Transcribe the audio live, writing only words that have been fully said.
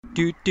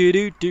Do do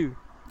do do.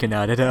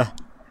 Cananada.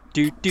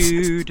 Do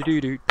do do do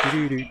do do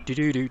do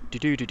do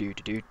do do do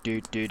do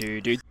do do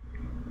do do.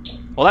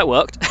 Well, that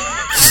worked.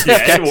 Yeah,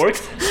 Okay. it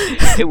worked.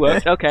 It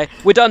worked. Okay,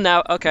 we're done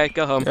now. Okay,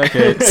 go home.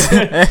 Okay.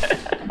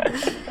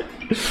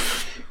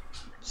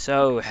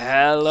 So,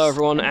 hello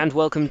everyone, and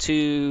welcome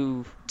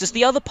to. Does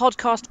the other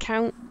podcast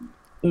count?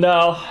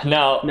 No. I'm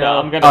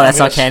gonna. Oh, that's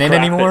I'm not gonna canon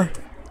scrap anymore? it.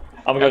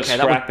 I'm gonna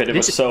scrap it. It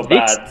was so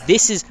bad.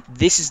 This is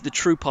the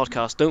true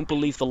podcast. Don't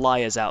believe the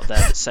liars out there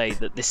that say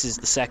that this is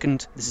the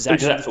second. This is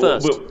actually the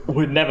first.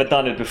 We've never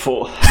done it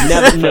before.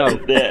 Never know.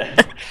 Yeah.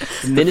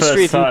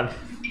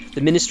 The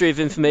Ministry of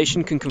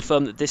Information can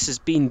confirm that this has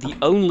been the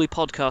only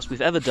podcast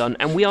we've ever done,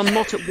 and we are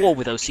not at war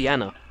with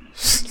Oceania.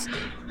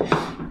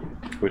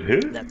 With who?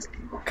 That's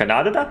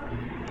Canada?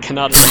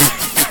 Canada.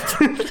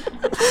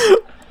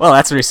 Well,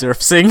 that's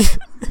resurfacing.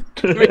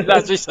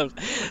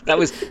 That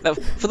was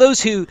for those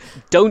who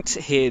don't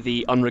hear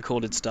the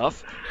unrecorded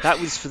stuff. That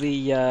was for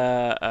the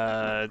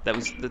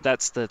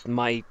that's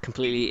my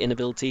completely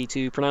inability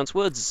to pronounce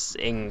words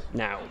in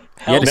now.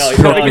 You had a No,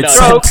 stroke no, no.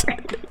 mid-sentence.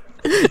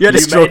 You had a You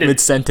stroke made it.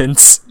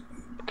 mid-sentence.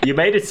 You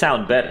made it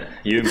sound better.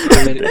 You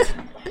improved it.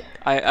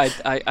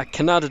 I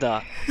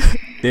Canada.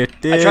 I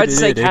tried to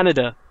say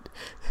Canada.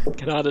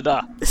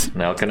 Canada.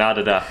 No,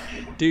 Canada.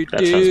 Do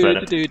That sounds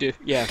better. do.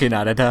 Yeah.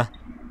 Cananada.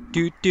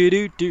 Do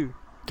do do.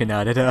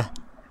 Cananada.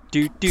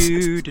 Do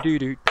do do do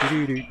do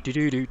do do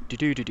do do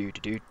do do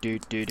do do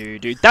do do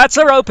do. That's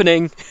our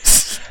opening.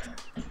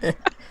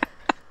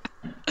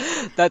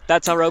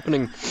 That's our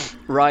opening.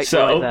 Right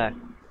there.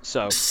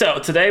 So So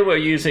today we're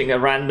using a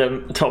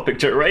random topic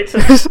generator.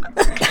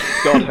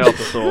 God help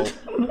us all.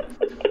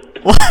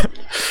 What?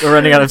 We're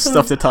running out of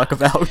stuff to talk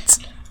about.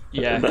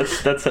 Yeah.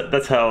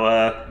 That's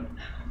how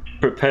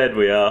prepared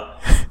we are.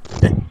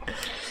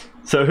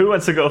 So who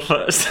wants to go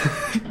first?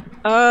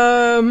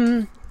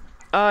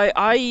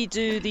 I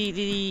do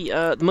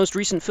the most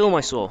recent film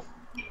I saw,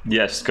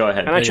 Yes, go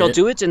ahead. and I shall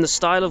do it in the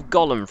style of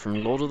Gollum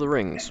from Lord of the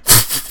Rings.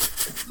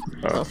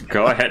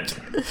 Go ahead.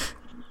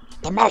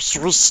 The most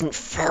recent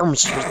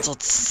films we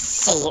did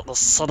see at the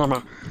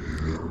cinema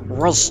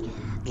was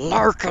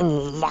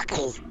Logan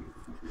Lucky.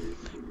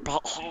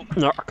 But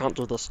no, I can't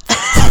do this.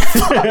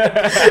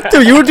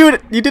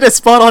 Dude, you did a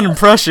spot-on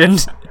impression.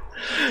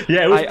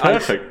 Yeah, it was I-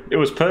 perfect. It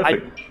was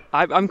perfect.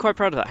 I'm quite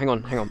proud of that. Hang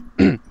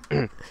on.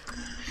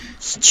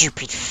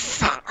 Stupid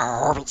fat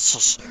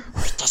hobbitses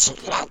who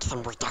doesn't like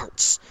them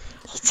without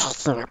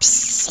taking up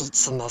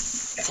seats in the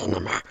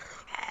cinema.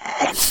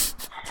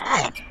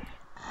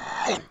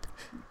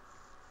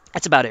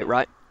 That's about it,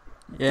 right?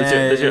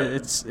 Yeah, does your-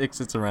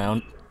 it's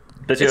around.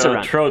 Does it's your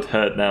around. throat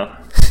hurt now?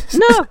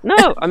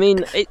 No. I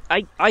mean,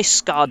 I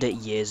scarred it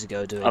years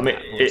ago doing. I mean,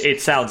 that.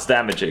 it sounds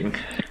damaging.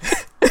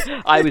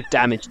 I was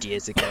damaged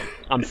years ago.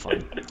 I'm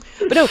fine.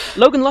 But no,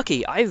 Logan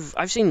Lucky. I've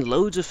seen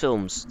loads of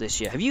films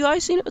this year. Have you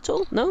guys seen it at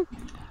all? No.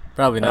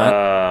 Probably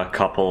not.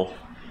 Couple,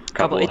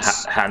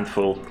 it's-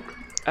 handful.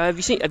 Have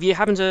you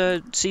happened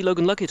to see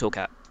Logan Lucky at all,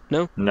 Kat?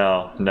 No.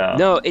 No.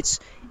 No.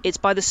 It's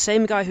by the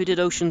same guy who did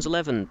Ocean's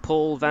 11,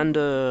 Paul van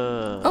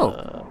der.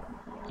 Oh.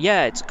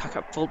 Yeah, it's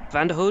Paul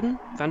van der Hoeden,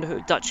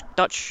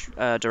 Dutch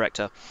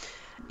director.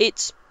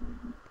 It's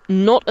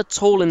not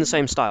at all in the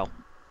same style,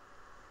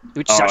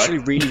 which is Alright. actually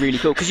really, really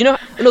cool.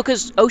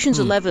 Because Ocean's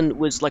 11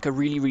 was like a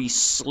really, really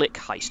slick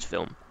heist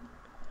film,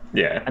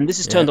 Yeah. and this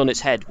is turned on its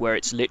head, where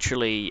it's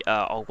literally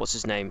what's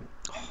his name?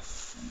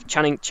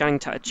 Channing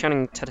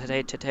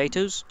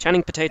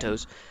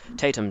Potatoes,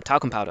 Tatum,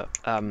 talcum powder.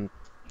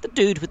 The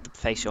dude with the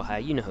facial hair,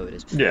 you know who it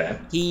is. Yeah.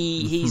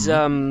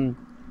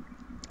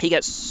 He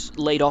gets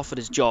laid off at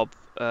his job,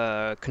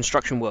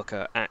 construction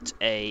worker at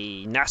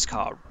a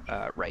NASCAR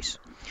race,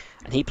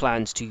 and he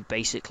plans to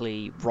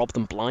basically rob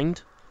them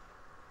blind.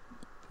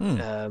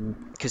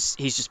 Because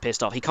he's just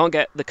pissed off. He can't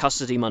get the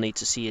custody money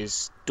to see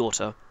his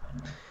daughter,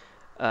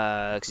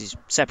 because he's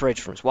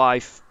separated from his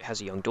wife, has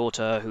a young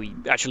daughter who he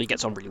actually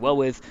gets on really well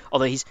with.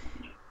 Although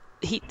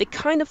the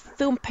kind of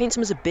film paints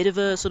him as a bit of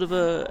a sort of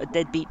a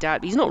deadbeat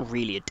dad. But he's not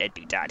really a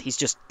deadbeat dad. He's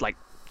just like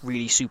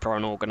really super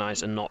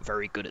unorganized and not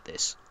very good at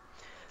this.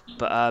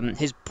 But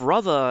his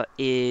brother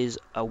is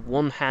a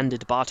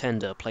one-handed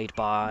bartender played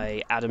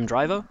by Adam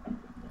Driver.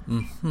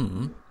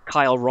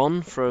 Kyle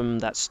Ron from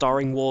that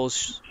Starring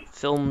Wars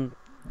film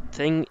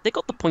thing. They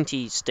got the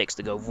pointy sticks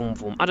that go vroom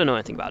vroom. I don't know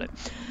anything about it.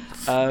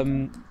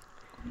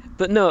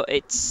 But no,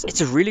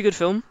 it's a really good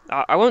film.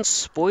 I won't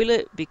spoil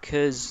it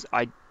because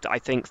I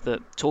think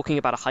that talking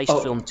about a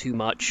heist film too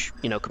much,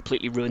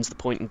 completely ruins the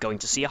point in going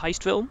to see a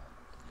heist film.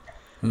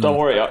 Don't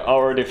worry, I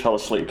already fell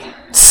asleep.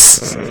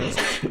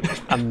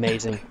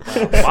 Amazing.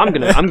 Well, I'm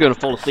gonna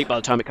fall asleep by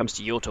the time it comes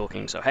to your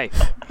talking. So hey,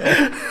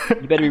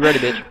 you better be ready,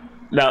 bitch.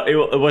 No,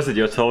 it wasn't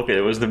your talking,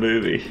 it was the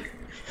movie.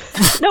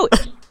 No,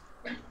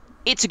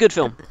 it's a good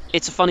film.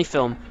 It's a funny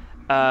film.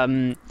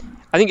 I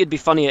think it'd be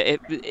funnier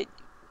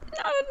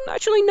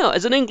actually, no.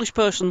 As an English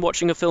person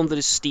watching a film that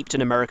is steeped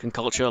in American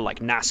culture, like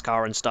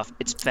NASCAR and stuff,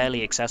 it's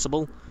fairly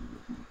accessible.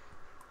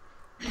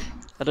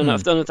 I don't know. I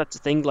don't know if that's a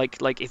thing. Like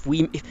if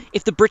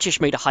the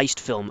British made a heist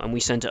film and we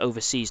sent it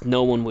overseas,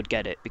 no one would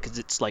get it because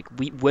it's like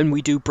when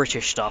we do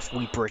British stuff,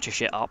 we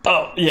British it up.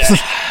 Oh yeah,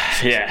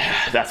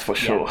 yeah, that's for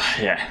sure.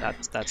 Yeah,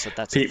 that's a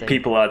thing.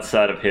 People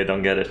outside of here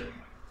don't get it.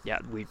 Yeah,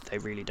 they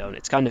really don't.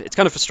 It's kind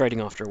of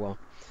frustrating after a while.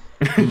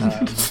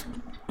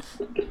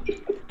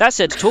 That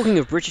said, talking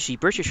of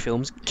British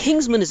films,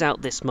 Kingsman is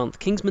out this month.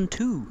 Kingsman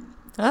 2.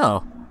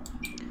 Oh.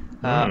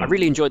 I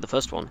really enjoyed the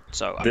first one,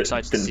 so I'm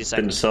excited to see the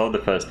second. Didn't saw the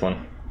first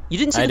one. You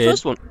didn't see the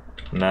first one?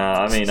 No,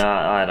 I mean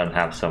I don't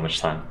have so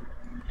much time.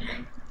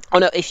 Oh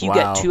no! If you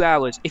get 2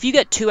 hours,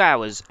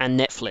 and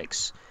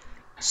Netflix,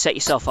 set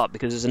yourself up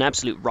because there's an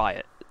absolute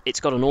riot. It's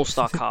got an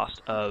all-star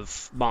cast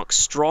of Mark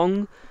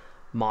Strong,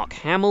 Mark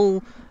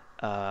Hamill.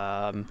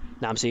 Now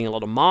I'm seeing a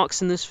lot of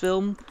Marks in this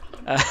film.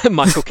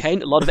 Michael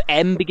Caine, a lot of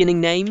M beginning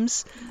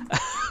names.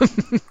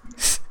 Who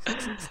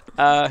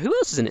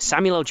else is in it?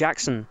 Samuel L.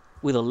 Jackson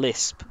with a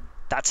lisp.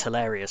 That's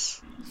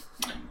hilarious.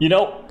 You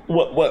know,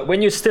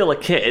 when you're still a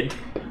kid,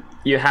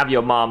 you have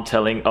your mom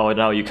telling, "Oh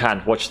no, you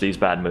can't watch these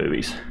bad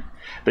movies."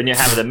 Then you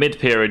have the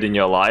mid-period in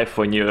your life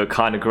when you're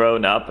kind of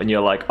grown up, and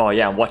you're like, "Oh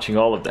yeah, I'm watching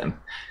all of them."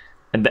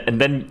 And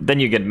then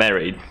you get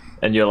married,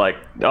 and you're like,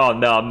 "Oh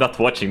no, I'm not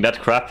watching that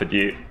crap with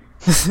you."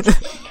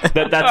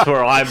 That's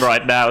where I'm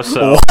right now.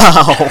 So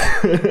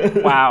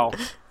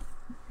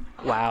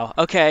Wow.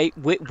 Okay,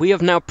 we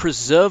have now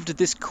preserved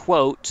this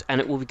quote,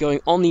 and it will be going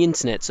on the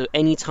internet. So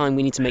anytime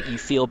we need to make you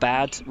feel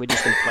bad, we're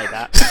just going to play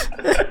that.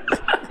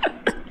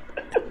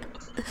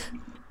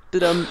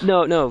 But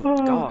no,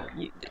 God,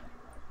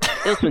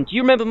 Ilserwin, do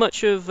you remember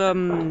much of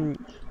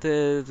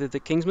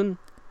the Kingsman?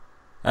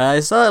 I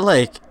saw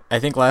it I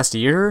think last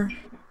year.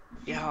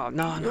 Yeah,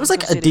 no. It was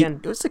like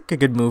it was like a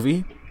good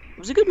movie. It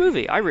was a good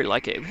movie. I really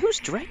like it. Who was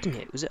directing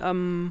it? Was it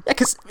Yeah,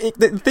 because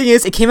the thing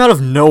is, it came out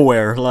of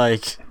nowhere.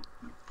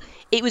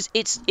 It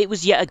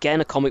was yet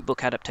again a comic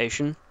book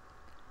adaptation.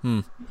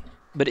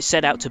 But it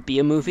set out to be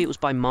a movie. It was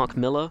by Mark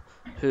Millar,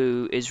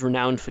 who is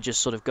renowned for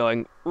just sort of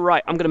going,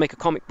 right, I'm going to make a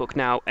comic book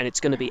now, and it's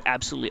going to be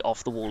absolutely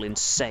off the wall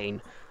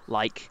insane.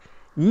 Like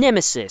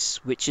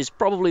Nemesis, which is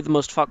probably the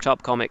most fucked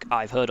up comic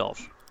I've heard of.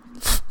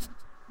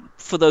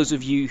 For those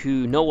of you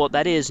who know what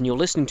that is and you're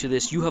listening to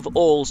this, you have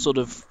all sort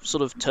of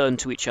turned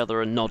to each other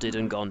and nodded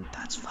and gone,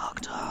 that's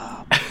fucked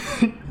up.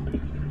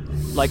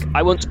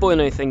 I won't spoil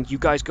anything. You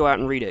guys go out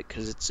and read it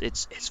because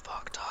it's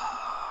fucked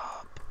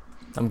up.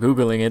 I'm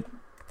googling it.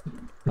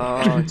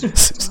 Oh, it's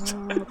fucked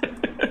up.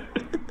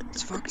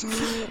 It's fucked up.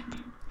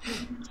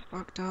 It's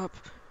fucked up.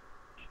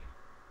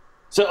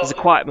 So there's a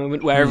quiet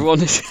moment where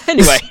everyone is.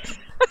 Anyway,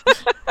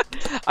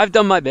 I've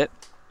done my bit.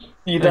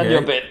 You've done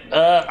your bit.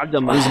 I've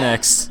done my. Who's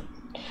next?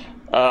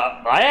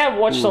 I have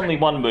watched only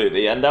one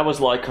movie, and that was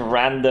a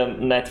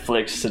random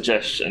Netflix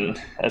suggestion.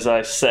 As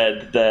I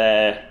said,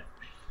 the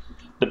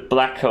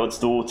Black Coat's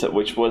Daughter,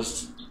 which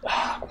was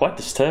quite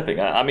disturbing.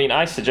 I mean,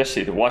 I suggest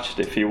you to watch it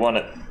if you want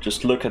to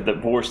just look at the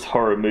worst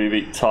horror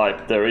movie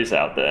type there is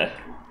out there.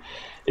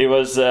 It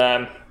was,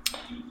 I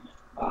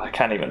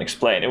can't even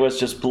explain. It was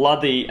just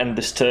bloody and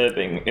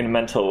disturbing in a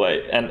mental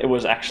way, and it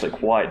was actually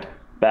quite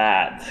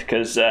bad.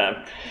 Because,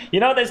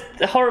 there's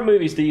horror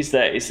movies these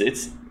days,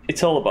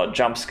 it's all about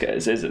jump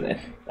scares, isn't it?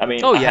 I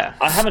mean,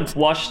 I haven't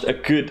watched a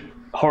good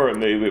horror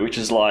movie which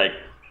is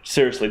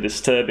seriously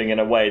disturbing in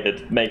a way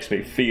that makes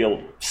me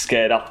feel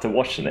scared after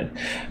watching it.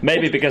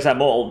 Maybe because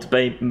I'm old,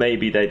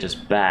 maybe they're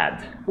just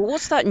bad. Well,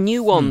 what's that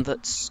new one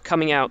that's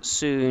coming out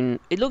soon?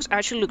 It looks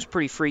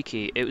pretty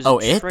freaky. It was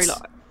It?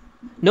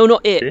 No,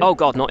 not It. Oh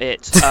god, not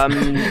It.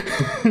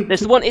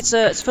 There's the one. It's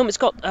a film. It's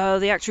got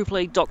the actor who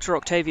played Dr.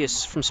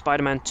 Octavius from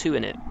Spider-Man 2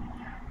 in it.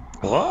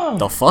 What?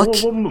 The fuck?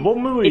 What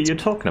movie are you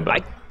talking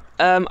about?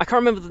 I can't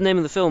remember the name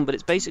of the film, but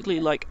it's basically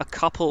a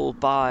couple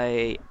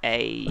buy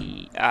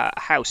a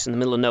house in the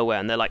middle of nowhere,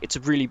 and it's a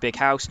really big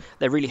house.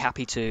 They're really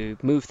happy to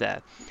move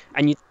there,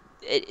 and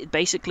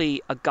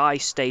basically a guy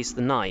stays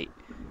the night,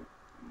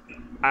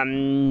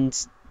 and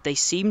they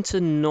seem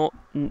to not.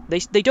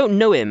 They don't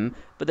know him,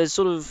 but there's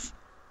sort of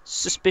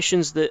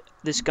suspicions that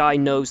this guy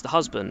knows the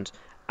husband.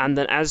 And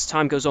then as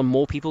time goes on,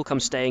 more people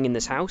come staying in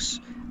this house,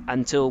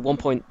 until one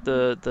point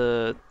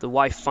the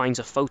wife finds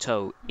a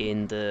photo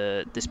in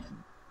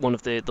one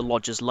of the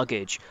lodger's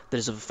luggage that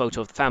is of a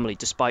photo of the family,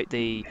 despite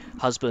the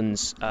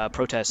husband's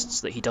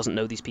protests that he doesn't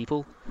know these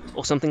people,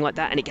 or something like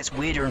that. And it gets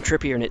weirder and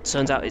trippier, and it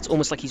turns out it's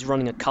almost like he's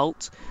running a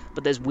cult,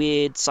 but there's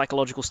weird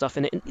psychological stuff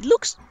in it. And it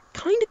looks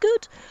kind of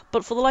good,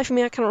 but for the life of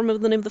me, I can't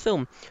remember the name of the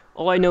film.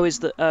 All I know is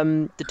that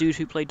the dude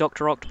who played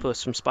Dr.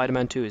 Octopus from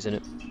Spider-Man 2 is in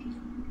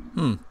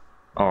it.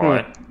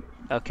 Alright.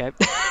 Okay.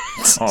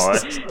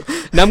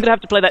 Alright. Now I'm going to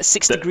have to play that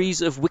 6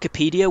 degrees of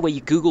Wikipedia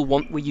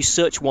where you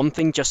search one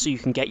thing just so you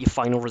can get your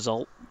final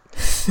result.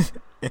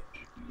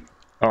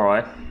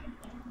 Alright.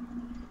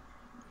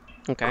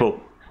 Okay.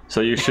 Cool.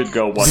 So you should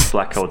go watch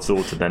Black Coat's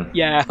Daughter then.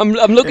 Yeah, I'm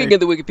looking at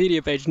the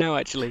Wikipedia page now,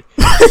 actually.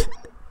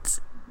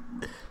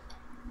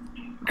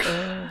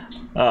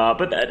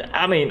 But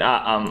I mean,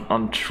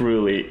 I'm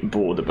truly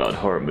bored about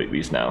horror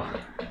movies now.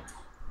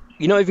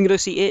 You're not even going to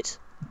see It?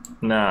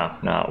 No,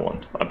 I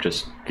won't. I've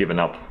just given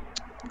up.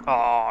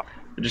 Oh,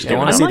 Just You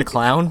want to given see up. the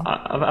clown?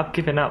 I've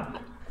given up.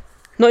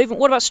 not even.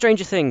 What about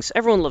Stranger Things?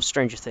 Everyone loves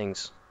Stranger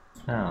Things.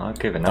 No, I've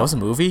given That up. was a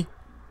movie?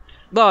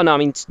 Well, no, I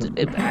mean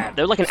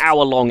they're like an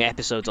hour-long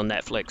episodes on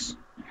Netflix.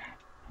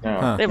 No,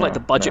 Huh. They have like no, the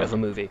budget no. of a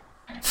movie.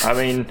 I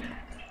mean,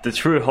 the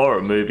true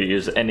horror movie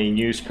is any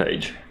news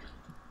page.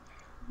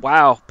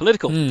 Wow,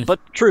 political, but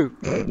true.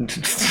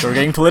 So we're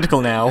getting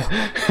political now.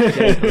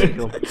 Getting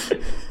political.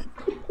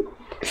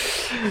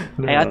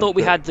 Hey, I thought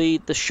we had the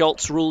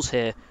Schultz rules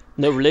here.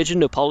 No religion,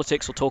 no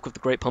politics, or talk of the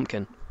Great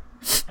Pumpkin.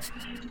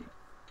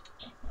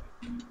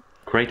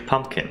 Great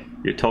Pumpkin.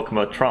 You're talking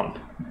about Trump.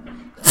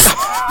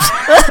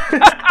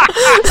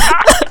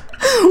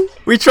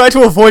 We tried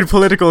to avoid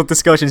political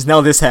discussions,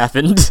 now this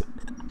happened.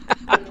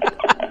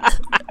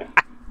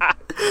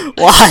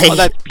 Why? Oh,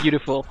 that's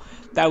beautiful.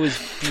 That was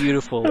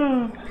beautiful.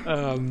 No,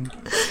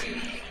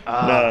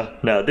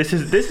 this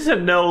is a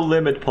no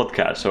limit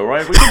podcast, all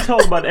right? We can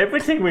talk about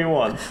everything we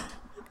want.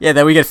 Yeah,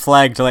 then we get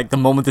flagged like the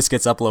moment this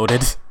gets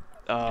uploaded.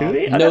 Do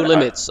we? I No don't know.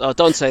 limits. Oh,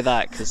 don't say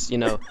that, because, you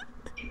know,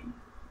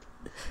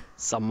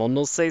 someone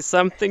will say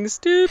something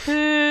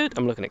stupid.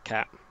 I'm looking at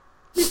Cat.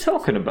 What are you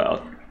talking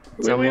about?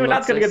 Someone We're will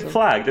not going say to get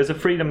flagged. There's a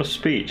freedom of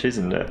speech,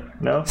 isn't there?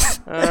 No?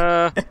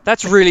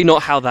 That's really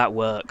not how that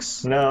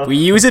works. No. We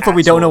use it, but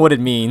we don't know Asshole. what it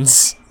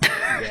means.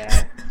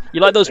 Yeah. You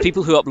like those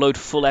people who upload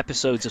full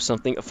episodes of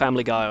something, a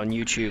Family Guy on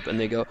YouTube, and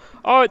they go,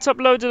 "Oh, it's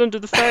uploaded under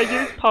the fair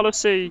use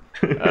policy,"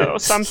 or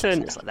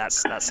something. It's like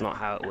that's not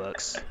how it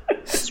works.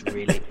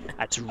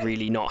 That's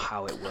really not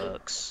how it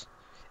works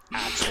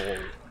at all.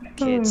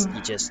 Kids,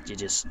 you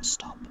just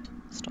stop.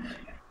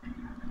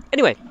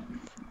 Anyway,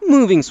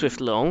 moving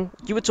swift along,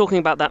 you were talking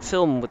about that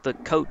film with the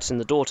coats and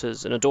the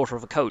daughters and a daughter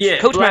of a coach. Yeah,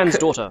 Coachman's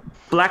daughter.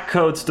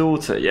 Blackcoat's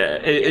daughter, yeah.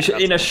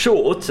 In a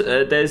short,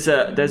 there's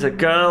a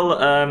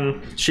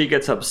girl. She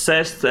gets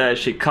obsessed.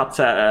 She cuts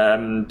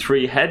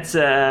 3 heads.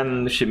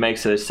 She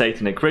makes a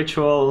satanic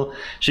ritual.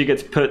 She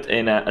gets put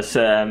in a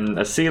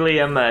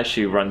asylum.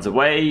 She runs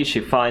away.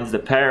 She finds the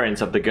parents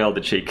of the girl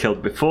that she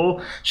killed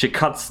before. She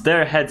cuts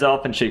their heads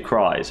off and she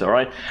cries. All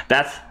right,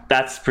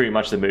 that's pretty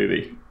much the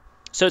movie.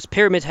 So it's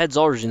Pyramid Head's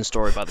origin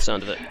story by the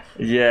sound of it.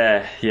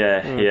 Yeah.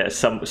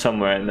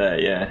 Somewhere in there.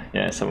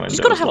 Yeah, somewhere. She's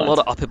in got to those have a lines. lot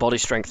of upper body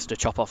strength to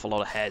chop off a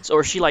lot of heads, or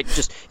is she like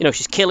just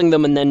she's killing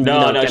them and then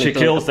No, getting she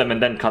them- kills them and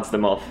then cuts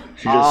them off.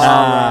 She just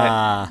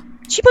Ah.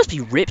 She must be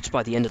ripped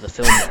by the end of the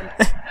film.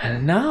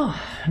 Then. No,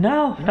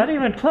 not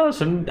even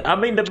close. And I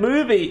mean, the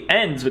movie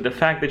ends with the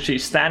fact that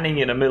she's standing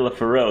in the middle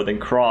of a road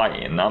and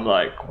crying. And I'm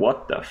like,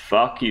 what the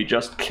fuck? You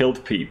just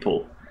killed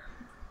people.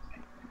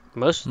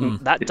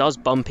 That does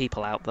bum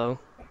people out though.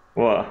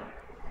 What?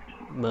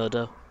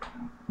 Murder.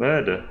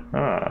 Murder?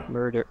 Ah.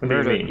 What do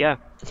you mean? Yeah.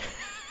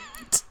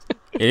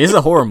 It is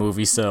a horror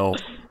movie, so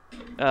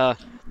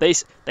They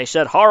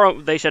said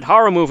horror. They said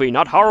horror movie,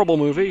 not horrible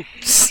movie.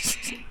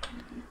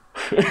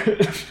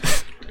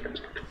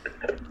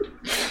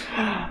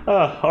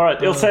 All right,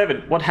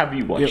 Ilserwin, what have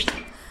you watched?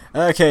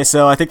 okay.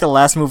 So I think the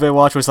last movie I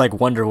watched was like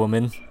Wonder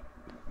Woman,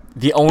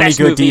 the only Best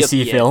good movie of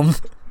the DC year. film.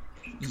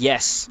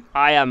 Yes,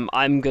 I am.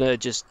 I'm gonna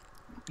just.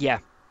 Yeah,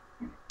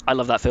 I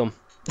love that film.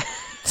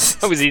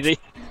 That was easy.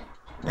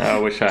 I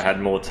wish I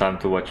had more time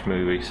to watch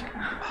movies.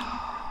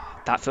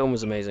 That film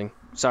was amazing.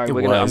 Sorry,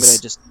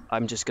 It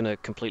I'm just gonna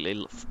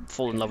completely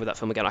fall in love with that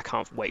film again. I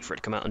can't wait for it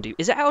to come out on DVD.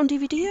 Is it out on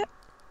DVD yet?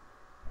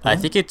 I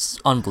think it's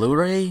on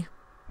Blu-ray.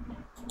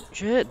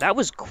 Shit, that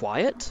was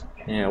quiet.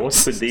 Yeah,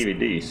 what's with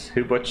DVDs?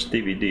 Who watches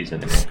DVDs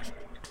anymore?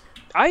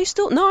 I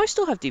still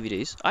have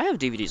DVDs. I have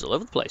DVDs all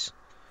over the place.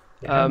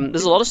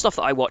 There's a lot of stuff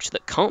that I watch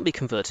that can't be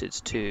converted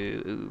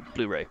to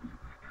Blu-ray.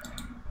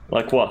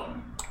 Like what?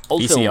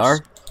 Old VCR.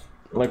 films.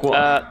 Like what?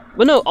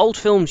 Well, no, old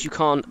films you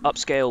can't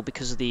upscale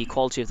because of the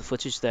quality of the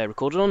footage they're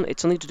recorded on.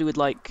 It's something to do with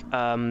like,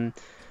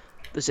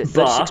 is it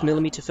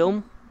 36mm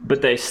film?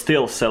 But they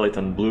still sell it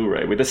on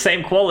Blu-ray with the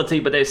same quality,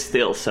 but they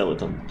still sell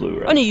it on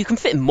Blu-ray. Oh no, you can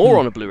fit more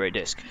on a Blu-ray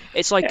disc.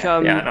 It's like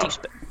I know.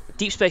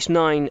 Deep Space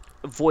Nine,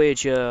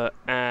 Voyager,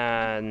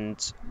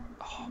 and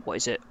what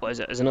is it?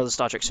 There's another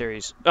Star Trek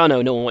series. Oh no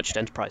one watched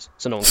Enterprise,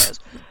 so no one cares.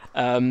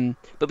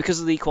 But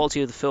because of the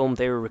quality of the film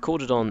they were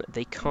recorded on,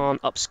 they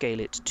can't upscale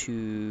it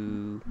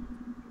to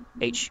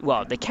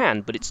Well, they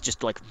can, but it's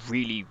just like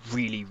really,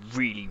 really,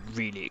 really,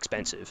 really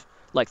expensive.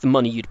 Like the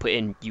money you'd put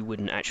in, you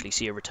wouldn't actually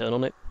see a return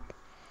on it.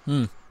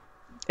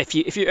 If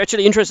you're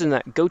actually interested in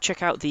that, go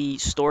check out the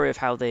story of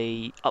how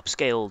they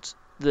upscaled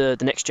the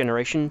Next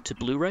Generation to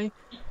Blu-ray,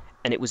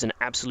 and it was an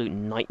absolute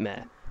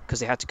nightmare because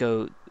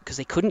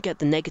they couldn't get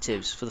the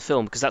negatives for the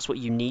film because that's what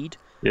you need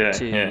to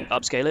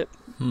upscale it.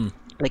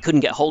 They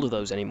couldn't get hold of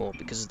those anymore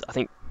because I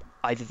think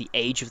either the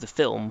age of the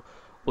film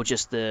or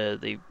just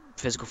the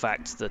physical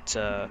fact that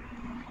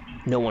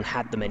no one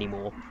had them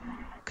anymore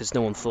because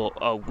no one thought,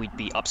 oh, we'd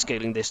be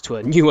upscaling this to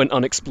a new and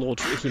unexplored,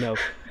 video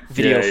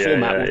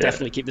format. We'll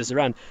definitely keep this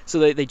around.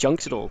 So they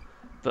junked it all.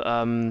 But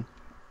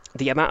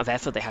the amount of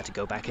effort they had to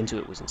go back into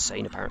it was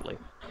insane, apparently.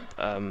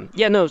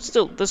 There's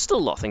still a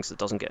lot of things that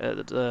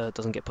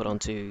doesn't get put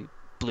onto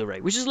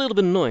Blu-ray, which is a little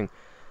bit annoying.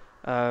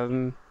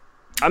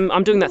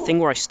 I'm doing that thing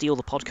where I steal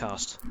the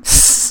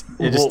podcast.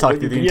 You just talk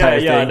through the entire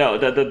thing. Yeah, no,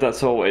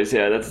 that's always,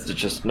 that's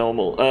just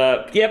normal.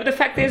 Yeah, but the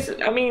fact is,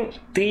 I mean,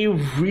 do you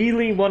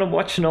really want to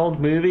watch an old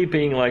movie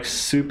being like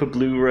super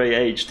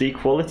Blu-ray HD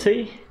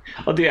quality?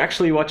 Or do you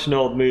actually watch an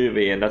old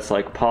movie and that's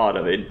like part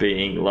of it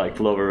being like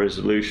lower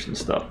resolution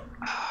stuff?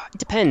 It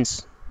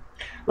depends.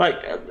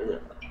 Like,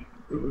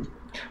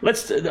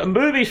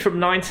 movies from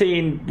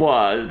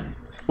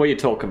what are you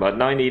talking about?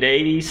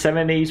 1980s,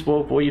 70s?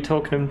 What were you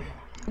talking about?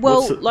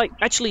 Well, like,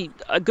 actually,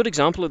 a good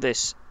example of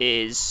this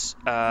is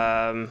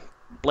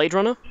Blade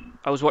Runner.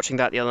 I was watching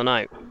that the other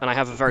night, and I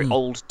have a very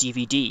old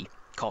DVD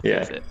copy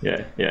of it.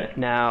 Yeah.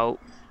 Now,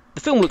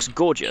 the film looks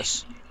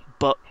gorgeous,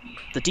 but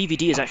the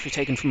DVD is actually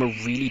taken from a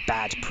really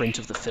bad print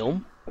of the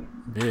film.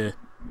 Yeah.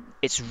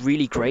 It's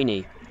really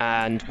grainy,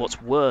 and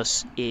what's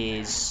worse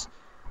is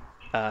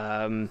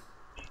on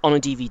a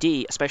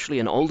DVD, especially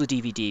an older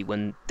DVD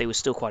when they were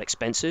still quite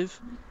expensive,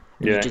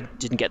 and you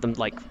didn't get them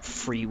like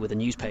free with a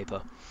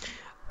newspaper.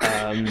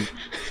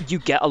 You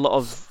get a lot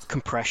of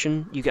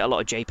compression, you get a lot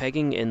of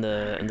JPEGing in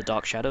the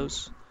dark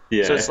shadows.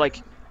 Yeah. So it's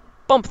like,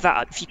 bump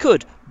that, if you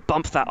could,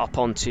 bump that up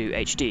onto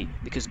HD,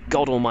 because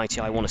God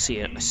Almighty, I want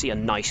to see a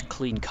nice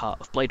clean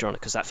cut of Blade Runner,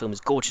 because that film is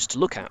gorgeous to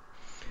look at.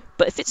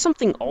 But if it's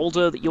something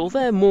older, that you're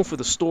there more for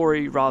the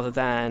story rather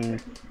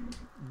than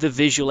the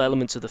visual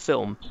elements of the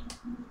film,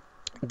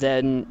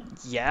 then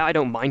yeah, I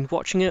don't mind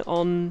watching it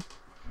on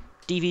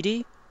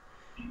DVD.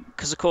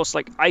 Because of course,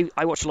 like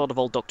I watch a lot of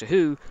old Doctor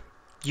Who.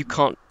 You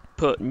can't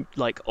put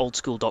like old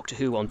school Doctor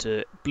Who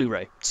onto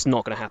Blu-ray. It's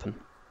not going to happen.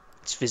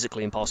 It's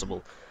physically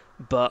impossible.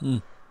 But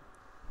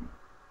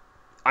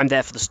I'm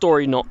there for the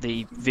story, not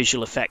the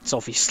visual effects,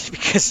 obviously,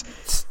 because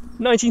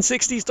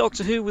 1960s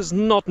Doctor Who was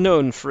not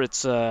known for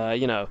its,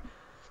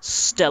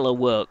 stellar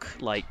work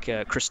like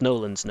Chris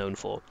Nolan's known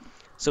for.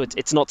 So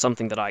it's not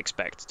something that I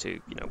expect to,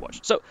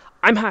 watch. So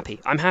I'm happy.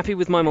 I'm happy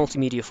with my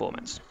multimedia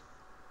formats.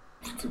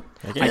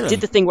 Okay, I did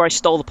the thing where I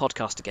stole the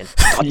podcast again.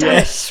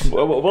 Yes,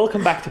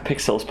 welcome back to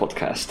Pixels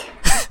podcast.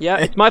 Yeah,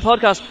 it's my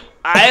podcast.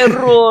 I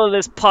rule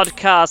this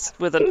podcast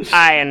with an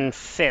iron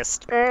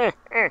fist.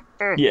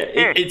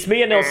 It's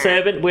me and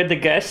Ilserwin. We're the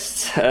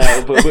guests.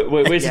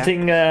 We're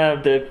visiting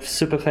the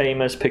super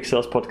famous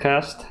Pixels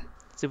podcast.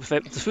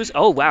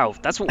 Oh wow,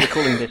 that's what we're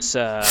calling this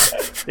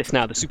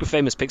now, the super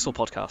famous Pixel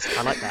podcast.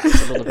 I like that.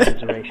 It's a little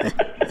alliteration.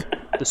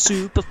 The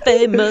super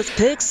famous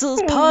Pixels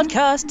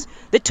podcast.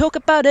 They talk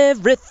about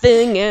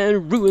everything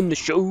and ruin the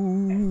show.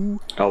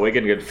 Oh, we're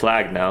gonna get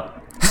flagged now.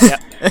 Yeah.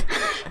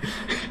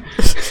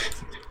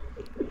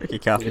 Okay,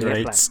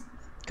 copyrights.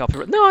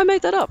 Copyright. No, I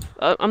made that up.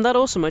 I'm that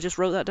awesome. I just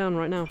wrote that down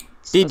right now.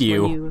 Did That's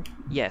you?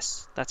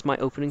 Yes, that's my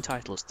opening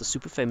title. It's the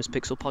super famous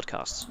Pixel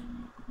podcasts.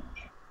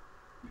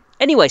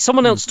 Anyway,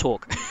 someone else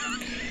talk.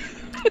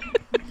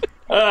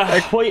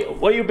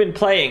 What you been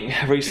playing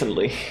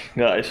recently,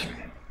 guys?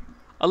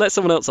 I'll let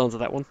someone else answer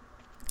that one.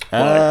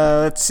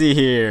 Let's see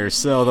here.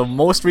 So the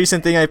most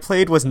recent thing I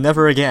played was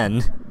Never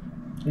Again.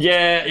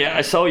 Yeah,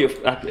 I saw you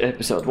at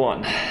episode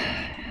 1.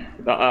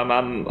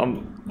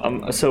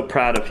 I'm so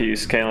proud of you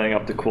scaling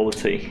up the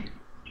quality.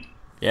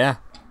 Yeah,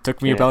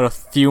 took me about a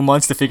few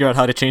months to figure out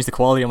how to change the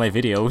quality of my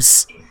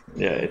videos.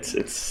 Yeah,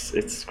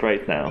 it's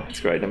great now. It's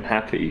great. I'm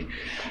happy.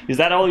 Is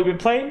that all you've been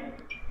playing?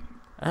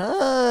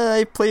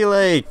 I play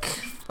like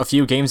a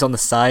few games on the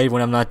side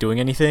when I'm not doing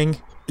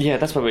anything. Yeah,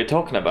 that's what we're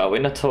talking about.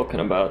 We're not talking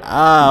about...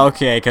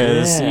 Okay,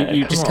 because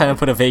you just kind of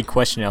put a vague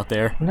question out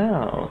there.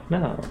 No.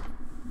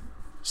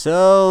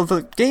 So,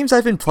 the games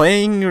I've been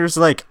playing is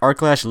like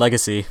Arclash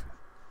Legacy.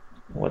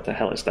 What the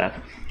hell is that?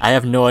 I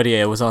have no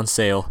idea, it was on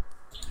sale.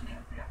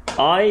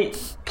 I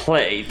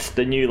played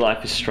the new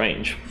Life is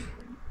Strange.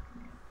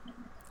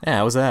 Yeah,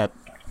 how was that?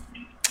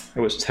 It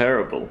was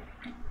terrible.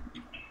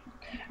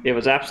 It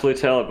was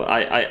absolutely terrible.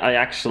 I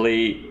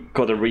actually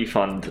got a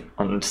refund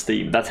on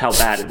Steam. That's how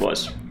bad it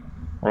was.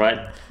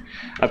 Right?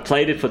 I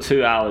played it for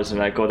 2 hours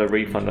and I got a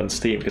refund on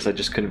Steam because I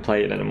just couldn't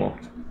play it anymore.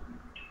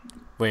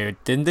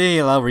 Wait, didn't they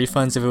allow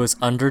refunds if it was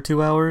under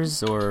 2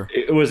 hours, or...?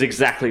 It was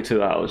exactly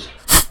 2 hours.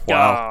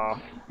 Wow.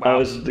 I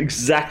was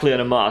exactly on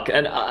a mark.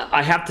 And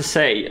I have to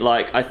say,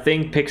 like, I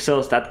think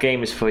Pixels, that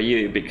game is for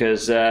you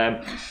because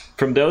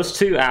from those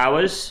 2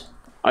 hours,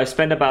 I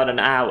spent about an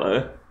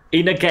hour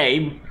in a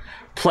game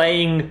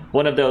playing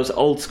one of those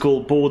old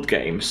school board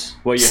games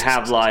where you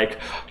have like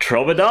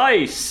throw a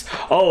dice,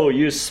 oh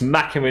you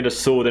smack him with a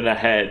sword in the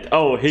head,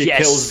 oh he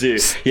kills you.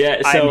 Yeah,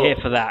 so I'm here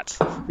for that.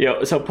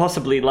 Yeah, so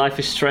possibly Life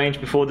is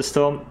Strange Before the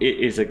Storm, it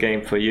is a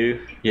game for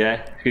you.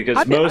 Yeah,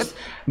 because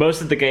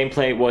most of the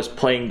gameplay was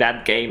playing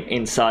that game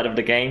inside of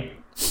the game.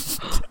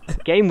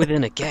 Game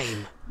within a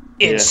game.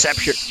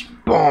 Inception.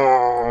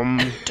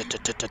 Boom.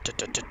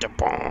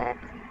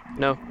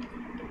 No.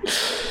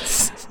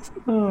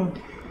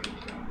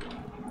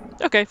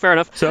 Okay, fair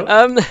enough. So?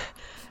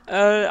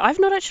 I've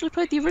not actually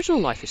played the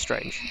original Life is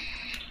Strange.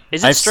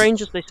 Is it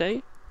strange as they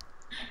say?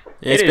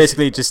 It's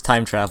basically just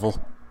time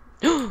travel.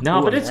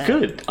 No, but it's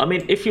good. I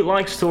mean, if you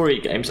like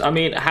story games, I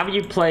mean, have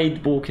you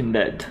played Walking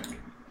Dead?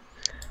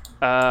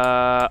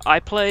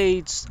 I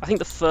played, I think,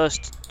 the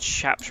first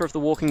chapter of The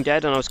Walking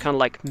Dead, and I was kind of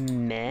like,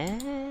 meh.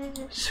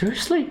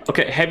 Seriously?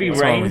 Okay, Heavy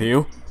What's wrong Rain. with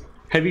you?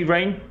 Heavy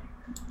Rain.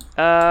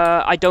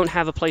 I don't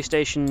have a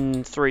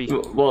PlayStation 3.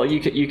 Well,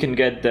 you can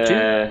get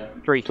the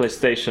 3.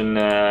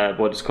 PlayStation.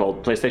 What is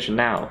called PlayStation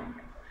Now.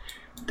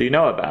 Do you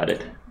know about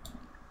it?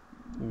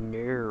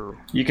 No.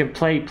 You can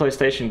play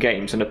PlayStation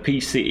games on a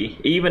PC,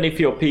 even if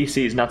your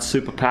PC is not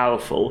super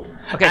powerful.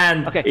 Okay,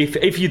 And okay.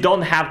 if you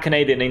don't have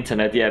Canadian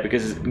internet, yeah,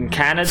 because in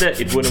Canada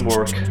it wouldn't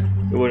work.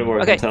 It wouldn't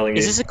work. Okay, I'm telling you.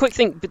 is this a quick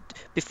thing? But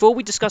before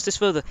we discuss this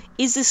further,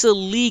 is this a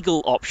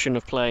legal option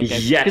of playing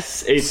games?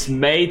 Yes, it's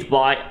made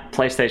by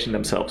PlayStation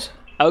themselves.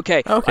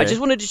 Okay. Okay. I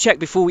just wanted to check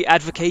before we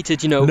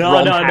advocated, No.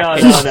 ROM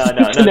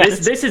hacking.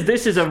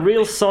 This is a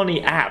real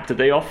Sony app that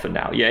they offer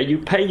now. Yeah, you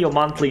pay your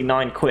monthly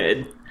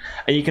 £9,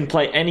 and you can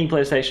play any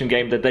PlayStation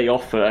game that they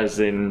offer, as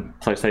in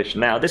PlayStation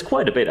Now. There's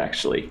quite a bit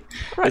actually.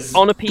 Right,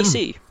 on a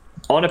PC.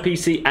 On a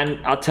PC,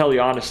 and I'll tell you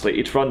honestly,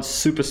 it runs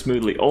super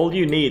smoothly. All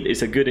you need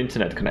is a good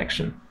internet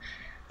connection.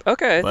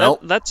 Okay, Well,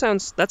 that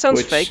sounds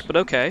which- fake, but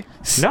okay.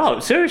 No,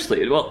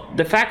 seriously. Well,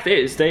 the fact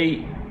is,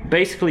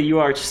 you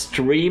are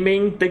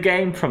streaming the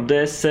game from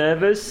their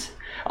servers.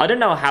 I don't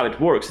know how it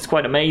works. It's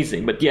quite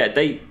amazing, but yeah,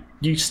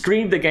 you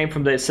stream the game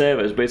from their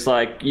servers, but it's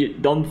like you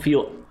don't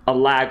feel a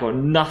lag or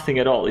nothing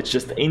at all. It's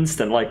just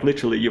instant, like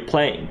literally you're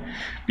playing.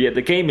 But yeah,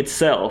 the game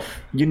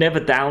itself, you never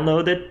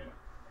download it.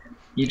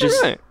 You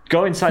just Alright.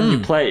 go inside and you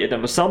play it.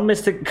 And for some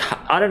mystic,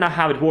 I don't know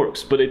how it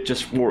works, but it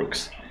just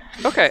works.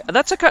 Okay,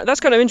 that's kind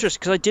of interesting,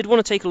 because I did want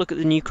to take a look at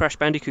the new Crash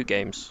Bandicoot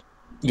games.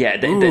 Yeah,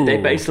 they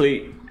Ooh.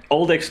 basically,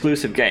 all the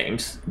exclusive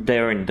games,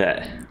 they're in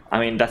there. I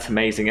mean, that's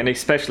amazing. And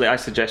especially, I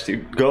suggest you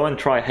go and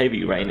try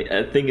Heavy Rain.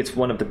 I think it's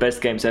one of the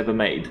best games ever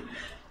made.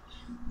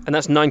 And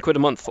that's £9 a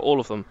month for all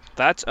of them.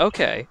 That's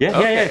okay.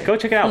 Yeah. Go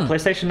check it out.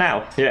 PlayStation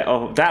Now. Yeah.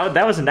 Oh,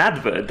 that was an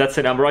advert. That's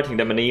it. I'm writing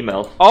them an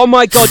email. Oh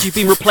my god, you've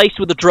been replaced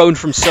with a drone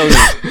from Sony.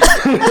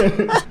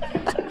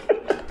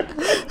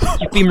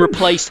 You've been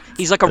replaced.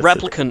 He's like a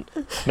replicant.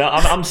 No,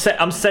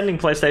 I'm sending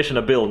PlayStation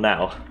a bill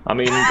now. I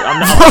mean, I'm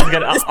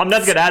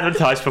not gonna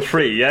advertise for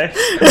free. Yeah.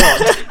 Come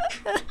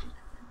on.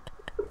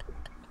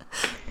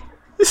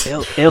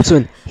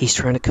 Ilserwin, he's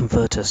trying to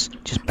convert us.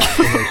 Just back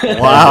away.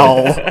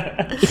 Wow.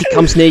 If he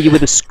comes near you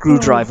with a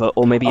screwdriver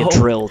or maybe a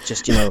drill,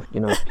 just you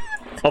know.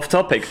 Off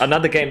topic.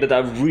 Another game that I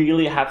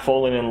really have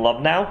fallen in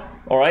love now.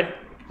 All right.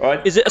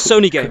 Is it a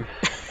Sony game?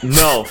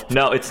 No,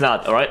 it's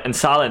not. All right. And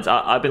Silence.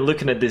 I've been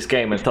looking at this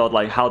game and thought,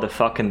 like, how the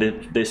fuck can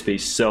this be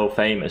so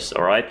famous?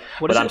 All right.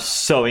 What is I'm it?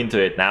 so into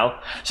it now.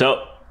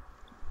 So,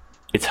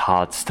 it's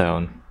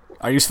Hearthstone.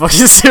 Are you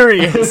fucking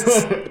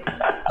serious?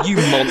 You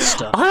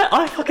monster.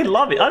 I fucking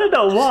love it. I don't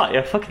know why.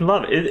 I fucking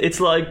love it. It's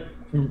like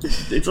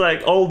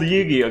old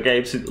Yu-Gi-Oh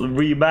games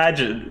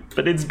reimagined,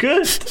 but it's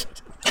good.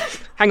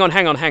 Hang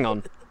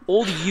on.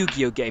 All the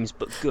Yu-Gi-Oh games,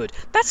 but good.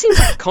 That seems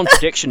like a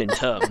contradiction in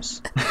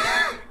terms.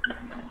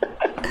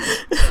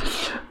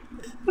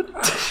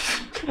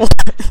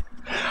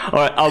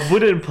 Alright, I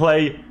wouldn't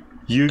play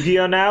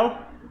Yu-Gi-Oh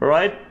now,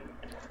 alright?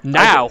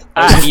 Now,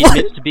 he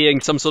admits to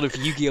being some sort of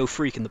Yu-Gi-Oh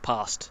freak in the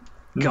past.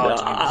 God,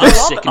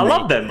 I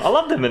love them. I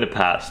love them in the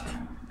past.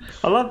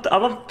 I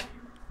loved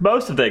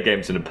most of their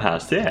games in the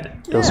past. Yeah.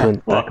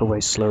 Ilserwin, back away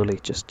slowly.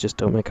 Just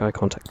don't make eye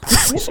contact.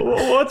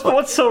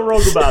 What's so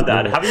wrong about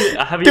that?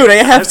 Have you? Dude, I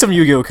have some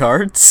Yu-Gi-Oh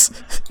cards.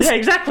 Yeah,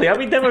 exactly. I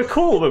mean, they were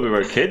cool when we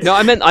were kids. No,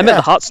 I meant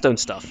the Hearthstone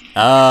stuff.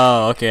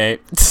 Oh, okay.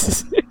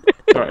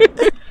 Alright.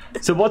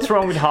 So what's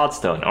wrong with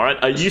Hearthstone? All right,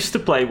 I used to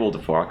play World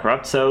of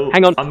Warcraft, so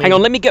Hang on.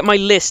 Let me get my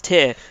list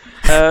here.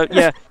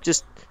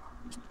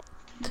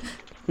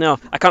 No,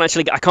 I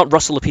can't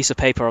rustle a piece of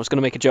paper. I was going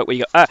to make a joke where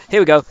you go,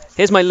 here we go.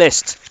 Here's my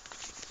list.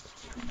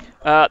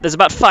 There's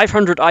about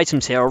 500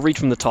 items here. I'll read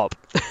from the top.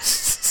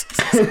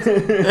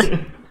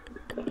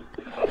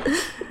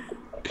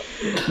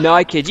 No,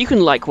 I kid. You can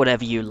like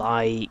whatever you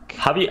like.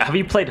 Have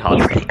you played You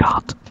Hearthstone? really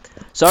can't.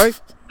 Sorry?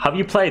 Have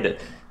you played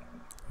it?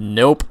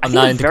 Nope, I'm think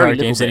not a into very card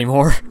little games bit.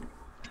 anymore.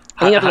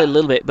 I think I played a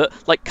little bit, but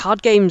like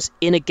card games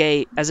in a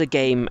game, as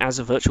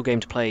a virtual game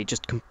to play,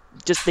 just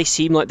they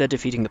seem like they're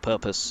defeating the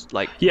purpose.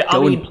 Like, Yeah, I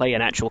go mean- and play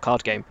an actual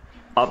card game.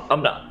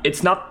 I'm not.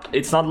 It's not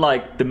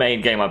like the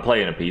main game I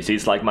play on a PC.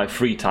 It's like my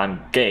free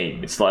time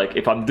game. It's like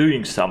if I'm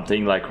doing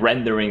something like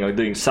rendering or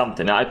doing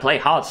something, I play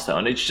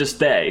Hearthstone. It's just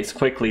there. It's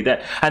quickly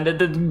there. And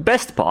the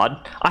best part,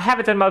 I have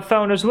it on my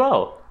phone as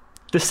well.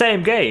 The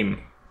same game.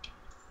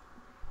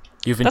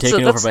 You've been That's taken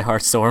a- over that's- by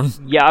Hearthstone.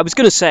 Yeah, I was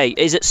gonna say,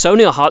 is it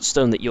Sony or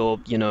Hearthstone that you're,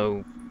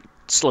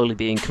 slowly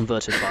being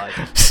converted by?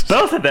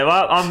 Both of them.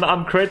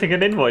 I'm creating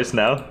an invoice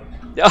now.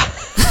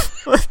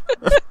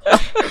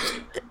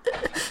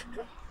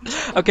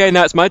 Okay,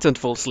 now it's my turn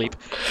to fall asleep.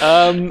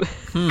 Go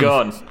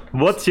on.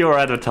 What's your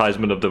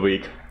advertisement of the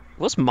week?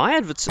 What's my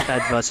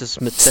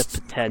advertisement?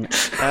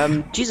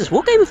 Jesus,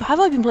 what game have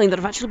I been playing that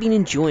I've actually been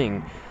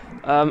enjoying?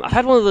 I've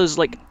had one of those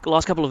like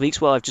last couple of weeks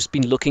where I've just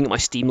been looking at my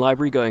Steam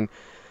library, going,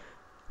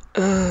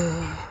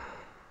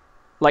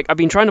 like I've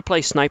been trying to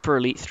play Sniper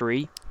Elite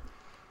 3.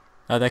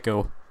 How'd that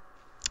go?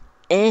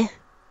 I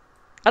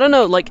don't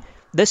know. Like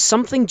there's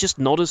something just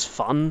not as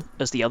fun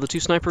as the other two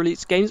Sniper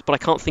Elite games, but I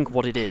can't think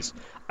what it is.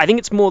 I think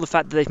it's more the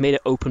fact that they've made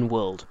it open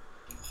world.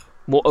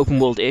 More open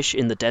world-ish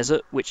in the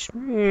desert, which... I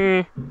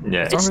know.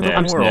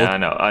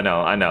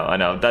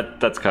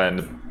 That's kind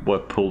of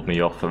what pulled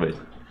me off of it.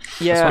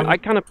 Yeah, I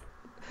don't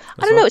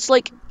know, it's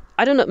like...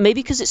 I don't know,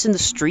 maybe because it's in the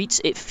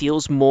streets, it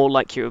feels more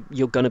like you're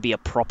going to be a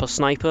proper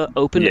sniper,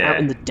 out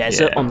in the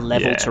desert on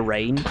level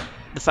terrain,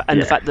 the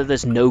fact that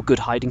there's no good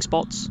hiding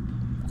spots.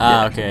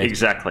 Okay.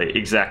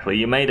 Exactly.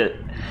 You made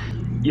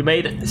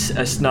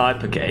a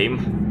sniper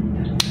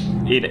game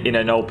in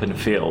an open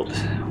field,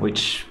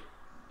 which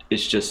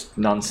is just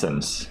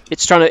nonsense.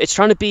 It's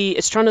trying to be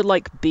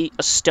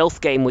a stealth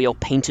game where you're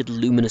painted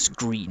luminous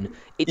green.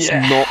 It's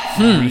not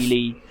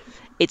really.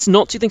 It's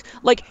not two things.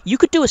 Like, you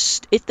could do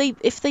if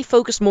they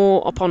focus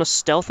more upon a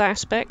stealth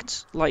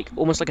aspect, like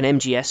almost like an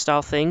MGS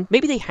style thing.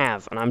 Maybe they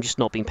have, and I'm just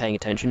not been paying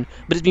attention.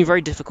 But it's been very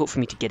difficult for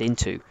me to get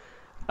into.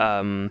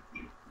 I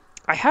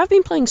have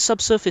been playing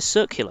Subsurface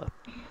Circular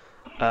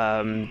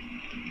for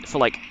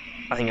like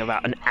I think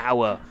about an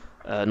hour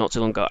not too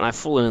long ago, and I've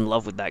fallen in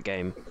love with that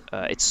game.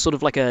 It's sort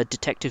of like a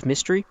detective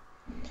mystery,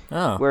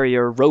 where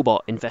you're a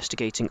robot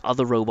investigating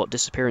other robot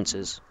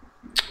disappearances.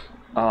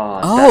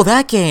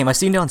 That game! I've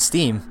seen it on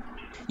Steam.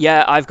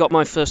 Yeah, I've got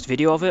my first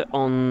video of it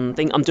on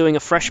thing. I'm doing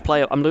a fresh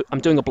play. I'm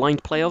doing a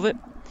blind play of it.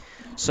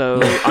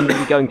 So I'm going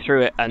to be going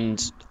through it,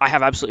 and I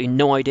have absolutely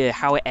no idea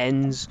how it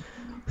ends,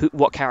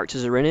 what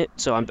characters are in it.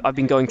 So I've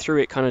been going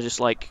through it, kind of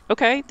just like,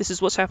 okay, this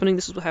is what's happening.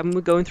 This is what happened.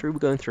 We're going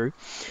through.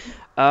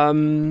 I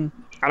don't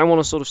want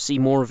to sort of see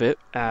more of it.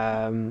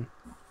 The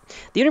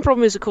only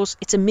problem is, of course,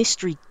 it's a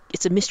mystery.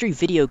 It's a mystery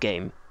video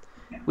game,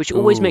 which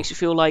always makes you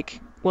feel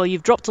like, well,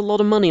 you've dropped a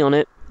lot of money on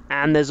it,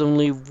 and there's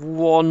only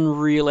one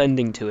real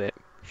ending to it.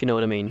 If you know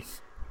what I mean.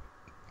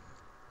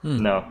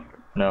 No.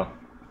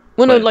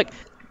 Well, no, like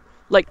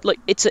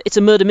it's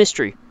a murder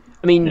mystery.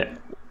 I mean,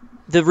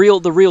 the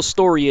real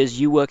story is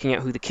you working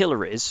out who the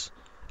killer is,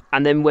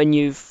 and then when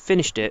you've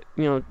finished it,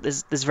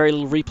 there's very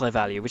little replay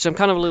value, which I'm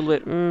kind of a little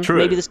bit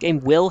maybe this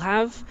game will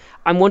have.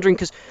 I'm wondering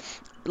because,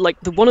 like,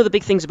 one of the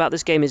big things about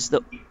this game is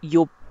that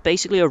you're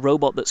basically a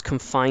robot that's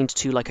confined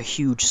to like a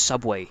huge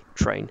subway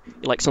train,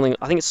 like something.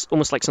 I think it's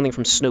almost like something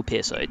from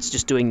Snowpiercer. It's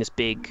just doing this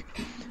big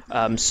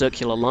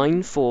circular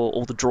line for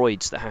all the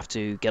droids that have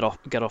to get off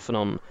and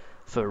on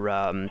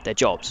for their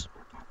jobs.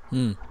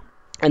 And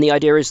the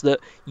idea is that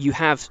you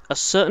have a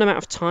certain amount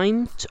of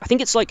time. I think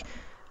it's like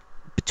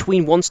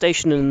between one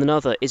station and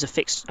another is a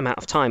fixed amount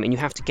of time, and you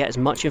have to get as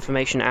much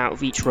information out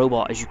of each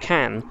robot as you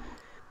can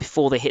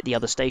before they hit the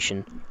other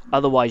station.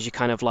 Otherwise, you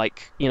kind of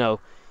like, you're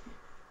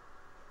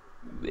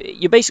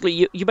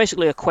basically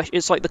a question.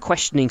 It's like the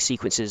questioning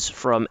sequences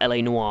from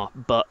L.A. Noire,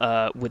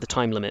 but with a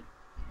time limit.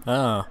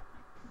 Oh.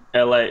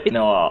 L.A.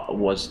 Noire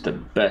was the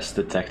best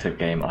detective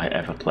game I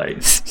ever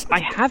played. I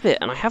have it,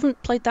 and I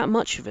haven't played that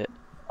much of it.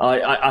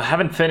 I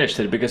haven't finished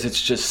it because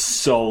it's just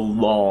so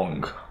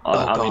long.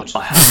 I mean,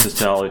 I have to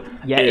tell you.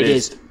 Yeah, it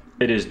is.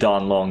 It is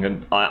darn long,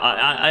 and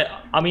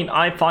I mean,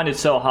 I find it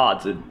so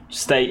hard to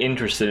stay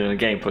interested in a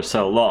game for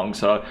so long.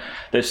 So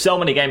there's so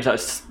many games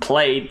I've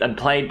played,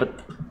 but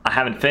I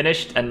haven't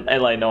finished, and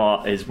L.A.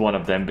 Noire is one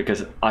of them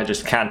because I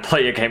just can't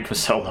play a game for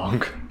so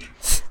long.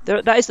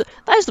 That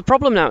is the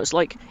problem now. It's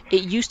like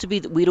it used to be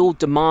that we'd all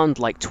demand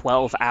like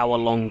 12-hour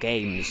long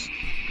games.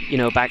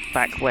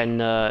 Back when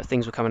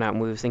things were coming out,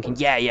 and we were thinking,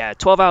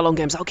 12-hour long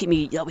games, that'll keep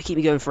me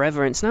going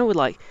forever. And it's now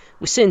we're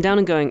sitting down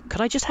and going,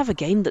 could I just have a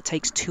game that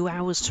takes 2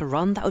 hours to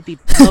run? That would be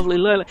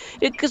lovely.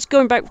 Because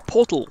going back,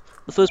 Portal,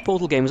 the first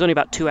Portal game was only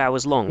about 2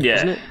 hours long,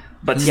 wasn't it?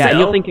 But still,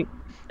 and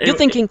you're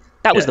thinking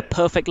that was the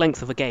perfect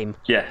length of a game.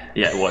 Yeah,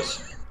 it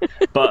was.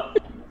 But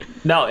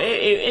no,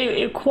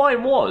 it quite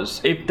was.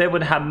 If they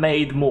would have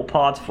made more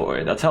parts for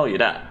it, I'll tell you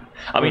that.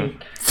 I mean,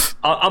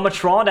 I'm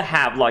much rather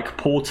have like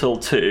Portal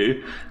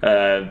 2,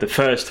 the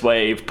first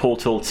wave,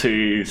 Portal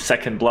 2,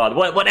 Second Blood,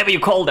 whatever you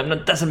call them,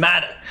 it doesn't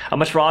matter. I'd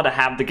much rather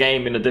have the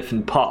game in the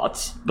different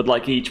parts, but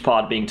like each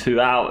part being 2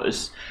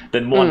 hours,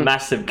 than one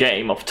massive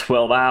game of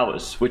 12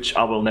 hours, which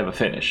I will never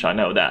finish. I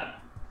know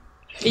that.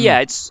 Yeah,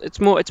 it's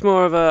more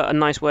of a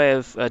nice way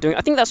of doing it.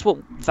 I think that's what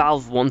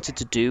Valve wanted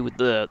to do with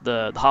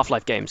the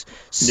Half-Life games.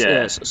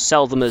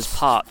 Sell them as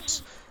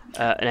parts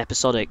and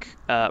episodic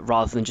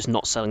rather than just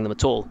not selling them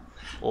at all.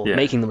 Or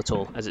making them at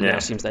all, as it now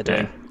seems they're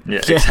doing. Yeah,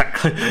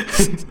 exactly.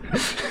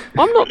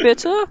 I'm not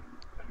bitter.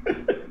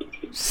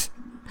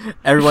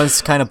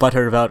 Everyone's kind of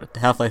butthurt about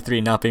Half-Life 3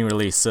 not being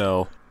released,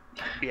 so...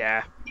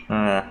 Yeah.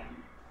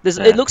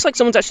 It looks like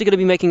someone's actually going to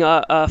be making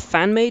a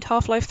fan-made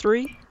Half-Life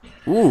 3.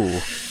 Ooh.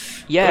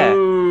 Yeah.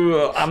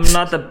 Ooh, I'm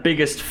not the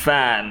biggest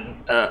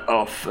fan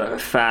of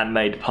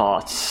fan-made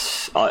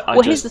parts.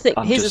 Here's the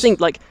thing.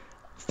 Like,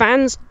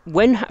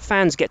 when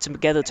fans get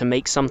together to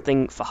make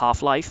something for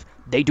Half-Life,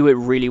 they do it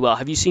really well.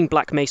 Have you seen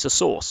Black Mesa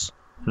Source?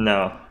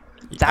 No.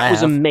 That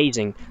was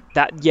amazing.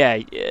 That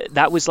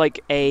was like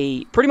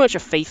pretty much a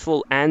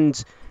faithful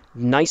and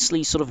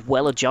nicely sort of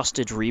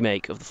well-adjusted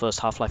remake of the first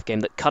Half-Life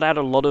game that cut out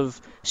a lot of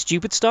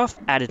stupid stuff,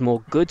 added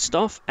more good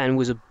stuff, and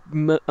was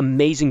an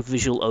amazing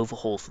visual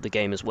overhaul for the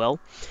game as well.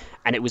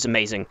 And it was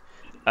amazing.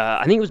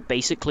 I think it was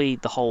basically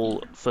the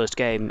whole first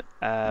game.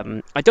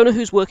 I don't know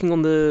who's working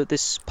on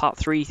this Part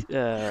 3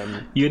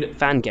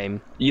 fan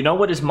game. You know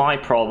what is my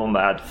problem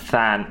about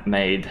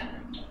fan-made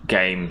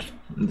games,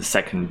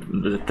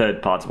 the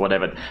third part,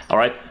 whatever,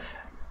 alright?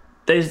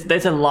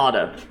 There's a lot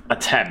of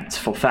attempts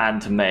for fan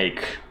to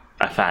make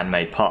a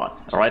fan-made part,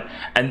 alright?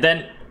 And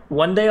then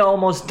when they're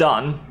almost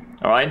done,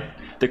 alright,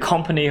 the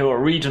company who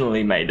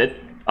originally made it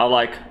are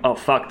like, oh,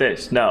 fuck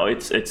this. No,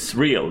 it's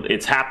real.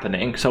 It's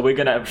happening. So we're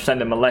going to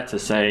send them a letter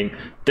saying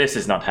this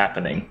is not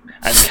happening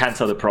and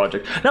cancel the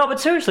project. No, but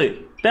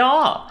seriously, there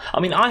are. I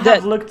mean, I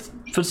have looked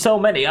for so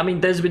many. I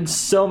mean, there's been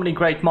so many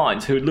great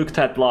minds who looked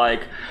at,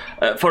 like,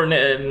 for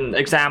an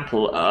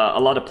example,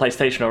 a lot of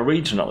PlayStation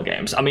original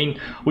games. I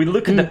mean, we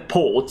look at the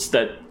ports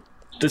that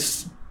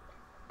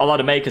a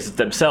lot of makers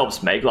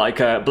themselves make, like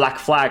Black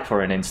Flag,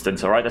 for an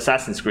instance, all right,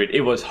 Assassin's Creed.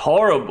 It was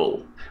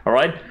horrible. All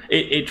right,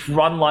 it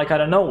run like I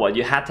don't know what.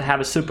 You had to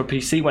have a super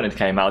PC when it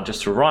came out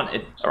just to run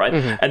it. All right,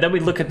 and then we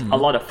look at a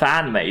lot of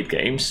fan-made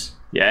games.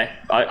 Yeah,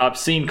 I've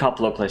seen a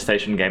couple of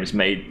PlayStation games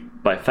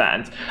made by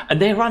fans,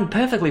 and they run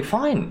perfectly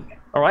fine.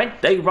 All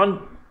right, they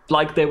run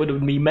like they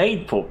would be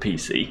made for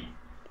PC.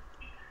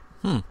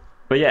 But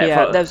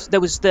yeah,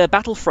 there was the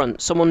Battlefront.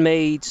 Someone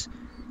made.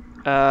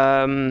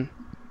 Someone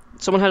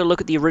had a look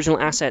at the original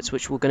assets,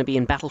 which were going to be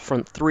in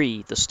Battlefront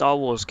 3, the Star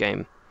Wars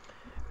game.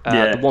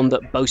 The one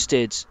that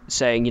boasted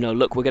saying, you know,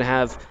 look, we're going to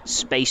have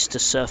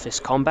space-to-surface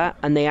combat,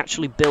 and they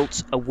actually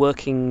built a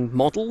working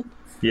model.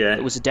 Yeah.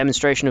 It was a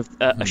demonstration of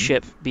a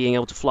ship being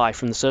able to fly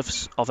from the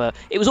surface of a...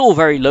 It was all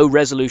very low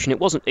resolution. It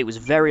was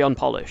very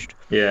unpolished.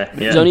 Yeah.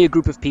 But it was only a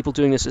group of people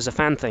doing this as a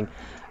fan thing.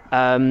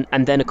 And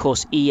then, of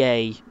course,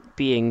 EA,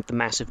 being the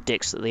massive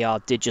dicks that they are,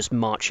 did just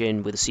march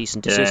in with a cease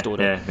and desist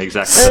order. Yeah,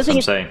 exactly. That's what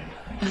I'm saying.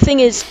 The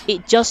thing is,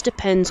 it just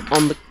depends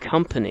on the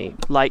company.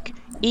 Like...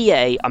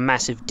 EA are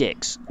massive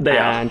dicks, they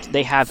own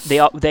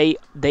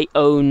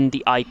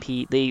the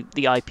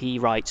IP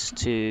rights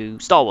to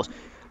Star Wars,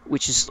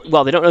 which is,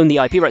 well, they don't own the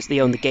IP rights, they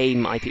own the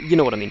game IP. You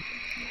know what I mean?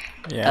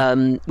 Yeah.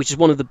 Which is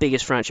one of the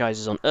biggest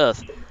franchises on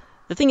Earth.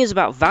 The thing is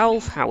about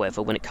Valve,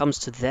 however, when it comes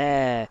to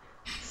their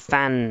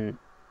fan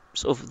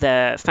works of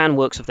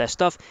their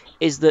stuff,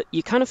 is that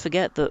you kind of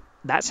forget that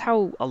that's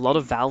how a lot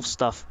of Valve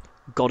stuff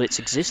got its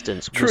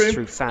existence, was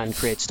through fan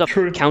created stuff.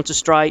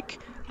 Counter-Strike.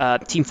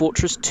 Team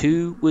Fortress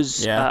 2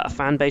 was a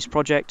fan-based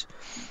project.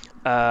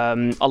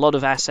 A lot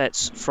of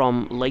assets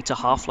from later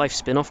Half-Life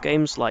spin-off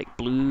games like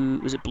Blue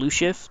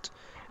Shift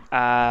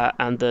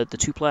and the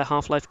two-player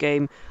Half-Life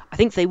game. I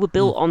think they were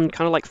built on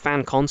kind of like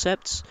fan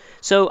concepts.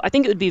 So I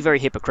think it would be very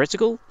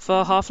hypocritical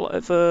for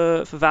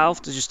for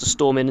Valve to just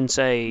storm in and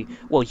say,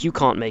 well, you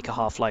can't make a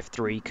Half-Life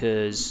 3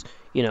 because,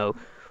 you know,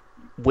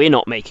 we're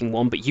not making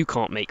one, but you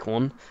can't make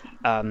one.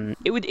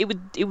 It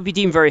would be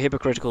deemed very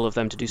hypocritical of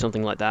them to do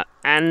something like that,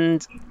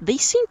 and they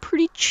seem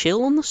pretty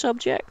chill on the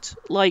subject.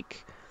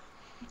 Like,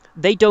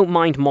 they don't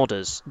mind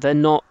modders. They're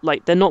not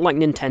like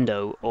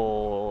Nintendo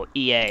or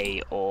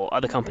EA or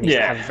other companies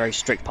that have a very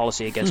strict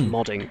policy against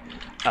modding.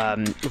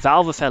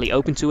 Valve are fairly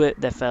open to it.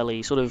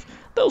 They'll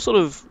sort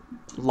of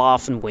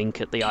laugh and wink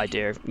at the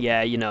idea of,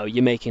 yeah, you know,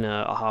 you're making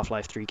a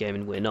Half-Life 3 game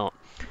and we're not.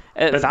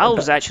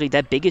 Valve's actually,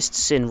 their biggest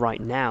sin right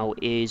now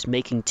is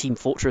making Team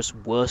Fortress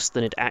worse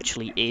than it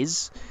actually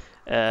is,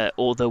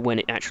 or when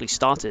it actually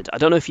started. I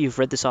don't know if you've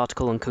read this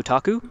article on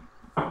Kotaku.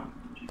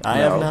 I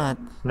have not.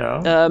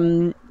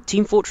 No.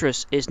 Team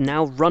Fortress is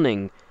now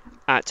running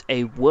at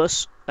a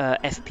worse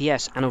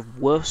FPS and a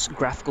worse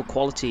graphical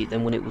quality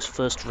than when it was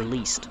first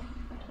released.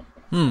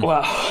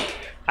 Wow.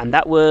 And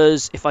that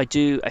was, if I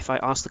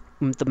ask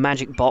the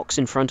magic box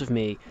in front of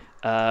me,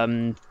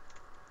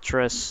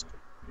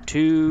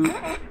 to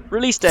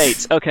release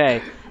dates.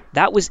 Okay,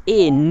 that was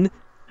in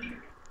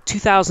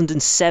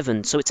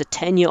 2007, so it's a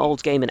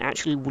 10-year-old game and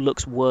actually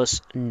looks worse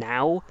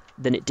now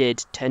than it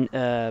did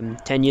 10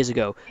 years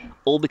ago,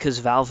 all because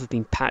Valve have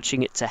been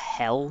patching it to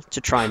hell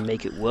to try and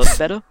make it work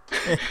better.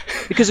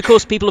 Because, of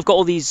course, people have got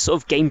all these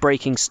sort of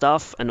game-breaking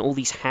stuff and all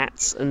these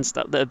hats and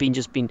stuff that have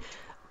been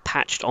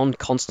patched on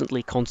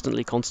constantly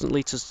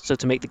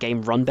to make the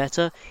game run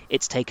better.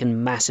 It's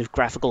taken massive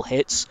graphical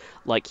hits,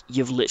 like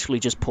you've literally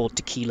just poured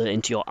tequila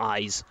into your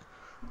eyes.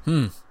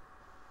 And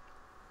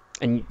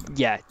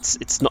yeah,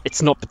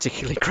 it's not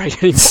particularly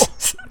great anymore.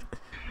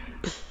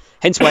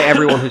 Hence why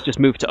everyone has just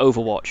moved to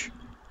Overwatch.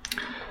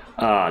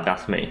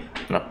 Not me.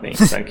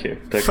 Thank you,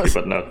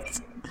 but no.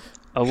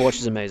 Overwatch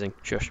is amazing.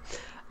 Shush.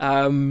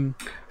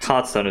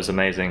 Hearthstone is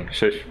amazing.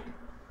 Shush.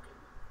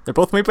 They're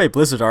both made by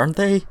Blizzard, aren't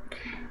they?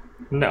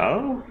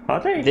 No, are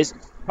they? This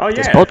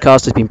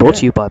podcast has been brought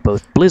to you by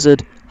both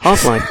Blizzard,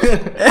 Half-Life,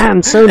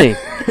 and Sony.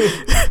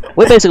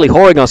 We're basically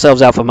whoring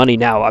ourselves out for money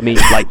now. I mean,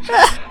 like,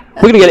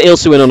 we're gonna get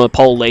Ilserwin on a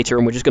poll later,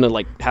 and we're just gonna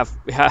like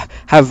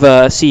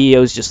have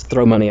CEOs just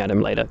throw money at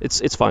him later.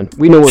 It's fine.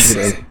 We know what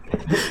we're doing.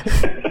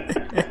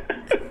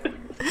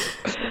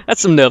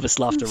 That's some nervous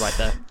laughter right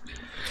there.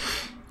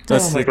 So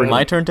it's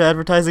my turn to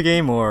advertise a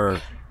game, or?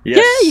 Yes,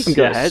 Yeah, you can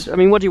go ahead. I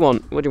mean, what do you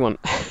want? What do you want?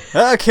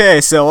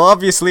 Okay, so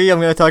obviously I'm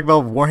going to talk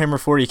about Warhammer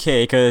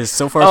 40k, because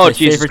so far it's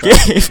my Jesus favorite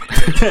game.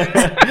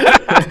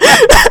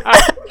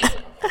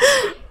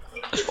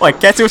 Like,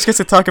 CatSewage gets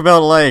to talk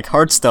about, like,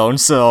 Hearthstone,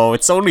 so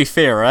it's only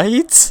fair,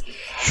 right?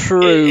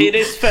 True. It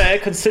is fair,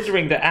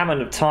 considering the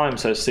amount of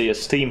times I see a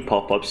Steam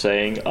pop-up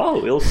saying,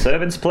 "Oh,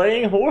 Ilserwin's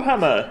playing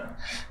Warhammer.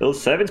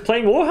 Ilserwin's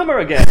playing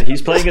Warhammer again.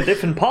 He's playing a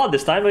different pod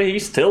this time, but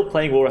he's still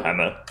playing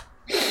Warhammer."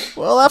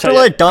 Well, after, So,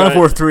 like, Dawn of go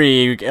War ahead.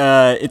 3,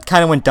 it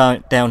kind of went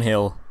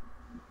downhill.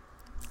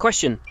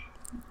 Question: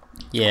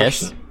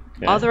 Yes.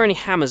 Yeah. Are there any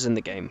hammers in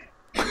the game?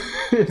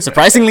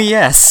 Surprisingly,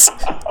 yes.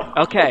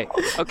 Okay.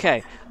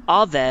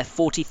 Are there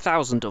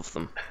 40,000 of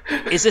them?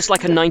 Is this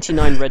like a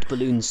 99 red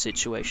balloons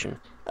situation?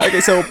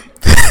 Okay, so...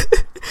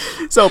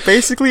 so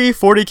basically,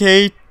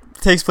 40k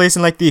takes place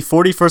in, like, the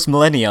 41st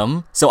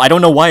millennium, so I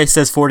don't know why it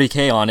says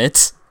 40k on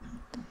it.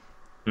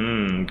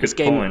 Good This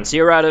game point.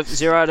 0 out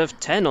of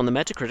 10 on the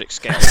Metacritic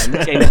scale. And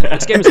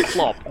this game is a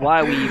flop.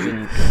 Why are we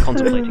even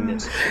contemplating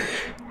this?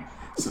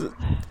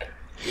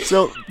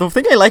 So, the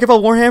thing I like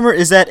about Warhammer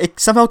is that it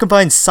somehow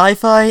combines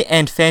sci-fi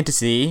and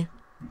fantasy.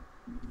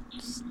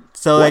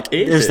 So, What like,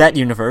 is there's it? that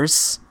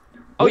universe.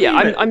 Oh yeah,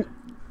 I'm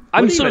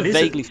what sort of even is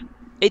it? vaguely.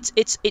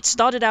 It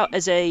started out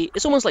as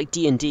it's almost like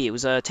D&D. It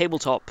was a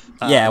tabletop.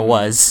 Yeah, it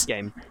was.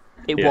 Game.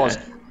 It Yeah. was.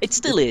 It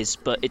still is,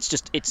 but it's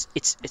just it's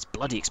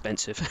bloody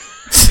expensive.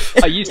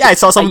 I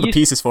saw some of the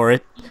pieces for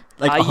it.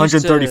 Like, I used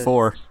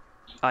 134.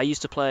 I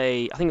used to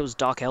play. I think it was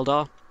Dark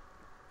Eldar.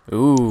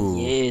 Ooh.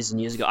 Years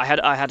and years ago. I had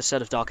a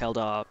set of Dark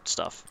Eldar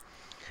stuff.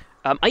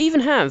 I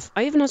even have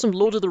some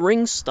Lord of the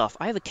Rings stuff.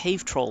 I have a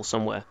cave troll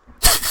somewhere.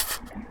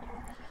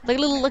 like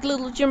a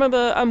little. Do you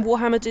remember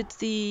Warhammer did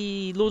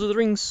the Lord of the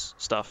Rings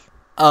stuff?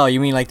 Oh, you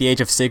mean like the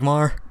Age of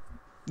Sigmar?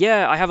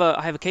 Yeah, I have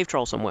a cave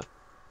troll somewhere.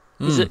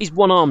 He's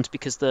one-armed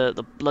because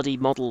the bloody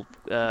model.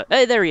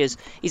 Hey, there he is.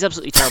 He's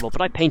absolutely terrible,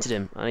 but I painted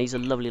him, and he's a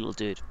lovely little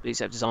dude.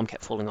 Except his arm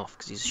kept falling off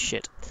because he's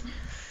shit.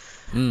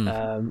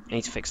 I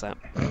need to fix that.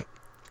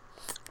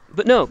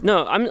 But no,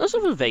 I'm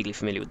sort of vaguely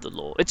familiar with the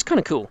lore. It's kind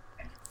of cool.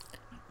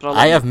 But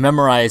I have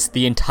memorized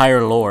the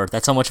entire lore.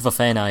 That's how much of a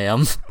fan I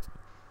am.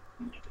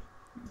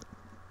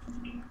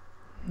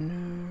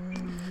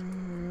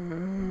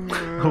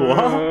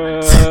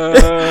 What?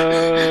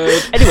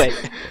 Anyway,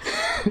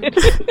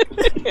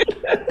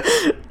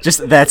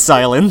 Just that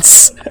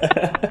silence.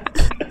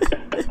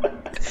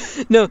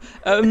 no.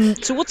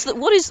 So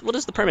what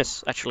is the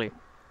premise actually?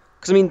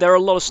 Because I mean, there are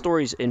a lot of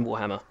stories in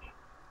Warhammer.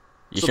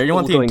 You So sure you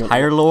want all the going on.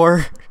 entire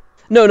lore?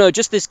 No,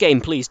 just this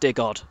game, please, dear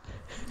God.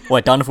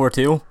 What, Dawn of War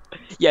 2?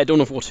 Yeah,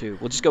 Dawn of War 2.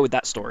 We'll just go with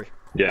that story.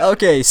 Yeah.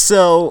 Okay,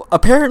 so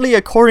apparently,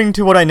 according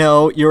to what I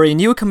know, you're a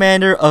new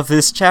commander of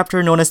this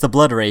chapter known as the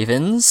Blood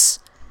Ravens.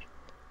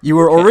 You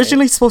were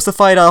originally supposed to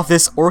fight off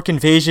this orc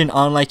invasion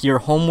on, like, your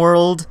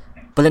homeworld,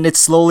 but then it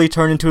slowly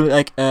turned into,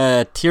 like,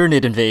 a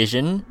Tyranid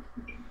invasion.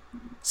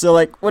 So,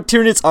 like, what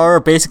Tyranids are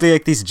basically,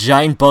 like, these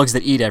giant bugs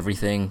that eat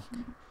everything.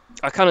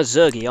 Are kind of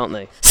Zergy, aren't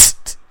they?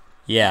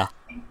 Yeah.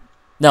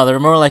 No, they're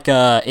more like,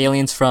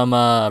 aliens from,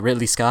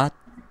 Ridley Scott.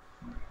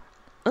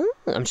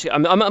 I'm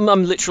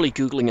literally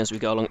googling as we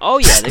go along. Oh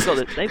yeah,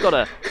 they've got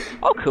a.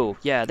 Oh cool,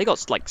 yeah, they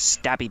got like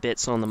stabby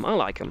bits on them. I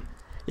like them.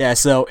 Yeah,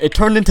 so it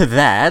turned into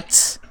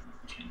that.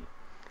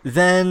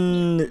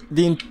 Then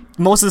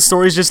most of the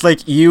story is just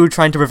like you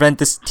trying to prevent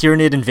this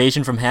Tyranid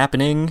invasion from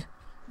happening.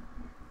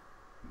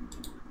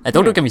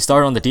 Don't get me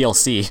started on the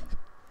DLC.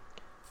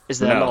 Is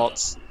there No.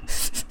 lots?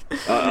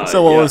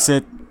 So what was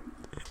it?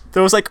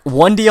 There was like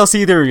one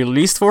DLC they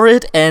released for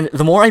it, and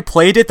the more I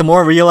played it, the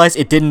more I realized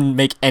it didn't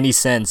make any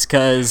sense,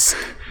 cause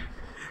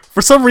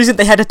for some reason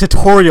they had a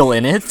tutorial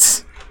in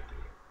it.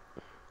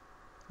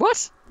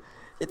 What?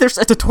 There's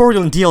a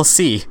tutorial in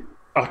DLC.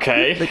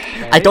 Okay.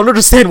 I don't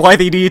understand why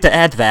they needed to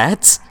add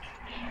that.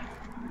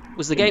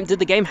 Did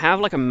the game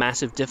have like a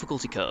massive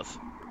difficulty curve?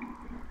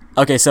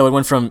 Okay, so it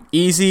went from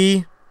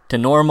easy to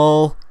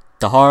normal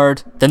to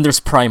hard. Then there's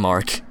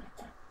Primarch.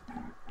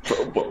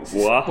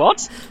 What?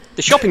 What?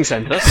 The shopping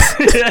centre?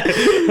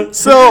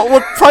 So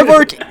what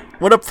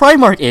a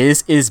Primarch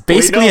is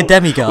basically a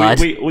demigod.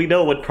 We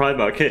know what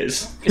Primarch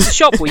is. It's a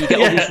shop where you get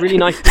all this really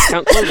nice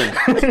discount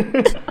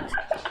clothing.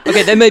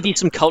 Okay, there may be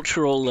some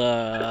cultural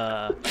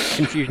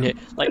confusion here.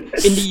 Like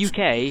in the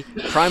UK,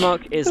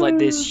 Primarch is like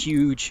this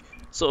huge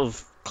sort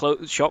of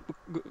shop.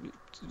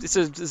 This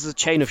is a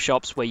chain of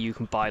shops where you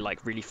can buy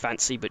like really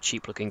fancy but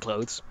cheap-looking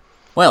clothes.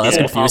 Well, that's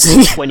After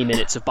confusing. 20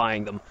 minutes of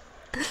buying them.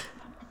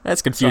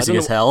 That's confusing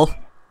don't as hell.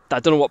 I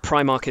don't know what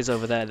Primarch is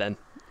over there then.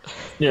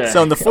 Yeah.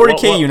 So in the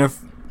 40k universe.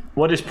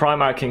 What is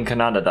Primarch in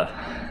Canada?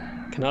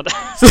 Canada.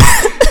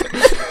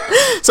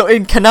 So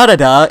in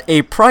Cananada,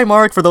 a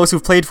Primarch, for those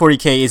who've played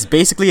 40k, is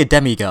basically a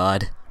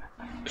demigod.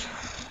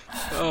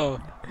 Oh.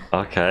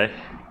 Okay.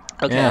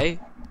 Okay.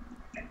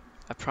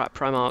 A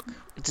Primarch.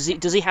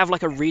 Does he have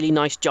like a really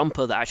nice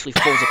jumper that actually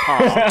falls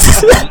apart?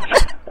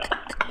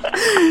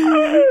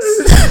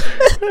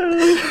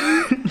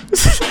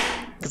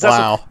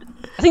 Wow.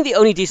 I think the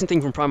only decent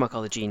thing from Primarch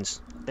are the jeans.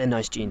 They're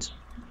nice jeans.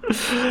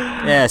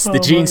 Yes, the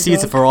gene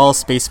seeds for all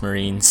space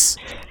marines.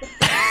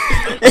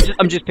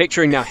 I'm just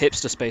picturing now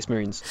hipster space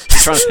marines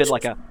trying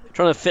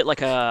to fit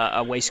like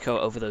a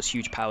waistcoat over those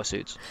huge power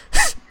suits.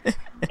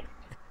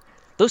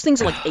 Those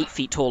things are like 8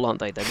 feet tall, aren't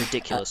they? They're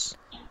ridiculous.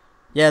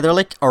 Yeah, they're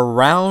like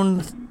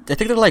around. I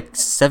think they're like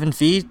 7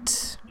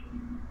 feet.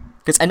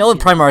 Because I know the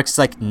Primarch's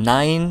like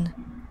 9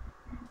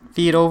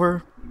 feet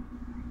over.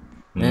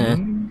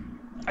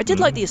 I did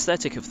like the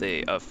aesthetic of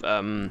the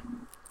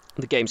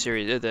game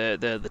series,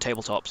 the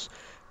tabletops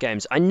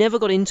games. I never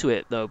got into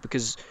it though,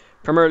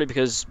 primarily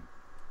because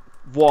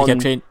one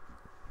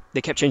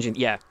they kept changing.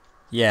 Yeah.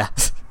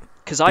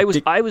 Because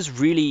I was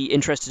really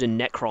interested in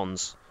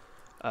Necrons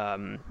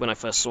when I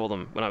first saw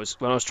them when I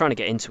was trying to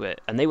get into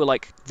it, and they were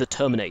like the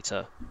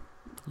Terminator.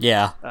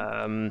 Yeah.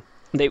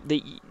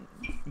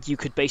 You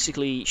could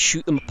basically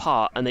shoot them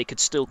apart, and they could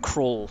still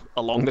crawl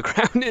along the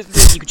ground.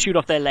 You could shoot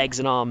off their legs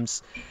and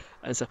arms,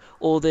 and so.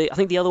 I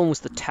think the other one was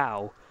the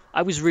Tau.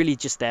 I was really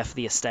just there for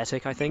the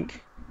aesthetic, I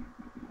think.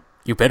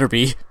 You better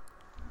be.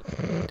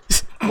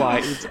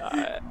 Why?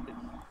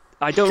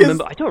 I don't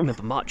remember. I don't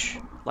remember much.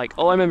 Like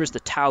all I remember is the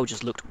Tau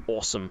just looked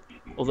awesome.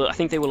 Although I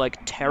think they were like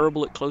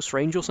terrible at close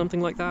range or something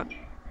like that.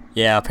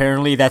 Yeah,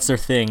 apparently that's their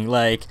thing.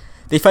 Like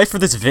they fight for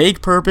this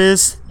vague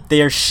purpose.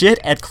 They are shit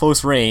at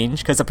close range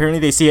because apparently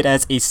they see it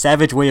as a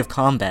savage way of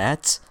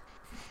combat.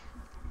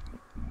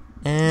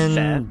 And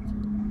fair.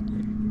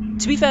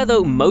 To be fair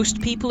though,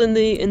 most people in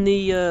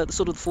the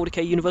sort of the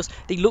 40k universe,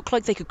 they look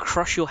like they could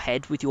crush your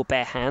head with your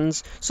bare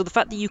hands. So the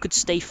fact that you could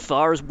stay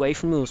far away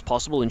from them as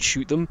possible and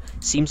shoot them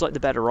seems like the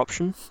better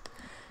option.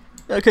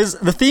 Because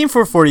the theme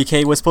for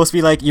 40k was supposed to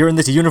be like you're in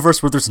this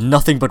universe where there's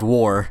nothing but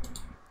war.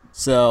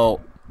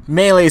 So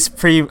melee is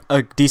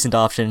a decent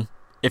option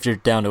if you're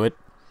down to it.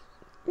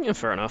 Yeah,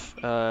 fair enough.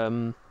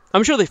 I'm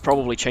sure they've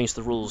probably changed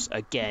the rules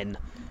again,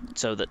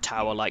 so that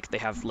Tower they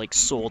have like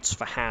swords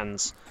for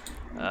hands,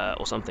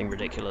 or something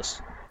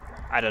ridiculous.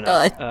 I don't know.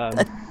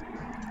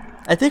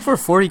 I think for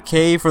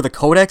 40k for the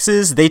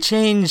codexes they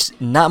changed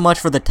not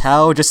much for the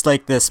Tau, just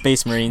like the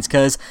Space Marines,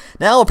 because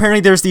now apparently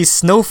there's these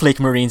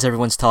Snowflake Marines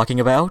everyone's talking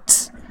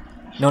about,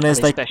 known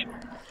as like.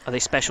 Are they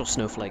special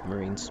Snowflake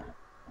Marines?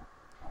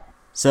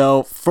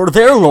 So for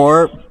their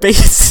lore,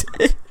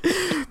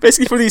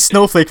 basically for these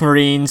Snowflake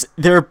Marines,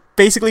 they're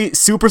basically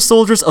super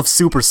soldiers of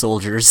super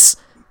soldiers.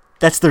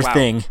 That's their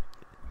thing.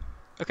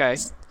 Okay.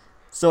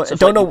 So I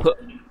don't know.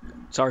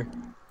 Sorry.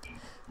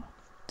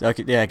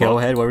 Okay, yeah, go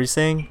ahead. What were you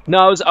saying? No,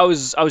 I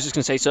was just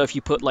gonna say. So if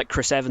you put like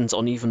Chris Evans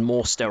on even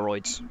more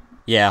steroids.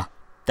 Yeah,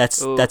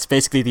 that's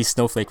basically these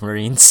Snowflake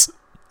Marines.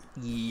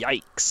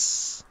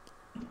 Yikes.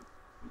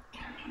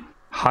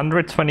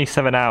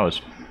 127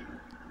 hours.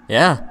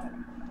 Yeah.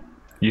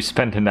 You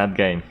spent in that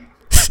game.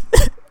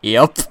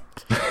 Yep.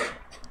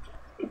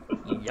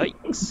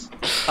 Yikes.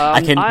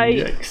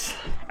 Yikes.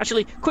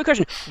 Actually, quick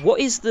question.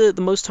 What is the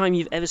most time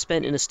you've ever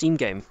spent in a Steam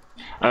game?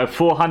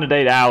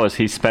 408 hours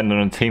he spent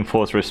on Team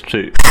Fortress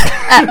 2.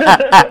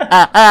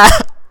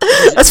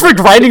 That's for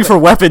grinding for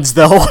weapons,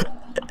 though.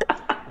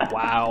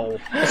 Wow.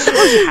 I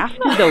suppose you have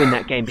to, though, in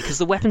that game, because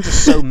the weapons are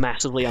so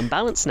massively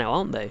unbalanced now,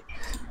 aren't they?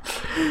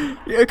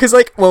 Yeah, because,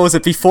 like, what was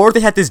it? Before they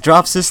had this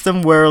drop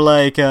system where,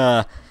 like,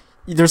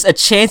 there's a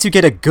chance you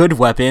get a good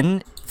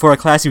weapon for a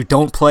class you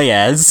don't play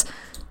as,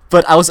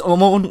 but I was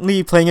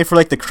only playing it for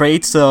like the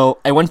crate, so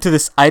I went to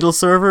this idle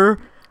server,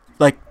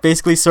 like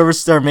basically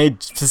servers that are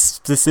made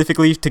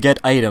specifically to get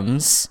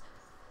items.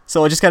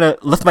 So I just kind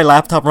of left my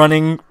laptop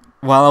running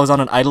while I was on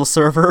an idle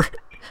server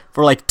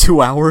for like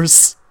 2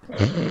 hours.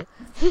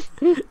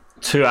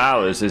 2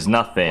 hours is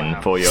nothing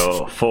for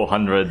your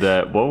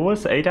 400. What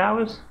was 8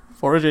 hours?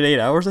 408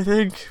 hours, I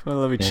think. Well,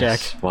 let me check.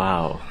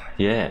 Wow.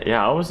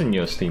 Yeah. I was in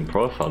your Steam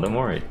profile. Don't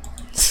worry.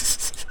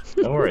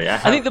 Don't worry. I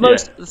think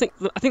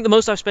the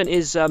most I've spent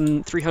is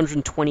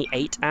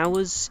 328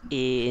 hours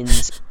in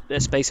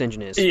Space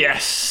Engineers.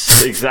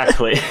 Yes,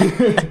 exactly.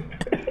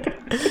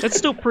 That's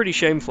still pretty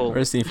shameful.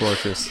 Where's Team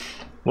Fortress?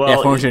 Well,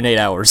 yeah, 408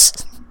 hours.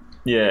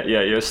 Yeah.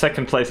 Your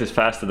second place is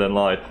Faster Than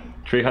Light.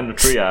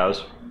 303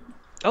 hours.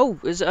 Oh,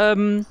 is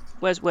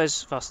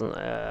where's Faster Than?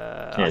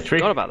 I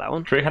forgot about that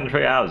one.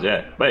 303 hours.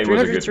 Yeah, but it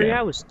was a good game.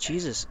 Hours.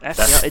 Jesus,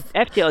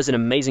 FTL is an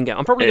amazing game.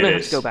 I'm probably gonna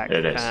have to go back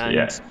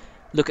and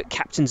look at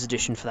Captain's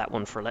Edition for that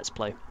one for a Let's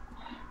Play.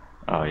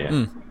 Oh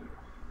yeah.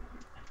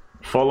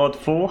 Fallout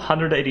 4,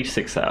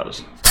 186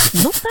 hours.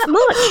 Not that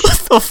much.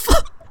 What the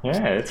fuck?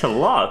 Yeah, it's a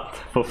lot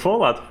for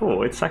Fallout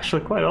 4. It's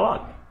actually quite a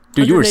lot.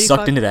 Dude, you were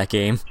sucked into that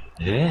game.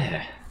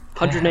 Yeah.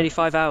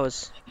 185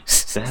 hours.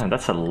 Damn,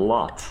 that's a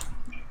lot.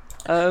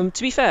 To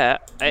be fair,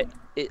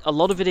 a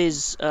lot of it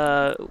is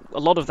a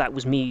lot of that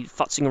was me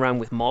futzing around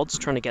with mods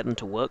trying to get them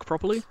to work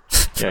properly.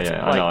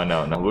 Yeah, I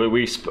know. No,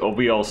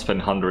 we all spend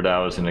 100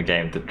 hours in a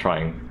game to try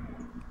and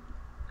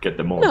get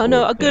them all.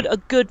 No, a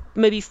good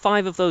maybe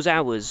 5 of those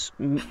hours.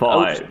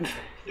 5.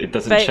 It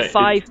doesn't change.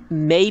 5,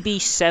 maybe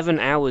 7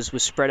 hours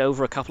was spread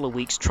over a couple of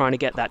weeks trying to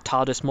get that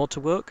TARDIS mod to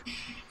work.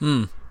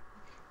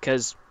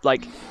 Because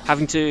like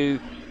having to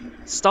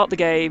start the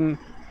game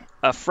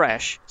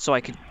afresh so I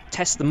could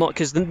test the mod,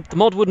 because the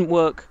mod wouldn't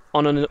work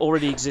on an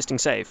already existing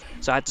save.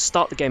 So I had to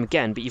start the game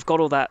again, but you've got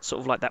all that sort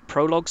of like that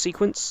prologue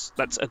sequence.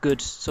 That's a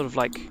good sort of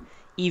like,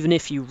 even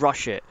if you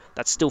rush it,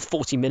 that's still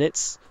 40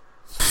 minutes.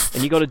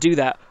 And you got to do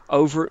that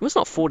over, well, it's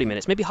not 40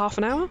 minutes, maybe half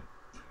an hour?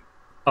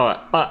 Alright,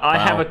 I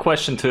have a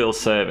question to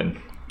Ilserwin.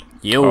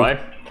 You. Alright?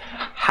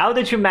 How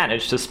did you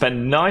manage to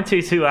spend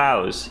 92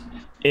 hours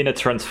in a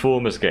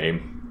Transformers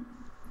game?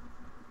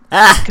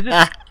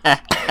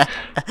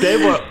 They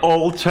were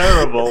all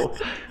terrible.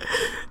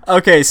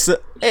 Okay, so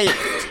hey,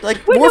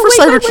 like War for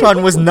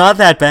Cybertron was not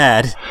that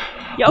bad.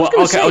 Yeah, I was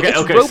going to say,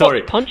 it's robots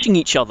sorry. punching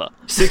each other.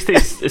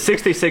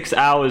 66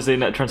 hours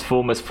in a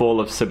Transformers Fall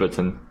of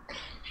Cybertron.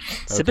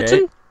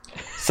 Cybertron?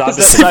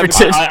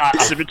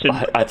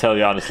 Cybertron. I tell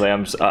you honestly,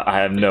 I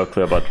have no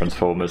clue about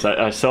Transformers.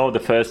 I saw the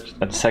first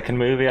and second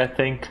movie, I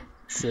think.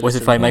 Was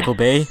it by Michael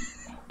Bay?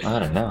 I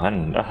don't know.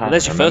 Well,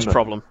 that's your first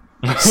problem.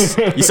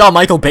 You saw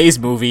Michael Bay's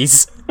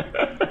movies.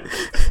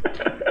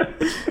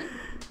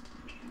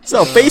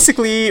 So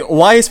basically,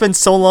 why I spent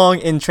so long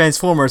in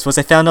Transformers was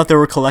I found out there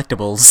were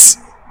collectibles.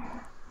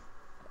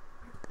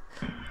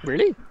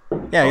 Really?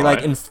 Yeah,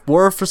 like in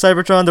War for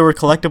Cybertron there were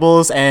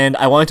collectibles and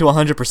I wanted to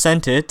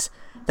 100% it.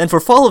 Then for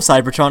Fall of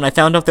Cybertron I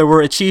found out there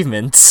were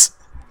achievements.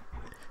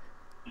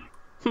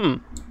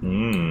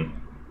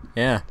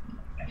 Yeah.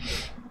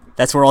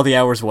 That's where all the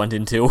hours went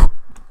into.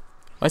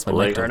 Why's my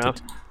mic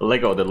tilted?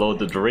 Lego The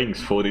Lord of the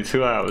Rings,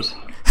 42 hours.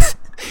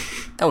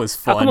 That was Oh,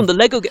 fun. come on, the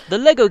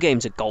Lego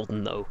games are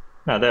golden though.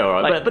 No, they're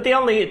alright. Like- But the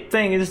only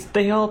thing is,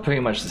 they all pretty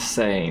much the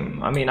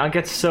same. I mean, I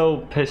get so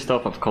pissed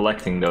off of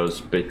collecting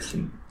those bits.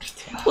 And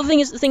Well,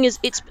 the thing is,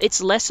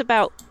 it's less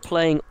about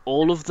playing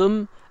all of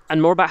them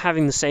and more about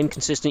having the same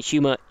consistent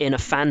humor in a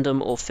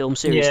fandom or film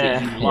series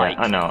that you like.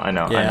 I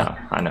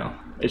know.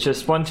 It's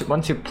just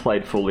once you've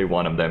played fully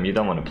one of them, you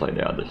don't want to play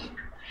the others.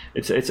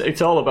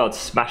 It's all about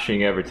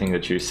smashing everything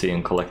that you see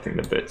and collecting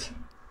the bits.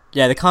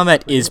 Yeah, the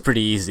combat is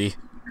pretty easy.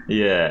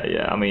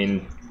 Yeah. I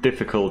mean,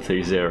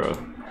 difficulty 0.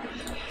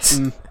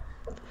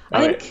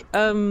 I think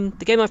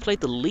the game I've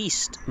played the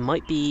least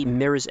might be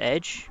Mirror's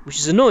Edge, which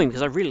is annoying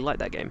because I really like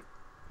that game.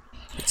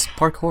 It's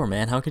parkour,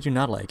 man. How could you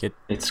not like it?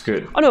 It's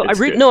good. Oh no, It's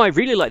good. I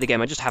really like the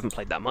game. I just haven't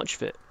played that much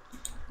of it.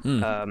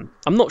 I'm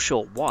not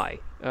sure why.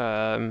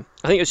 I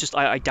think it was just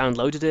I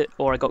downloaded it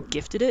or I got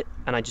gifted it,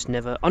 and I just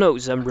never. Oh no, it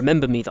was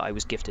Remember Me that I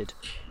was gifted.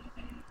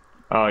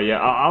 Oh yeah,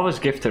 I was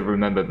gifted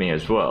Remember Me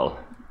as well.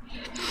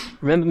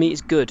 Remember Me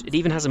is good. It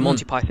even has a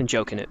Monty Python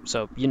joke in it,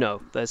 so you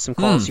know there's some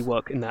quality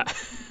work in that.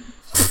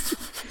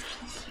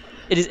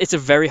 It's a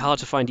very hard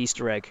to find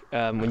Easter egg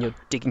when you're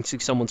digging through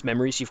someone's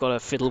memories. You've got to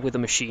fiddle with a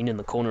machine in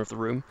the corner of the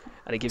room,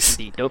 and it gives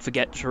you the don't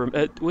forget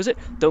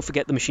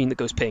the machine that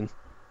goes ping.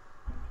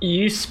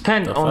 You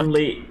spent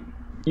only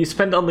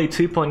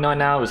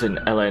 2.9 hours in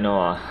LA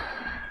Noire.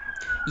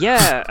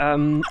 Yeah,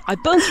 I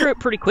burned through it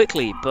pretty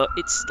quickly, but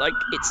it's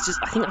just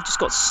I think I've just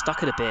got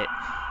stuck at a bit,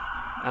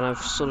 and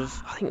I've sort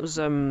of I think it was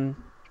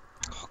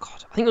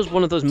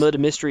one of those murder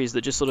mysteries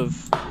that just sort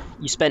of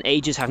you spent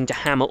ages having to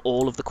hammer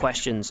all of the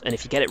questions, and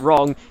if you get it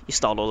wrong, you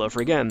start all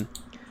over again.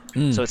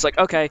 So it's like,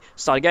 okay,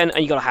 start again,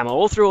 and you got to hammer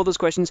all through all those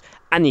questions,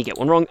 and then you get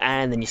one wrong,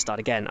 and then you start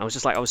again. I was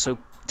so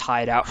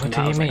tired out from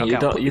that. What do you mean?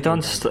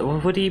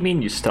 What do you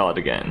mean you start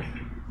again?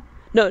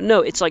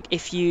 No, it's like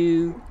if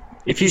you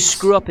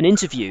screw up an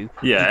interview,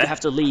 you have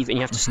to leave and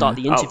you have to start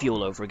the interview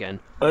all over again.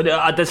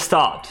 At the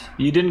start,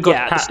 you didn't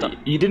got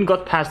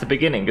past the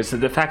beginning, because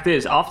the fact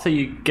is, after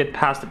you get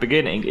past the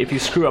beginning, if you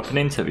screw up an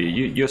interview,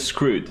 you're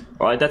screwed.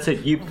 All right, that's it.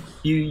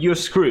 You're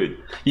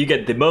screwed. You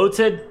get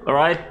demoted. All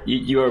right,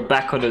 you're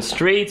back on the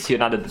streets. You're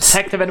not a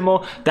detective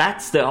anymore.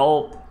 That's the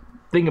whole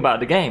thing about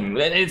the game.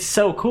 It's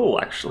so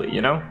cool, actually.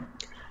 You know.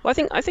 Well,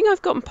 I think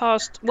I've gotten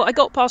past. Well, I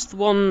got past the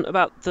one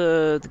about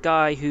the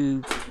guy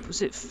who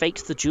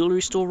faked the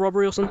jewelry store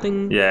robbery or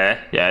something. Yeah,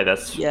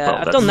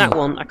 I've done that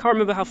one. I can't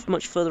remember how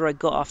much further I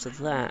got after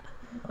that.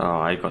 Oh,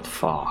 I got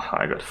far.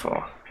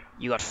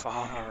 You got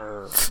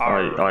far.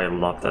 I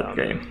love that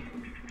game.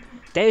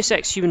 Deus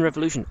Ex Human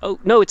Revolution. Oh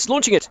no, it's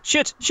launching it.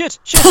 Shit.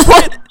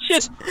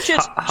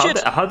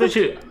 How did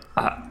you?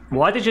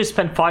 Why did you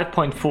spend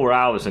 5.4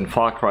 hours in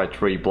Far Cry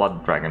 3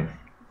 Blood Dragon?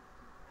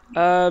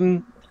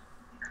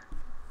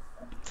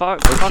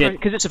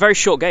 Because it's a very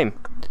short game.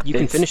 You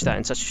can finish that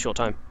in such a short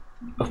time.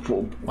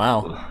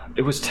 Wow.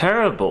 It was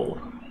terrible.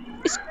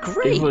 It's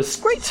great. It was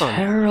great fun.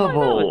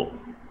 terrible.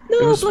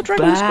 No, Blood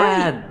Dragon's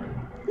bad. great.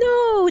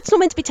 No, it's not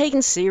meant to be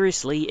taken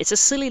seriously. It's a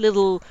silly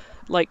little,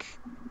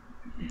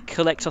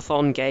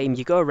 collectathon game.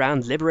 You go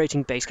around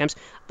liberating base camps.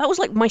 That was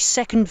my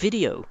second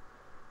video.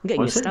 I'm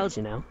getting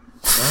nostalgia now.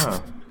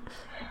 Oh.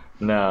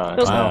 No,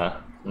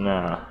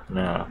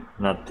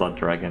 not Blood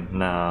Dragon,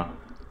 no.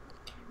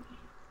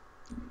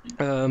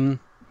 I'm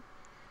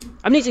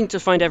needing to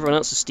find everyone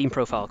else's Steam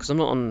profile because I'm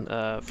not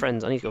on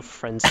Friends. I need to go for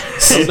Friends.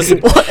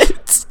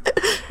 What?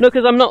 No,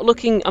 because I'm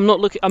looking at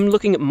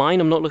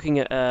mine. I'm not looking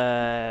at.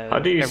 How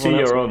do you see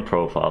your own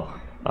profile?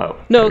 Oh.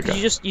 No,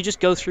 because you just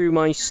go through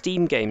my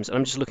Steam games, and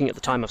I'm just looking at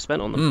the time I've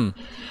spent on them.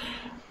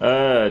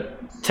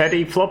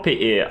 Teddy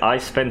Floppy Ear. I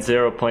spent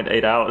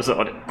 0.8 hours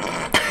on it.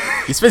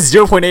 You spent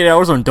 0.8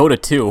 hours on Dota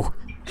 2.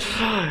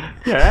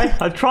 Yeah,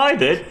 I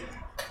tried it.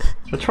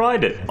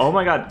 Oh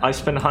my god, I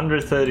spent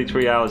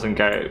 133 hours on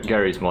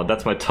Gary's mod.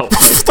 That's my top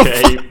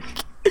game.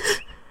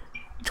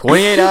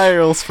 28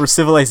 hours for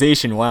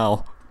Civilization,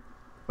 wow.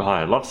 Oh,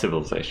 I love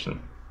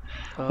Civilization.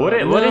 What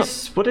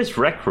is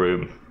Rec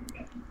Room?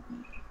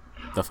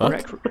 The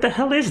fuck? What the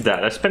hell is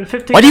that? I spent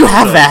 15 Why do you hours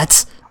have on-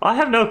 that? I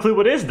have no clue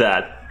what is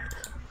that.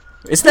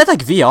 Isn't that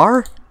like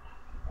VR?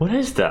 What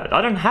is that?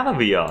 I don't have a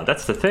VR,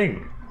 that's the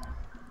thing.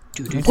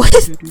 What?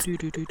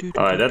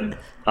 Alright,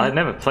 I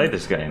never played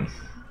this game.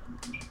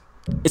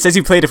 It says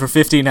you played it for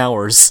 15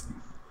 hours.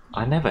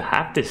 I never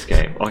had this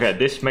game. Okay,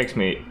 this makes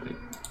me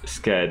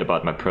scared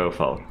about my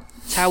profile.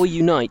 Tower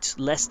Unite,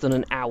 less than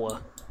an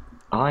hour.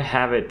 I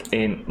have it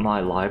in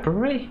my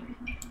library?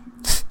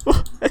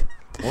 What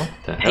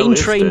the hell Pain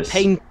is Train, this?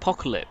 Pain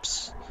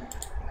Apocalypse.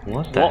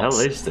 What the hell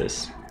is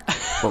this?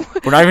 Well,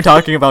 we're not even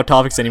talking about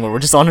topics anymore. We're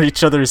just on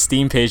each other's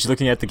Steam page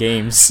looking at the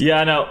games.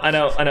 Yeah, I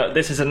know.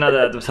 This is another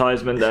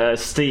advertisement.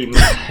 Steam.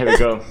 Here we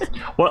go.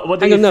 What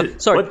do Hang you on, no, thi-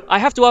 sorry. What, I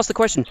have to ask the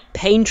question.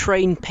 Pain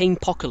Train, Pain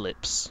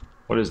Apocalypse.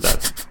 what is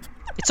that?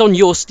 It's on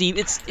your Steam.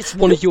 It's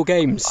one of your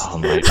games. Oh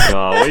my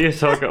god, what are you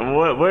talking?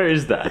 Where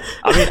is that?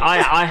 I mean,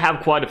 I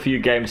have quite a few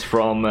games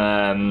from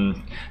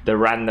the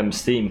random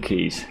Steam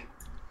keys.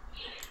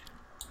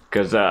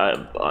 Because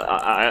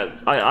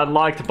I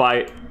like to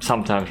buy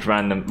sometimes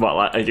random. Well,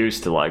 I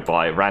used to like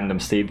buy random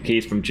Steam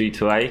keys from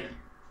G2A.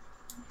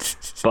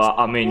 But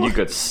I mean, you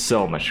got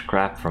so much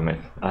crap from it.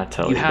 I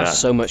tell you You have that.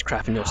 so much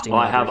crap in your Steam.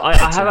 I have. library.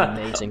 I It's have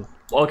amazing.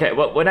 Okay,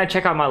 well, when I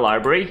check out my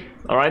library,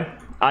 all right,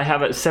 I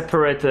have a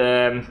separate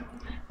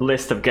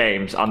list of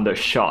games under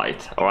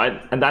shite, all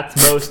right, and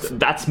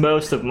that's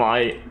most of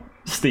my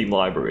Steam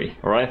library,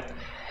 all right.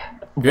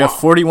 You have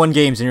 41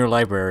 games in your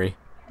library.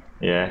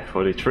 Yeah,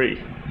 43.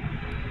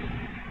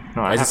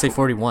 No, Why does it say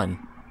 41?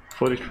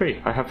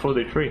 43. I have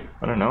 43.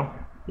 I don't know.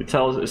 It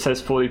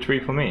says 43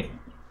 for me.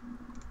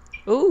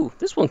 Ooh,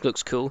 this one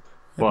looks cool.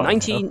 What?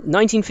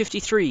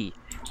 1953.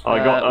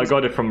 I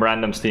got it from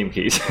random Steam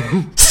keys.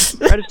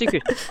 Red of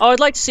Secret. Oh, I'd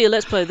like to see a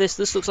Let's Play of this.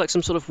 This looks like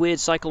some sort of weird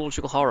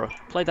psychological horror.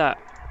 Play that.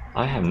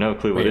 I have no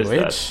clue what Wait, is which?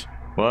 that.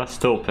 What?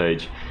 Still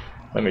page.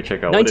 Let me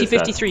check out what is that.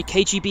 1953,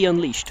 KGB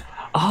Unleashed.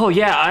 Oh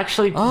yeah, I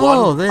actually.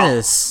 Oh,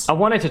 this. I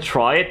wanted to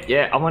try it.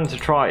 Yeah, I wanted to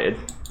try it.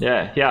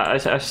 Yeah.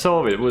 I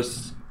saw it.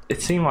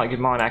 It seemed like it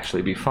might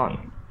actually be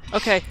fun.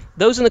 Okay,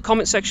 those in the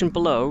comment section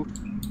below,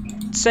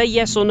 say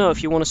yes or no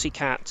if you want to see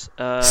Cat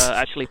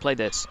actually play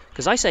this.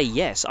 Because I say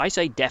yes. I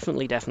say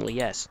definitely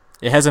yes.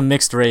 It has a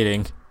mixed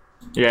rating.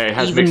 Yeah, it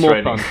has Even mixed more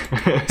rating.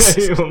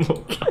 Even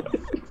more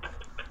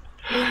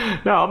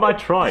fun. No, I might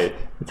try it.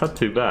 It's not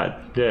too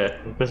bad. Yeah,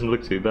 it doesn't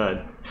look too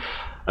bad.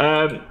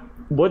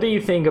 What do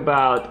you think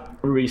about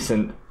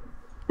recent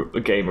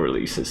game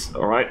releases?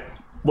 All right,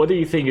 what do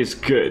you think is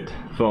good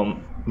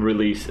from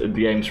the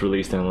games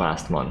released in the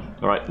last month?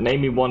 All right,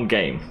 name me one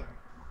game.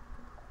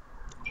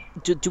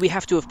 Do we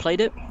have to have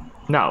played it?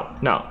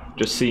 No,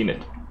 just seen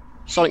it.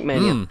 Sonic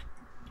Mania.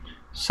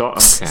 So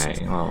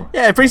okay, well,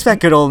 Yeah, it brings back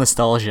good old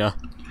nostalgia.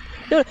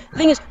 No, the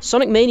thing is,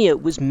 Sonic Mania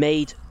was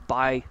made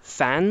by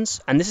fans,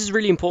 and this is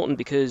really important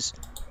because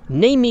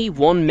name me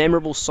one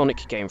memorable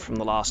Sonic game from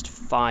the last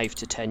 5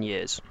 to 10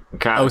 years.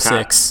 can't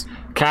 06.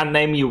 can't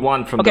name you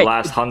one from Okay, the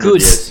last 100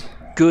 good, years.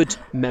 good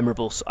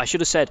memorable. I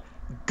should have said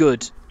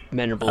good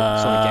memorable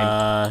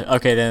Sonic game.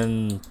 Okay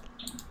then.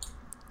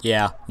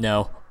 Yeah,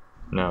 no.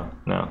 No,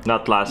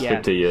 not last Yeah.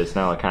 50 years.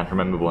 No, I can't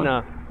remember one.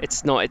 No,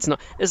 it's not.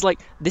 It's like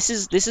this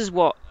is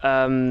what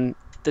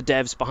the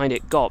devs behind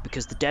it got,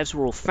 because the devs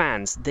were all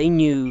fans. They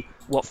knew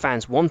what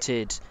fans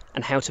wanted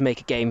and how to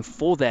make a game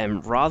for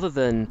them, rather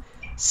than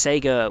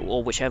Sega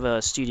or whichever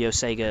studio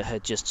Sega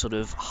had just sort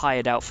of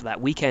hired out for that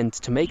weekend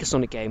to make a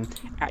Sonic game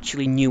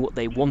actually knew what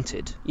they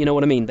wanted. You know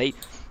what I mean?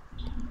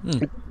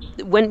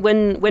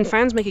 When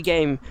fans make a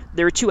game,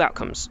 there are two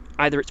outcomes.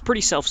 Either it's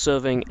pretty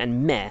self-serving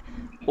and meh,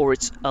 or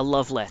it's a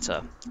love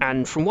letter.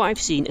 And from what I've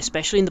seen,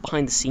 especially in the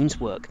behind-the-scenes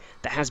work,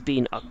 there has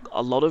been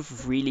a lot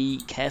of really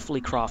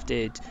carefully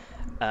crafted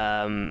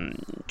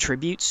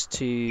tributes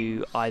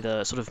to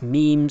either sort of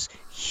memes,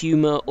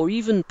 humor, or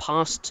even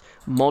past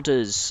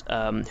modders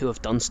who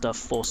have done stuff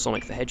for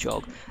Sonic the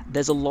Hedgehog.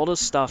 There's a lot of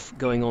stuff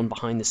going on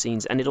behind the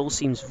scenes, and it all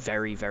seems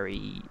very,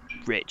 very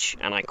rich,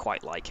 and I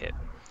quite like it.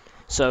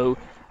 So,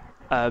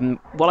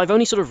 while I've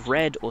only sort of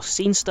read or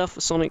seen stuff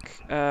for Sonic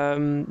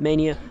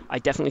Mania, I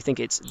definitely think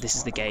this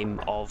is the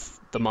game of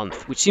the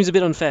month, which seems a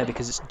bit unfair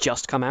because it's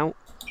just come out.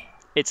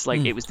 It's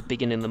like it was the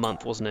beginning of the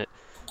month, wasn't it?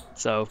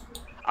 So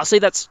I'll say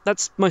that's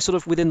my sort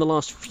of within the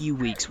last few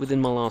weeks,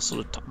 within my last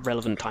sort of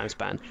relevant time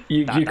span.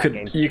 You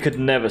game. could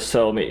never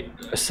sell me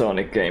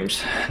Sonic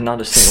games.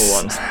 Not a single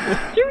one.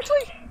 Seriously?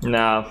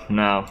 No,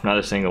 not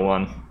a single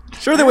one.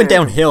 Sure, they went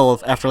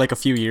downhill after like a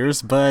few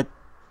years, but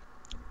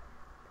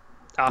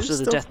After the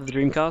still- death of the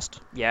Dreamcast?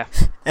 Yeah.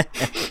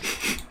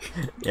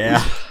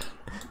 yeah.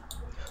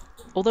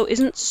 Although,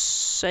 isn't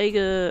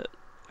Sega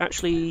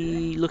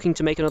actually looking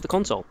to make another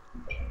console?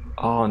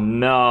 Oh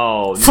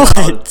no!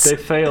 What? They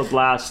failed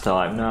last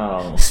time.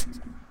 No.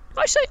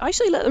 I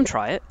say let them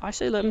try it.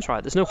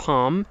 There's no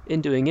harm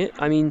in doing it.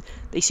 I mean,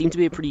 they seem to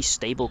be a pretty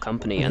stable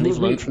company, and they've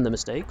learned from their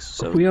mistakes.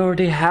 So we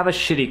already have a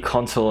shitty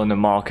console in the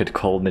market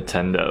called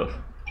Nintendo.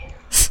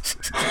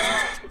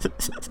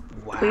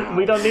 wow.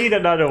 We don't need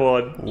another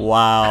one.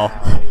 Wow.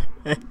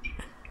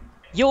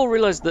 You'll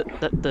realize that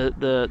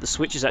the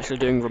Switch is actually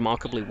doing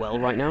remarkably well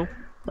right now.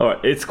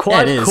 Alright, it's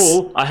quite it is.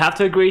 cool. I have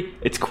to agree,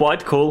 it's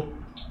quite cool.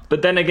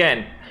 But then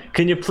again,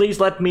 can you please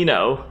let me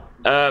know?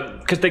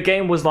 Because the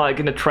game was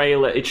like in the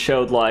trailer, it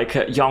showed like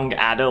young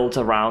adults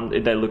around.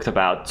 They looked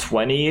about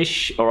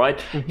 20-ish. All right.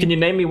 Mm-hmm. Can you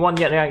name me one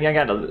young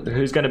adult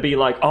who's gonna be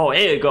like, oh,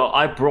 here you go.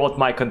 I brought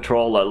my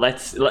controller.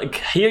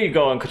 Here you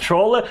go on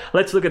controller.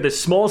 Let's look at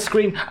this small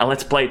screen and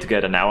let's play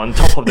together now on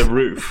top of the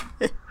roof.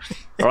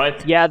 All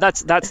right. Yeah,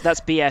 that's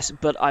BS.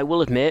 But I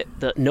will admit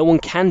that no one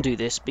can do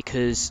this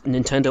because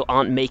Nintendo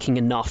aren't making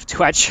enough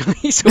to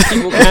actually, so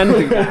people can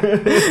do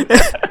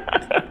that.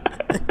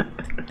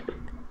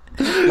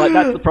 Like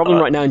that's the problem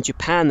right now in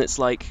Japan. It's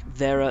like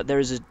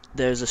there's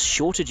a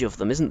shortage of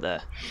them, isn't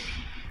there?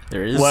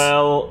 There is.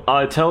 Well,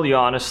 I tell you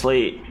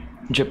honestly,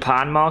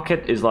 Japan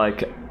market is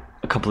like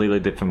a completely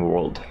different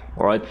world.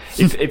 All right.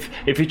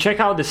 if you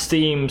check out the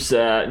Steam's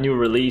new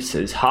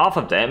releases, half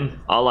of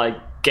them are like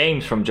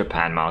games from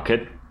Japan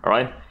market. All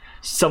right.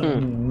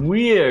 Some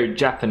weird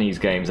Japanese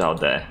games out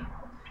there.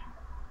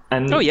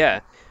 And oh yeah,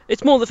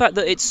 it's more the fact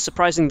that it's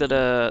surprising that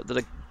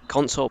a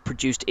console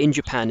produced in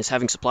Japan is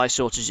having supply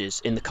shortages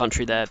in the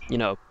country they're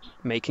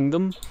making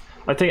them.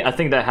 I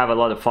think they have a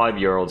lot of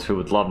 5-year-olds who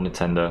would love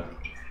Nintendo.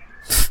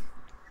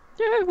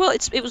 Yeah, well,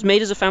 it was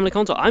made as a family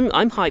console.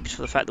 I'm hyped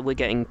for the fact that we're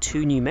getting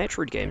 2 new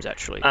Metroid games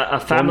actually. A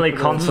family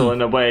console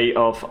in a way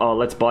of, oh,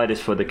 let's buy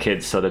this for the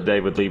kids so that they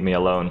would leave me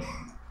alone.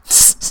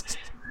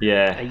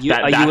 Yeah.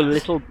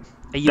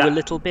 Are you a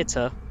little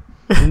bitter?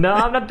 No,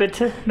 I'm not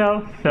bitter.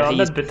 No, I'm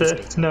not bitter.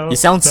 No. You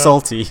sound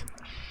salty.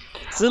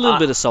 It's a little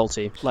bit of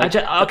salty. Like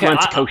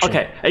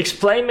Okay.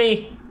 Explain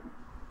me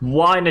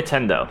why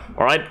Nintendo.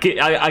 All right,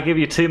 I give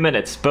you 2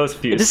 minutes, both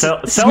of you. This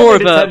sell is more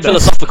me of Nintendo. a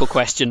philosophical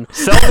question.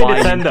 Sell me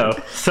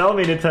Nintendo. Sell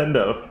me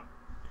Nintendo.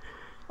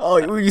 Oh,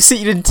 you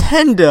see,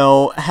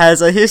 Nintendo has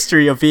a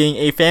history of being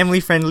a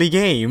family-friendly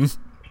game.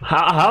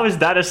 How is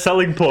that a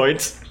selling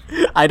point?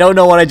 I don't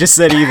know what I just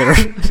said either.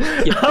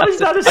 How is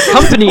that a A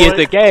selling company is point?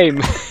 the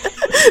game.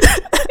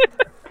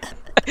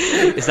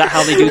 Is that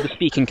how they do the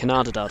speak in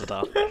Cananada?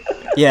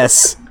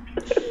 Yes.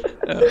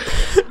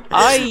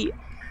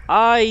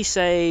 I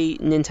say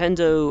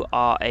Nintendo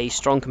are a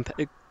strong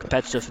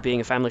competitor for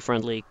being a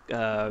family-friendly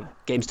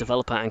games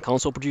developer and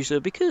console producer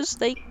because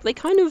they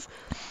kind of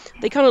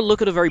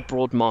look at a very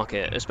broad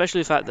market,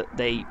 especially the fact that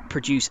they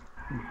produce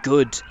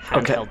good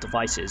handheld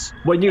devices.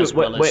 When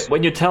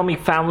you tell me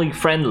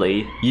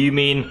family-friendly, you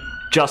mean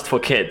just for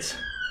kids?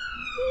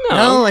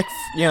 No, like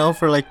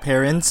for like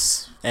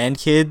parents and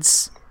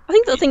kids. I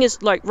think the thing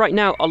is, like, right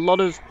now, a lot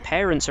of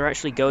parents are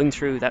actually going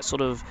through that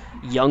sort of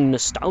young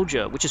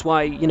nostalgia, which is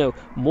why,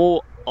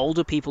 more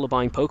older people are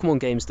buying Pokemon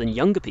games than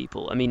younger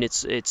people. I mean,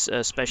 it's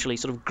especially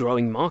sort of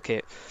growing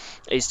market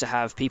is to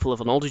have people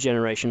of an older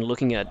generation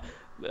looking at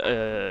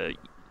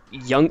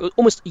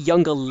almost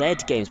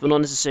younger-led games, but not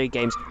necessarily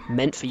games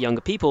meant for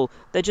younger people.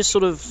 They're just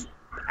sort of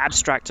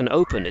abstract and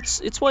open.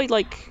 It's why,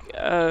 like,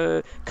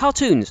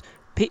 cartoons.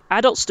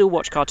 Adults still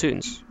watch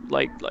cartoons.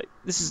 Like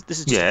this is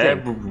just a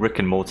thing. Rick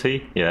and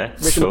Morty. Yeah,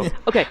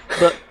 Okay,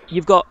 but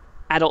you've got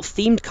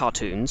adult-themed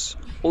cartoons,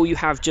 or you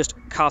have just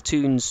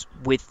cartoons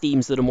with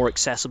themes that are more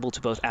accessible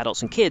to both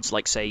adults and kids,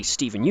 like say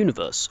Steven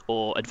Universe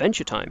or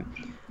Adventure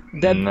Time.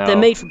 They're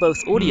made for both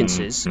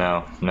audiences.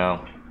 No.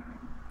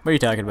 What are you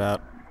talking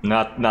about?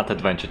 Not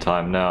Adventure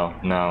Time. No.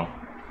 No,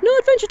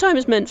 Adventure Time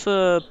is meant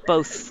for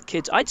both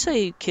kids. I'd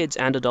say kids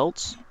and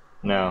adults.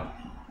 No.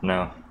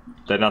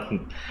 They're not.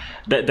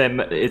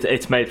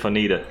 It's made for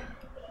neither.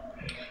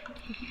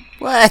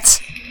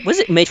 What? Was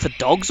it made for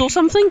dogs or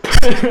something?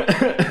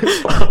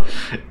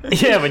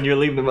 Yeah, when you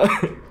leave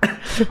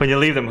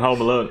them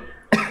home alone.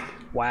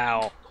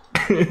 Wow.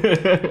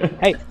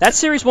 Hey, that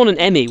series won an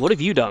Emmy. What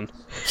have you done?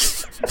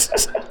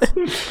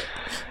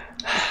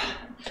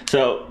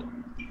 So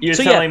you're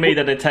telling me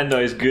that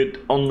Nintendo is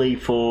good only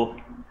for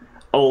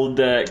old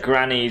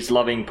grannies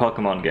loving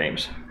Pokemon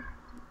games?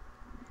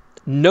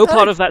 No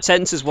part of that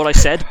sentence is what I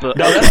said, but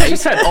No, that's what you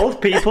said.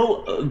 Old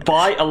people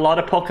buy a lot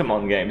of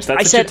Pokemon games. That's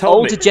I what said you told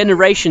older me.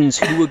 generations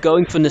who were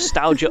going for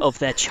nostalgia of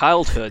their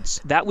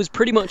childhoods. That was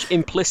pretty much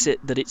implicit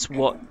that it's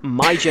what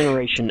my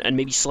generation and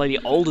maybe slightly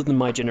older than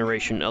my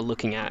generation are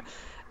looking at,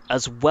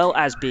 as well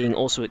as being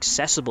also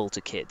accessible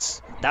to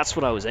kids. That's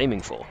what I was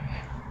aiming for.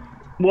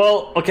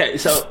 Well, okay,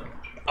 so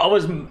I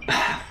was...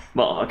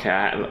 Well, okay,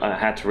 I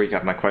had to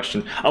recap my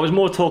question. I was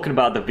more talking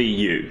about the Wii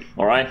U,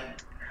 alright?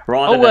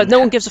 No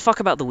one gives a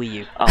fuck about the Wii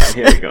U. Oh,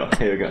 here we go.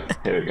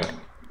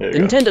 The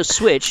Nintendo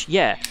Switch,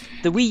 yeah.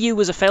 The Wii U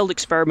was a failed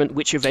experiment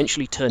which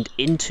eventually turned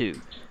into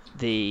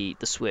the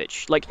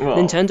Switch. Like Well,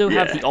 Nintendo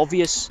have yeah. the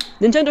obvious.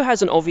 Nintendo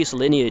has an obvious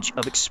lineage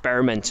of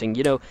experimenting.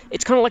 You know,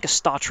 it's kind of like a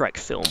Star Trek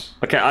film.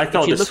 Okay, I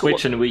thought you the look at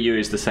Switch and Wii U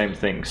is the same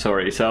thing.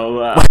 Sorry,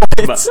 so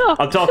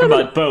I'm talking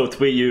about both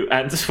Wii U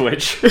and the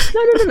Switch.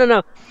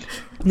 No.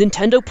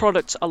 Nintendo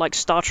products are like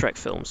Star Trek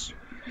films.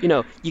 You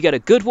know, you get a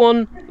good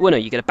one. Well, no,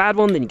 you get a bad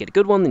one, then you get a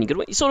good one, then you get a good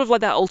one. It's sort of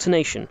like that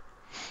alternation.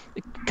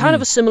 Kind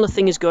of a similar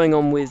thing is going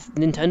on with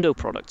Nintendo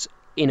products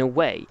in a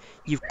way.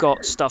 You've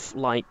got stuff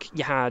like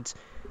you had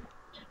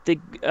the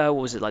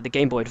the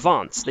Game Boy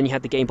Advance, then you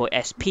had the Game Boy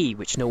SP,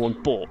 which no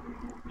one bought.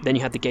 Then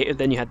you had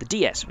the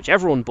DS, which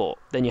everyone bought.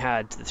 Then you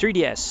had the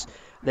 3DS.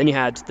 Then you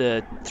had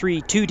the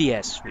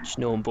 2DS, which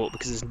no one bought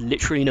because there's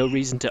literally no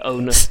reason to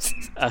own a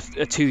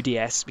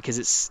 2DS because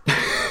it's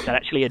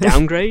actually a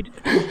downgrade.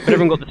 But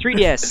everyone got the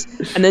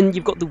 3DS, and then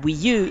you've got the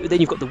Wii U. Then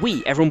you've got the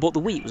Wii. Everyone bought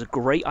the Wii. It was a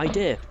great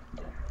idea.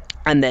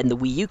 And then the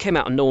Wii U came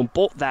out and no one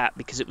bought that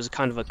because it was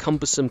kind of a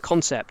cumbersome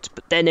concept.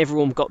 But then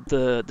everyone got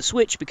the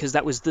Switch because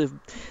that was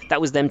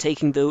them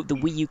taking the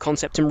Wii U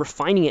concept and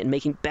refining it and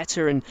making it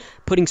better and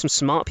putting some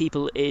smart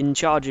people in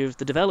charge of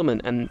the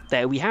development. And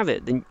there we have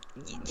it. Then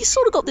you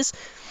sort of got this.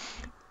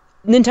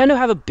 Nintendo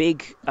have a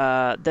big,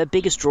 their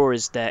biggest draw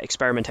is their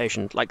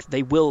experimentation. Like,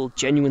 they will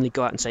genuinely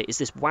go out and say, is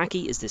this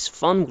wacky? Is this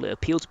fun? Will it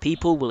appeal to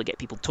people? Will it get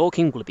people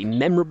talking? Will it be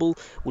memorable?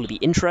 Will it be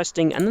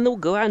interesting? And then they'll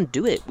go out and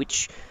do it,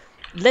 which...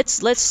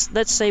 Let's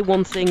say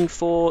one thing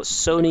for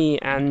Sony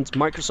and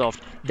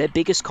Microsoft. Their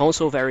biggest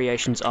console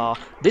variations are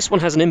this one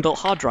has an inbuilt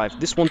hard drive,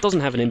 this one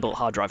doesn't have an inbuilt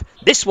hard drive,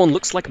 this one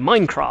looks like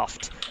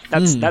Minecraft.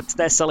 That's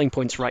their selling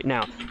points right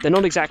now. They're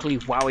not exactly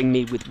wowing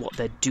me with what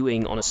they're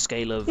doing on a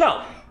scale of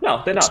No,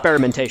 they're not.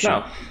 experimentation.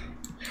 No.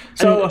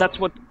 So and that's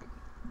what.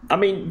 I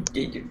mean,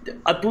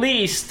 at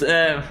least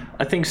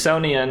I think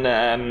Sony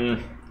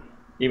and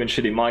even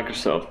shitty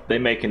Microsoft,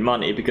 they're making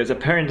money because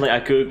apparently I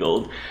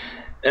googled.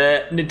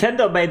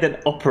 Nintendo made an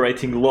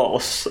operating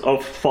loss of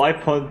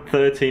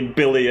 5.13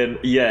 billion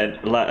yen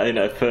in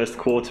the first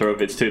quarter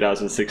of its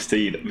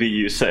 2016 Wii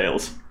U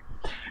sales.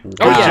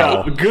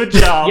 Good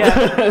job.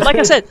 Yeah, like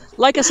I said,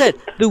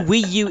 the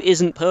Wii U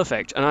isn't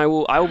perfect, and I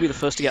will be the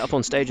first to get up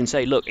on stage and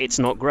say, look, it's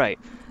not great.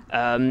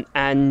 And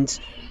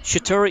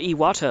Shigeru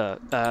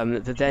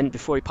Iwata,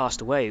 before he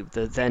passed away,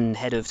 the then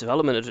head of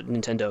development at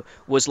Nintendo,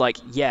 was like,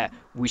 yeah,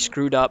 we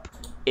screwed up.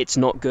 It's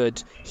not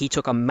good. He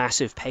took a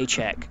massive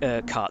paycheck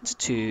cut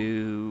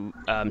to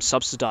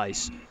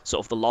subsidize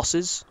sort of the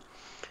losses.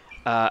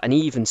 And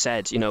he even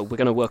said, we're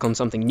going to work on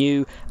something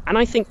new. And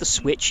I think the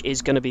Switch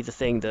is going to be the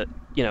thing that,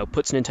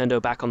 puts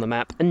Nintendo back on the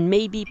map and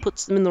maybe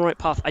puts them in the right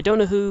path. I don't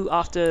know who,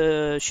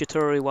 after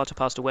Shigeru Iwata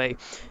passed away,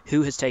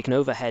 who has taken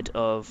over head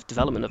of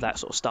development of that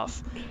sort of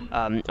stuff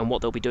and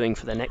what they'll be doing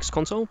for their next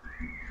console.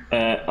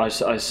 I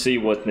see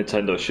what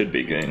Nintendo should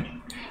be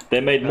doing. They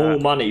made more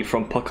money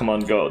from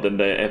Pokemon Go than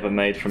they ever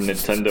made from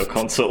Nintendo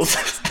consoles.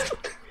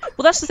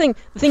 Well, that's the thing.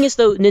 The thing is,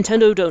 though,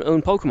 Nintendo don't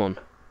own Pokemon.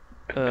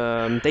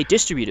 They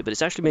distribute it, but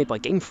it's actually made by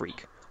Game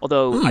Freak.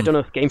 Although, I don't know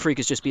if Game Freak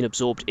has just been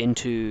absorbed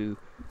into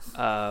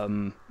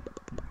Nintendo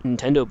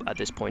at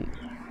this point.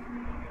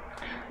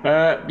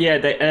 Yeah,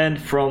 they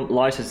earned from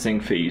licensing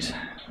fees.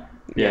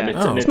 Yeah,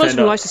 It's mostly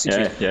from licensing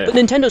fees. Yeah. But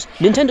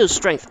Nintendo's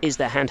strength is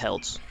their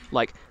handhelds.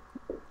 Like,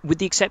 with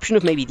the exception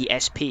of maybe the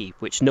SP,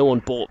 which no one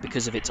bought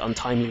because of its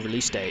untimely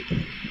release date.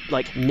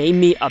 Like, name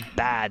me a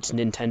bad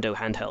Nintendo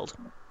handheld.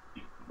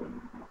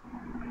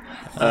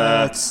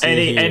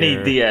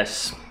 Any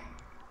DS.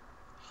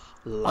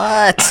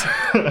 What?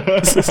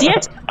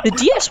 The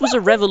DS was a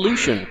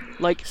revolution.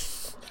 Like,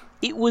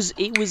 it was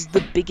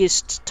the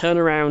biggest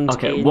turnaround.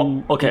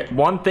 Okay.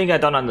 One thing I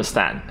don't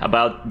understand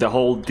about the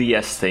whole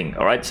DS thing.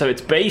 All right, so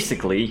it's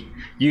basically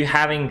you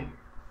having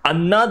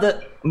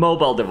another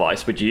mobile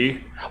device with you,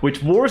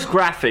 with worse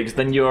graphics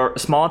than your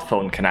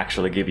smartphone can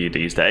actually give you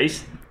these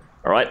days.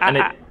 All right,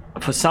 and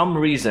for some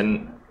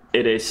reason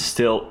it is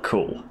still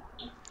cool.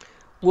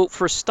 Well,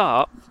 for a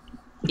start,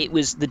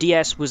 the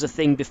DS was a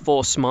thing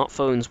before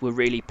smartphones were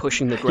really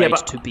pushing the grade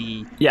to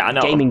be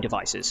gaming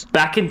devices.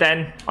 Back in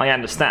then, I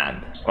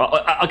understand.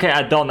 Well, okay,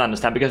 I don't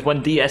understand because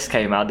when DS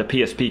came out, the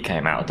PSP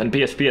came out, and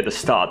PSP at the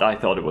start, I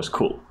thought it was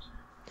cool.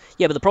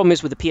 Yeah, but the problem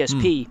is with the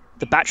PSP,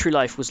 the battery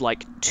life was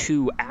like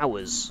 2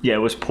 hours. Yeah, it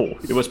was poor.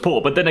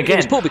 But then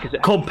again,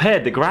 compare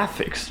the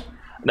graphics.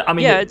 I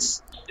mean,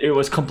 it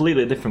was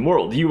completely different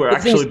world. You were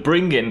actually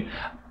bringing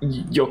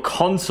your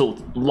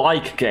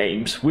console-like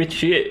games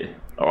with you.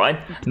 All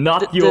right,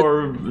 not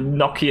your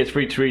Nokia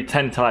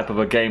 3310 type of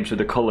a games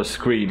with a color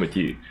screen with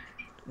you.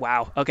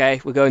 Wow.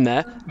 Okay, we're going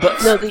there.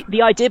 But no,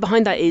 the idea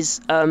behind that is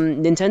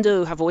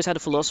Nintendo have always had a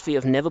philosophy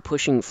of never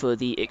pushing for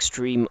the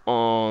extreme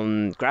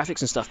on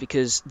graphics and stuff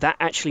because that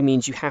actually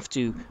means you have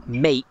to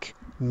make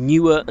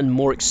newer and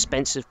more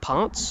expensive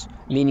parts,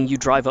 meaning you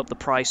drive up the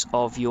price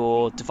of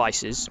your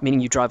devices,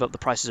 meaning you drive up the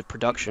prices of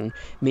production,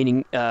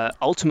 meaning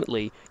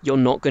ultimately you're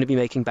not going to be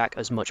making back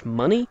as much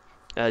money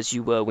as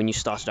you were when you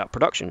started out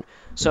production.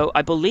 So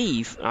I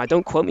believe,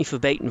 don't quote me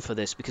verbatim for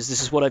this because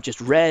this is what I've just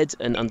read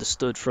and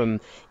understood from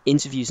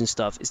interviews and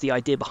stuff, is the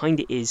idea behind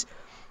it is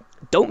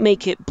don't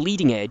make it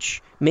bleeding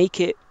edge,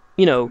 make it,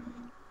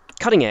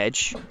 cutting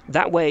edge.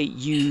 That way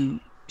you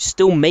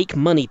still make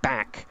money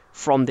back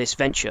from this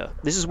venture.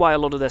 This is why a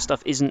lot of their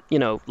stuff isn't,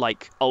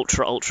 like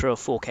ultra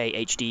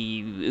 4K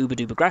HD uber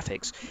duper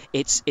graphics.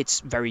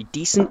 It's very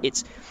decent.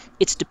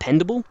 It's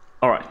dependable.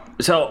 All right.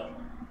 So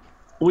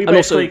we and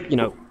basically,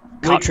 also,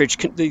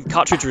 the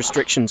cartridge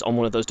restrictions on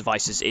one of those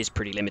devices is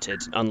pretty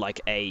limited,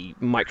 unlike a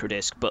micro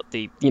disc. But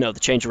the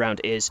change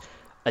around is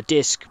a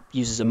disc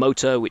uses a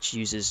motor, which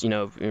uses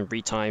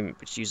read time,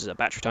 which uses a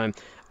battery time,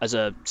 as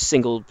a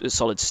single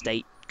solid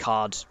state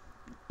card,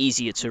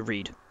 easier to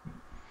read.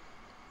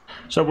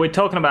 So we're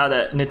talking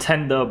about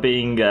Nintendo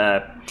being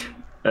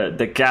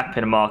the gap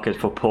in the market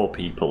for poor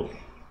people.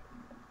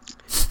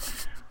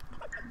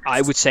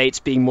 I would say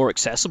it's being more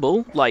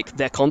accessible. Like,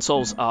 their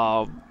consoles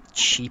are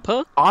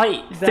cheaper.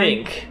 I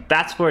think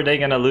that's where they're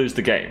going to lose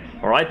the game,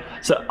 all right?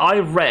 So I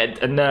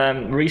read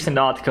a recent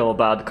article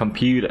about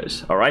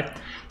computers, all right?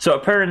 So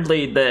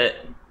apparently the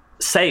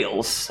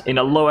sales in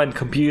a low-end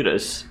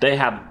computers, they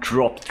have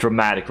dropped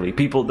dramatically.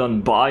 People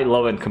don't buy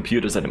low-end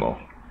computers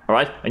anymore, all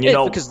right? And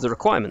because of the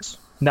requirements.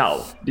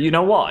 No. Do you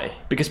know why?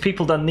 Because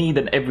people don't need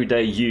an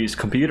everyday use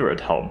computer at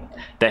home.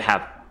 They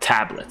have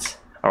tablets,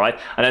 all right?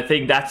 And I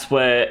think that's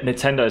where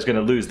Nintendo is going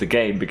to lose the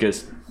game,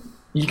 because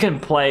you can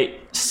play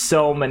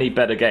so many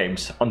better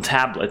games on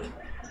tablet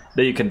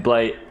that you can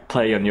play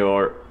on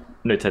your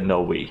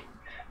Nintendo Wii,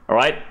 all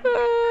right?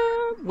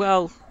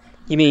 Well,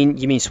 you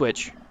mean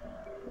Switch?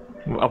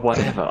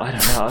 Whatever, I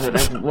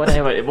don't know.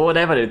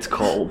 Whatever it's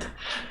called.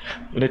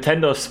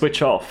 Nintendo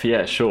Switch off,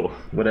 yeah, sure,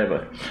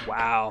 whatever.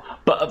 Wow.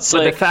 But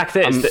the fact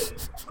is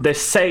that the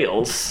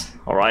sales,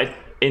 all right,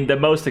 in the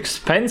most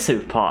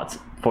expensive part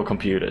for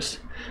computers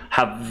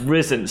have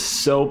risen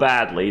so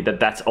badly that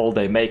that's all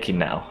they're making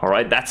now, all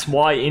right? That's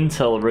why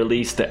Intel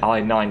released the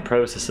i9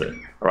 processor,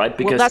 all right?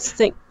 Because that's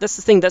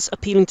the thing. That's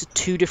appealing to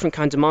two different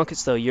kinds of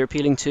markets, though. You're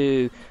appealing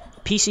to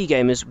PC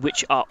gamers,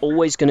 which are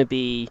always going to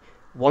be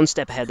one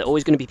step ahead. They're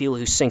always going to be people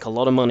who sink a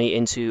lot of money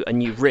into a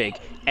new rig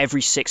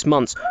every 6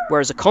 months.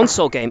 Whereas a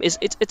console game is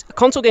a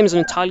console game is an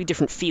entirely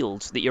different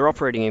field that you're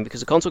operating in,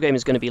 because a console game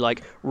is going to be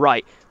like,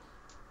 right,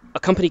 a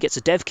company gets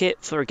a dev kit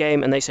for a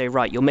game and they say,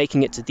 right, you're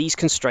making it to these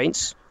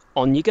constraints,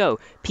 on you go.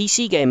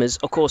 PC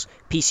gamers, of course,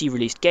 PC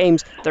released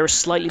games, they're a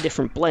slightly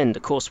different blend.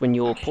 Of course, when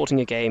you're porting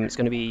a game, it's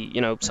going to be,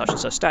 such and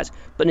such stats.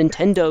 But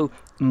Nintendo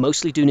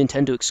mostly do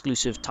Nintendo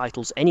exclusive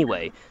titles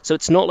anyway. So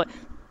it's not like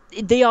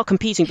they are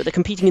competing, but they're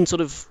competing in sort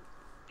of,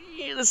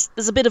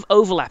 there's a bit of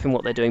overlap in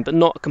what they're doing, but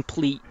not a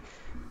complete,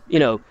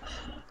 not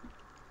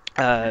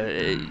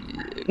a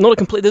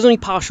complete, there's only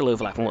partial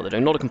overlap in what they're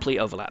doing, not a complete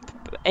overlap.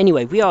 But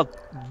anyway, we are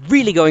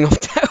really going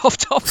off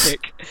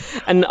topic.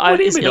 And what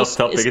do you mean off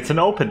topic? It's an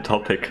open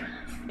topic.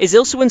 Is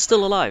Ilserwin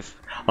still alive?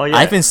 Oh yeah.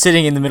 I've been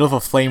sitting in the middle of a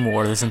flame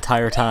war this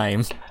entire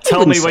time.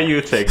 Tell me what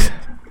you think.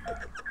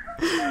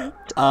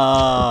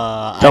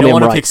 I don't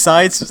want to pick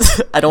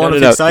sides. I don't want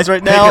to pick sides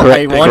right now.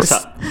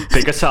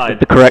 Pick a side.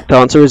 The correct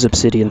answer is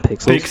Obsidian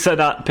Pixels.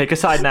 Pick a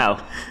side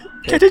now.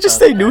 Can't I just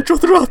stay neutral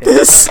throughout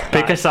this?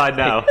 Pick a side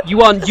now.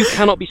 You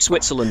cannot be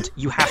Switzerland.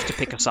 You have to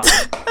pick a side.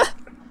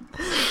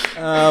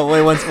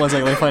 Wait one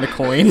second. Let me find a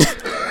coin.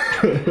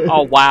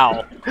 Oh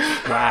wow.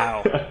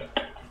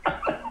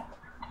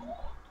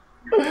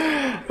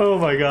 Oh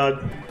my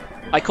god.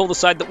 I call the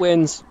side that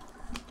wins.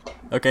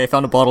 Okay, I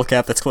found a bottle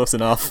cap. That's close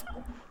enough.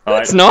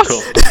 Right, it's not.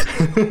 Cool.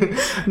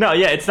 No,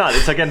 yeah, it's not.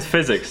 It's against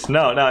physics.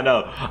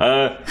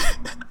 No.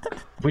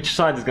 Which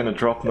side is gonna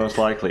drop most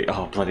likely?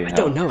 Oh, bloody hell. I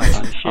don't know,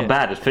 actually. I'm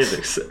bad at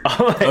physics.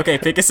 Okay,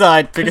 pick a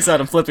side.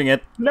 I'm flipping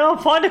it. No,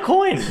 find a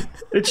coin.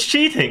 It's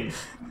cheating.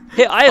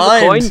 Here, I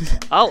have a coin.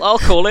 I'll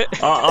call it.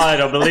 I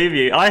don't believe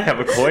you. I have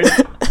a coin.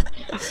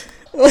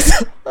 What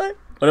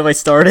have I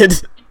started?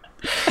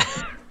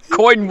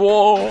 Coin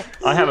war.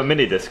 I have a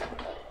mini disc.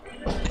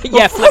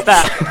 Yeah, flip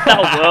that.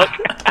 That'll work.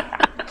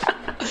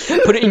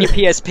 Put it in your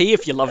PSP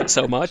if you love it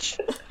so much.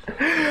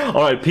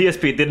 Alright,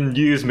 PSP didn't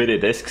use mini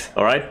discs,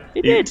 alright?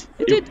 It did.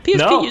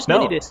 PSP used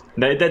mini discs.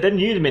 No, they didn't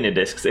use mini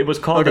discs. It was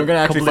called I'm gonna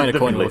actually find a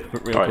coin real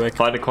quick.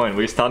 Find a coin.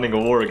 We're starting a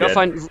war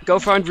again. Go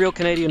find real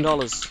Canadian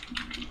dollars.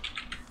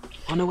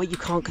 Oh no, wait, you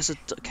can't, because a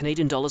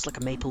Canadian dollar's like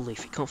a maple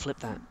leaf. You can't flip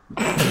that.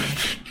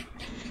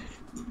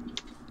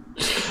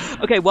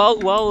 Okay,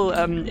 well,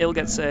 Il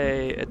gets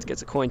a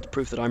coin to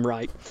prove that I'm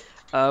right.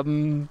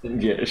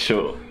 Yeah,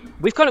 sure.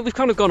 We've kind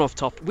of gone off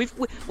topic.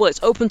 Well,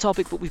 it's open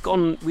topic, but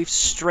we've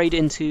strayed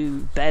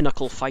into bare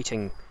knuckle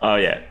fighting. Oh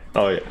yeah.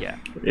 Yeah.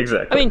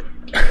 Exactly. I mean,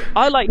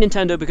 I like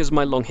Nintendo because of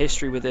my long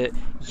history with it.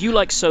 You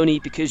like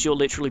Sony because you're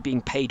literally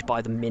being paid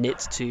by the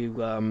minute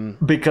to.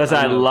 Because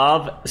I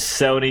love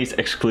Sony's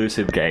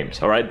exclusive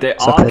games. All right, there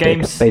are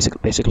games.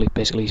 Basically,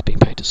 he's being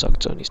paid to suck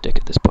Sony's dick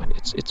at this point.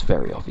 It's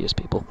very obvious,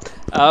 people.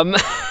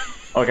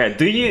 Okay.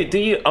 Do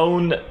you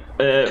own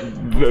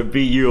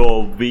VU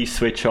or V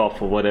Switch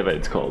Off or whatever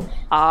it's called?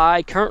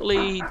 I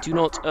currently do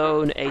not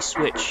own a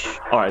Switch.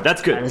 All right,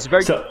 that's good.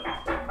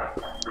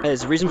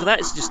 There's a reason for that.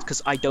 It's just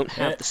because I don't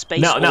have the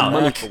space or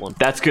money for one.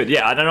 That's good.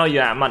 Yeah, I don't know you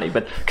have money,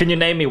 but can you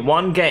name me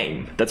one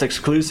game that's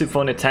exclusive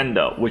for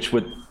Nintendo which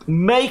would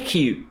make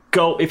you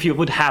go, if you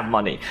would have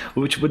money,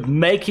 which would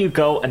make you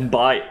go and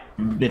buy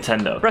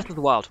Nintendo? Breath of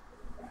the Wild.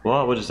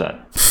 What is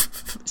that?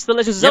 It's the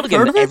Legend of Zelda game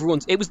heard that of it?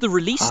 everyone's. It was the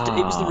release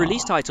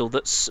title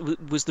that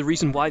was the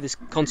reason why this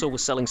console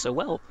was selling so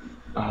well.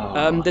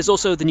 There's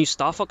also the new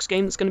Star Fox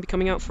game that's going to be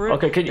coming out for it.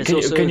 Okay,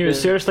 can you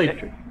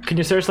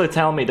seriously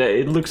tell me that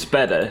it looks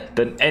better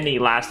than any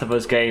Last of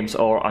Us games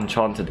or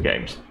Uncharted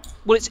games?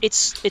 Well,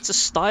 it's a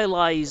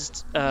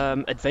stylized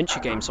adventure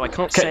game, so I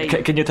can't say.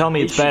 Can you tell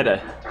me it's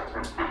better?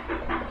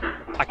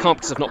 I can't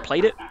because I've not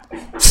played it.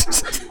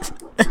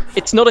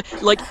 It's not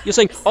like you're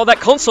saying, oh, that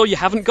console you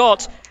haven't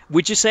got.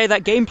 Would you say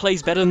that game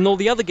plays better than all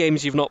the other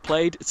games you've not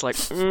played? It's like,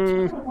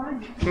 I'm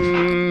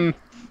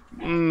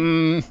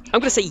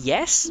gonna say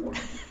yes.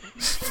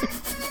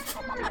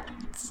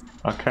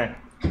 Okay.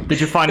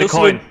 Did you find a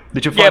coin?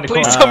 Did you find a coin?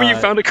 Yeah, please tell me you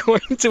found a coin.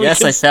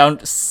 Yes, I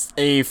found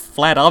a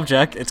flat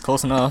object. It's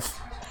close enough.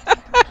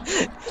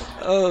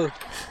 Oh.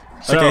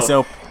 Okay,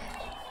 so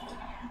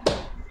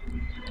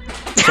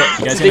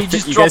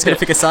you guys gonna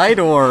pick a side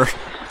or?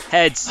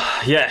 Heads.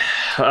 Yeah,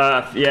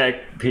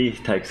 he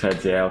takes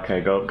heads. Yeah,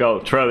 okay, go,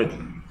 throw it.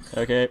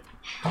 Okay.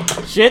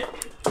 Shit.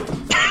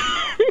 I'm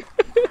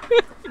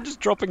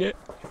just dropping it.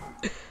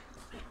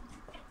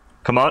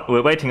 Come on,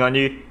 we're waiting on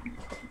you.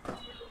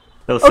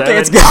 Okay,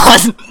 it's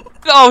gone.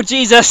 Oh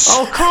Jesus!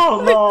 Oh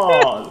come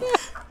on!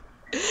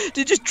 Did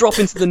it just drop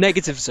into the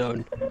negative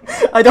zone?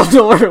 I don't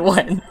know where it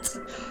went.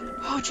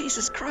 Oh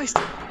Jesus Christ!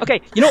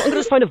 Okay, you know what? I'm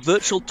gonna find a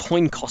virtual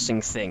coin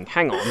tossing thing.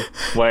 Hang on.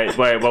 Wait.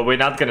 Well, we're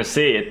not gonna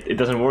see it. It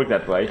doesn't work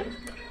that way.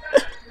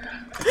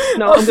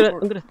 No, I'm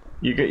gonna.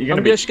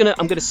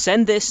 I'm gonna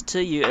send this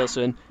to you,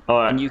 Ilserwin,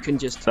 Alright. and you can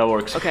just. That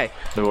works. Okay.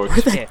 That works.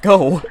 Where'd that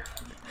go?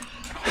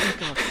 Oh,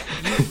 God.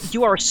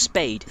 You are a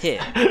spade.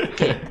 Here,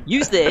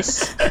 use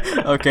this.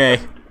 Okay.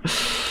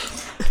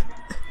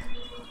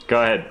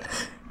 Go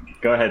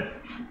ahead.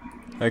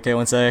 Okay,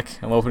 one sec.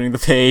 I'm opening the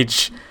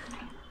page.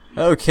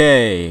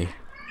 Okay.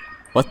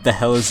 What the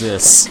hell is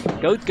this?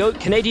 Go,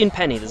 Canadian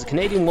penny. There's a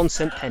Canadian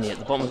 1-cent penny at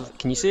the bottom of.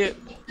 Can you see it?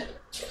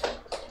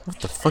 What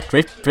the fuck?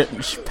 Great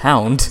British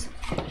pound?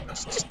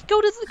 Just go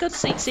to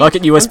see. Fuck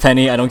it, US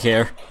penny. I don't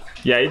care.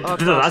 Yeah, it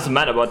doesn't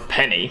matter about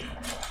penny.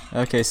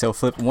 Okay, so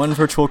flip one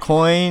virtual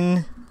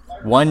coin,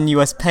 one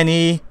US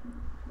penny.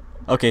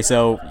 Okay,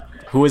 so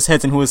who was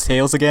heads and who was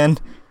tails again?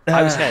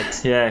 I was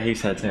heads. Yeah,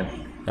 he's heads. Yeah.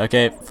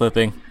 Okay,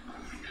 flipping.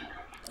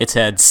 It's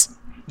heads.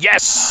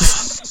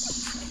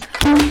 Yes!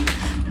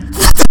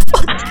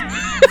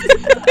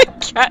 The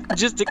cat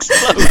just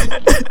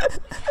exploded.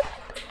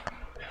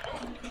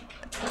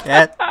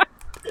 Cat.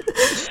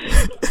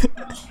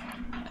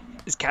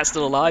 Is Cat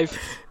still alive?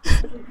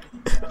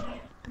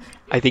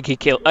 I think we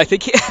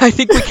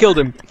killed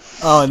him.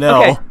 Oh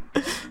no.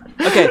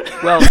 Okay,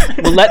 well,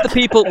 we'll let the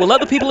people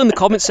in the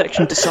comment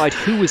section decide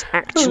who was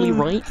actually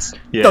right.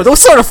 Yes. No, don't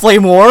start a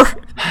flame war.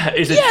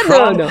 Is it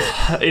Trump? No.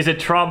 Is it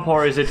Trump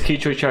or is it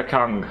Kichu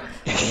Chakang?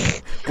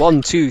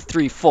 1, 2,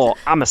 3, 4.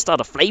 I'ma start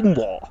a flame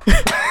war.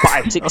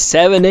 5, 6,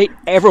 7, 8.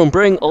 Everyone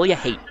bring all your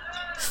hate.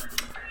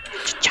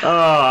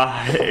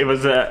 It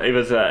was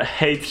a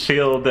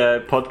hate-filled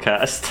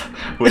podcast.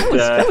 With,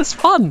 that was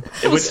fun.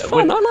 It was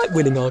fun. I like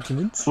winning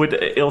arguments. With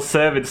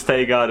Ilserwin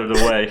staying out of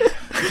the way.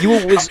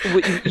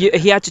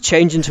 He had to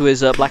change into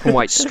his black and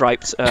white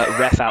striped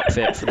ref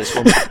outfit for this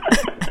one.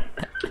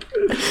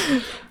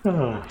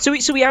 So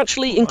we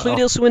actually include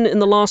Ilserwin in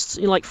the last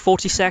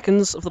 40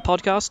 seconds of the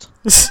podcast.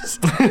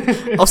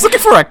 I was looking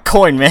for a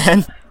coin,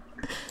 man.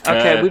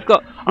 Okay, we've been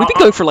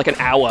going for like an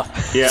hour.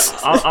 Yeah,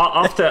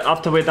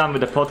 after we're done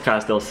with the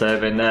podcast,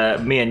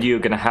 Ilserwin, me and you are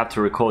gonna have to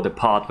record the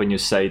part when you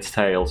say it's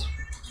tails.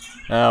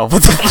 Oh,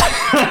 what the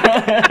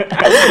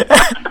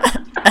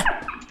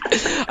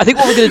I think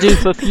what we're going to do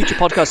for future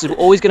podcasts is we're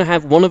always going to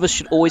have one of us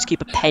should always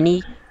keep a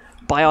penny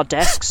by our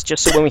desks,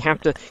 just so when we have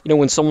to,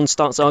 when someone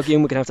starts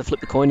arguing, we're going to have to flip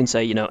the coin and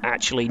say,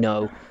 actually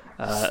no,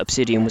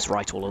 Obsidian was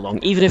right all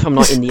along, even if I'm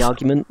not in the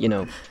argument,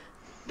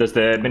 Does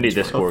the mini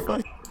disc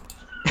work?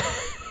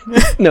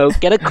 No,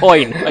 get a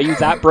coin. Are you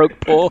that broke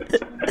poor?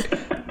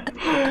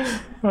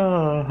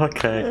 Oh,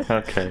 okay.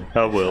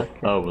 I will.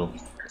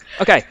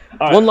 Okay,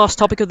 right. One last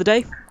topic of the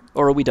day,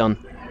 or are we done?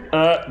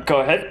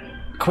 Go ahead.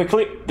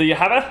 Quickly, do you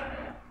have it?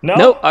 No?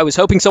 No, I was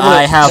hoping someone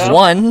I else... have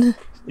one.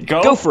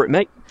 Go for it,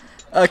 mate.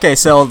 Okay,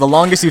 so the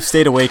longest you've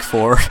stayed awake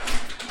for.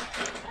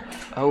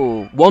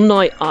 Oh, one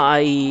night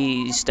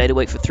I stayed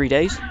awake for 3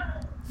 days.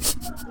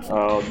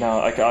 Oh, no,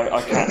 I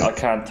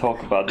can't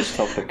talk about this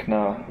topic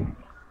now.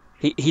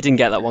 He didn't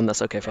get that one,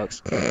 that's okay,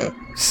 folks.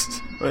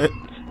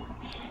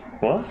 What?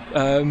 What?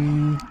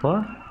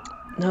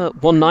 No,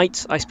 one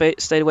night I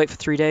stayed awake for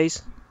 3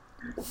 days.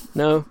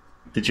 No.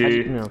 Did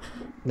you?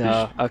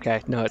 No,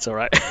 okay, no, it's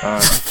alright.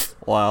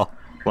 Wow.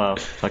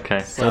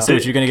 Okay. So where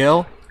you gonna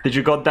go? Did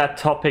you got that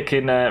topic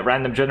in a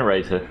random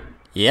generator?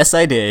 Yes,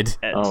 I did.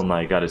 Oh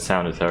my god, it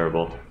sounded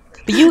terrible.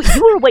 But you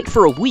were awake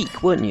for a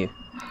week, weren't you?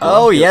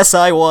 Oh, yes,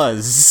 I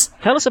was.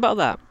 Tell us about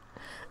that.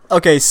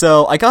 Okay,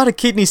 so I got a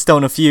kidney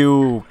stone a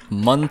few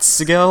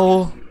months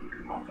ago.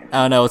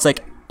 I don't know, it's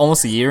like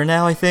almost a year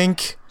now, I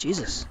think.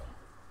 Jesus.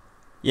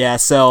 Yeah,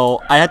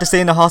 so I had to stay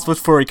in the hospital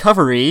for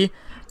recovery,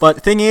 but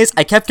the thing is,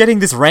 I kept getting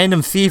this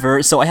random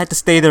fever, so I had to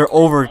stay there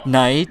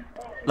overnight,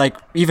 like,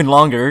 even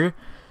longer.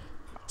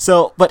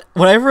 So, but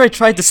whenever I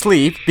tried to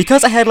sleep,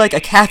 because I had, like,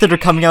 a catheter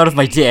coming out of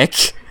my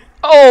dick,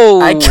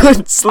 I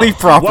couldn't sleep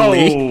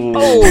properly.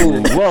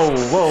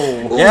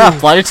 Whoa. Yeah,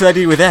 blinded to that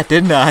with that,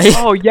 didn't I?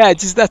 Oh yeah,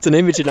 just that's an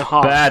image and a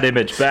half. Bad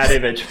image.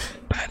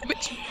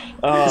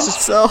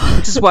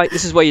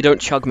 This is why you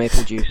don't chug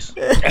maple juice.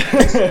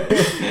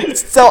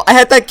 So I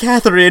had that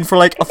catheter in for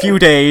like a few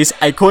days.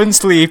 I couldn't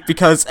sleep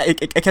because I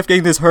kept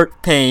getting this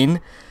hurt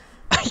pain.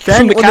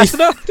 From the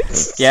catheter?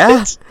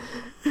 Yeah.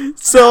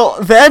 So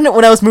then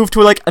when I was moved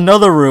to like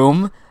another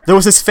room, there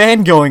was this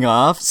fan going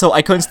off, so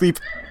I couldn't sleep.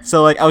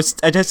 So like I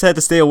just had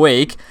to stay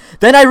awake.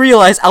 Then I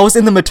realized I was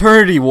in the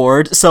maternity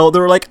ward, so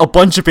there were like a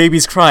bunch of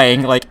babies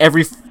crying like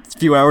every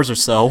few hours or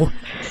so.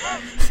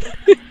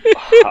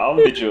 How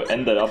did you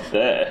end up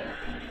there?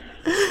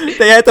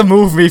 They had to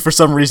move me for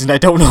some reason. I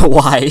don't know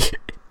why.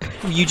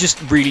 You just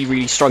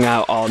really strung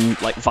out on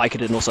like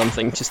Vicodin or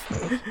something. Just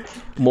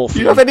morphine.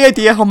 Do you have any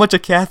idea how much a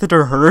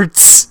catheter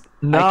hurts?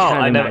 No,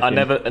 I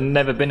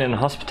never been in a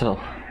hospital.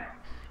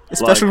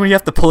 Especially when you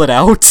have to pull it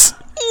out.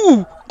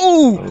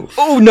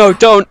 Oh no,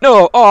 don't,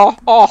 no, oh.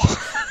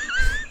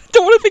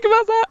 Don't want to think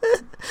about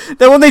that.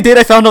 Then when they did,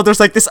 I found out there's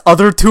like this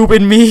other tube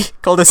in me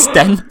called a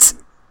stent.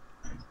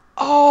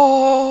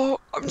 Oh,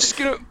 I'm just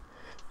gonna...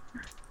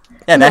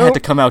 Yeah, that had to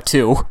come out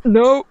too.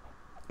 No,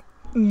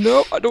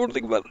 I don't want to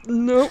think about it,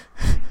 no.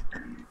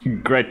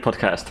 Great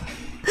podcast.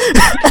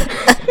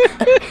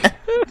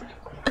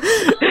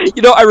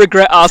 You know, I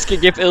regret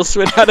asking if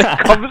Ilserwin had a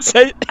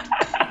conversation.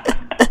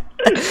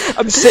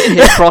 I'm sitting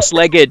here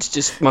cross-legged,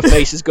 just my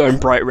face is going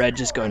bright red,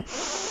 just going,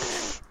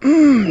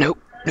 nope.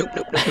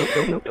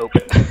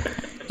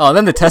 Oh,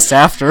 then the test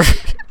after.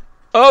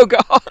 Oh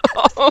god.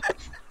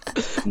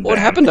 What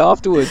happened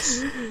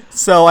afterwards?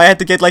 So I had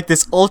to get like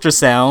this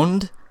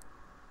ultrasound.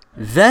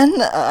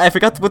 Then I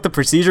forgot what the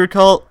procedure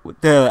called.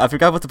 I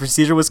forgot what the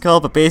procedure was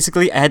called, but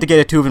basically I had to get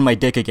a tube in my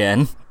dick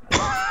again.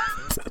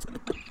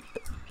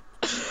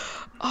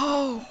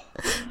 Oh.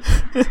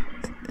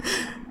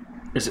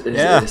 Is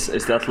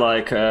that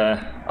like?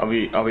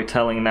 Are we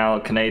telling now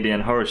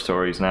Canadian horror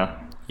stories now?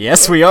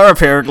 Yes, we are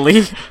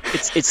apparently.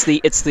 It's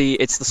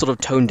the sort of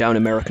toned down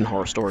American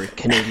horror story,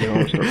 Canadian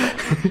horror story.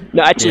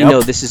 No, actually,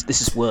 no. This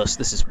is worse.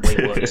 This is way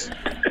worse.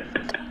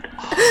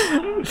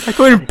 I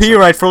couldn't pee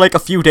right for like a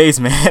few days,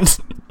 man.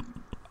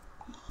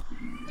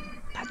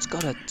 That's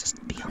gotta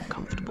just be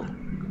uncomfortable.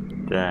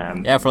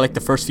 Damn. Yeah, for like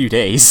the first few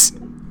days.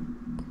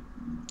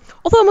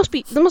 Although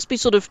there must be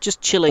sort of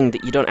just chilling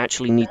that you don't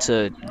actually need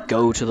to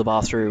go to the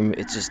bathroom.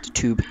 It's just a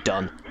tube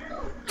done.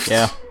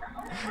 Yeah.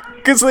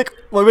 Because, like,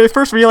 when I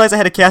first realized I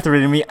had a catheter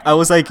in me, I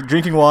was, like,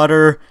 drinking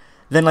water.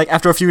 Then, like,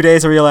 after a few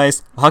days, I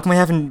realized, how come I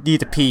haven't need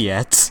to pee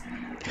yet?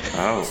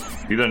 Oh,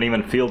 you don't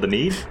even feel the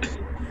need?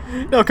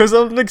 No, because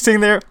I'm, like,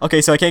 sitting there.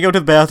 Okay, so I can't go to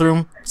the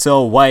bathroom,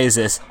 so why is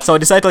this? So I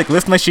decide to, like,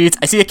 lift my sheets.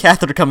 I see a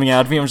catheter coming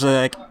out of me. I'm just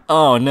like,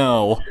 oh,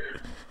 no.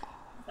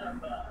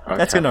 Okay.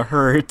 That's gonna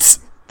hurt.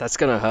 That's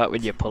gonna hurt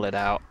when you pull it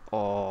out.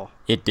 Oh.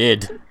 It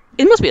did.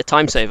 It must be a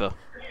time saver.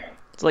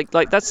 Like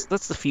that's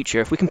the future.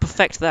 If we can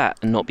perfect that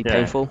and not be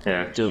painful,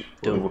 do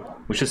it.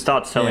 We should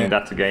start selling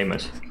that to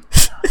gamers.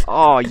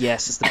 Oh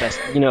yes, it's the best.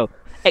 You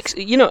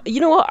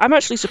know what? I'm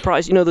actually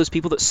surprised. You know those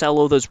people that sell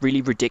all those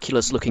really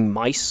ridiculous looking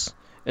mice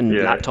and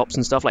laptops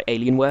and stuff like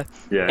Alienware.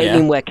 Yeah.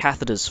 Alienware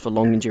catheters for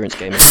long endurance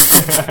gamers.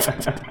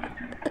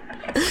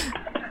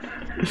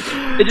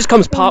 It just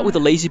comes part with a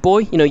lazy boy.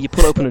 You know, you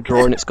pull open a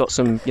drawer and it's got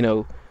some,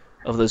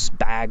 of those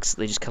bags.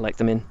 They just collect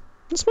them in.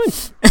 It's fine.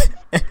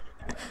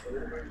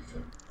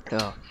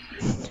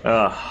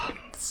 Oh.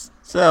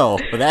 So,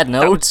 with that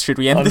note, should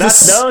we end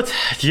this? On that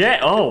note,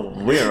 yeah. Oh,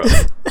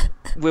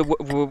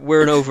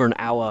 we're in over an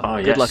hour.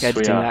 Oh, Good luck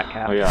editing that,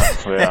 Cat. Oh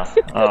yeah.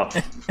 Oh.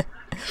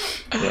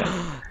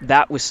 Yeah.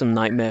 That was some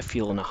nightmare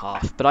fuel and a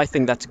half. But I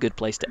think that's a good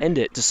place to end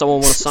it. Does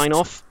someone want to sign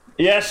off?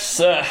 Yes.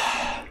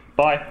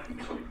 Bye.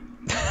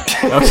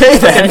 Okay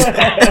then.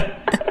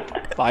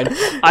 Fine.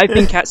 I've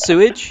been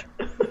CatSewage.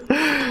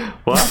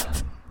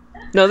 What?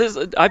 No,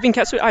 I've been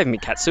CatSewage. I haven't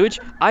been CatSewage.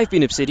 I've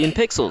been Obsidian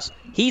Pixels.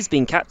 He's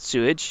been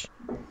CatSewage.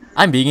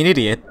 I'm being an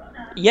idiot.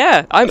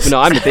 Yeah, I'm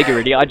the bigger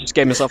idiot. I just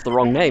gave myself the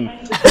wrong name.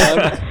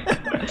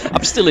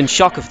 I'm still in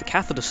shock of the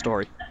catheter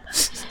story.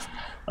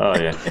 Oh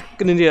yeah.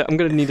 I'm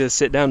gonna need to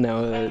sit down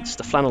now. Just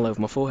a flannel over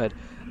my forehead.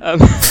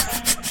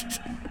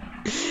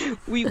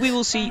 We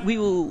will see. We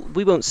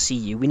won't see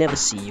you. We never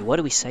see you. Why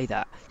do we say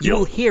that? You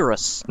will hear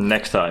us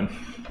next time.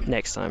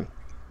 Next time.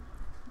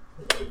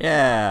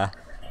 Yeah.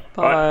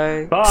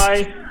 Bye.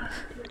 Bye.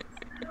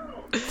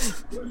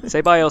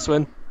 Say bye,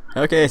 Ilserwin.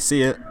 Okay,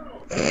 see ya.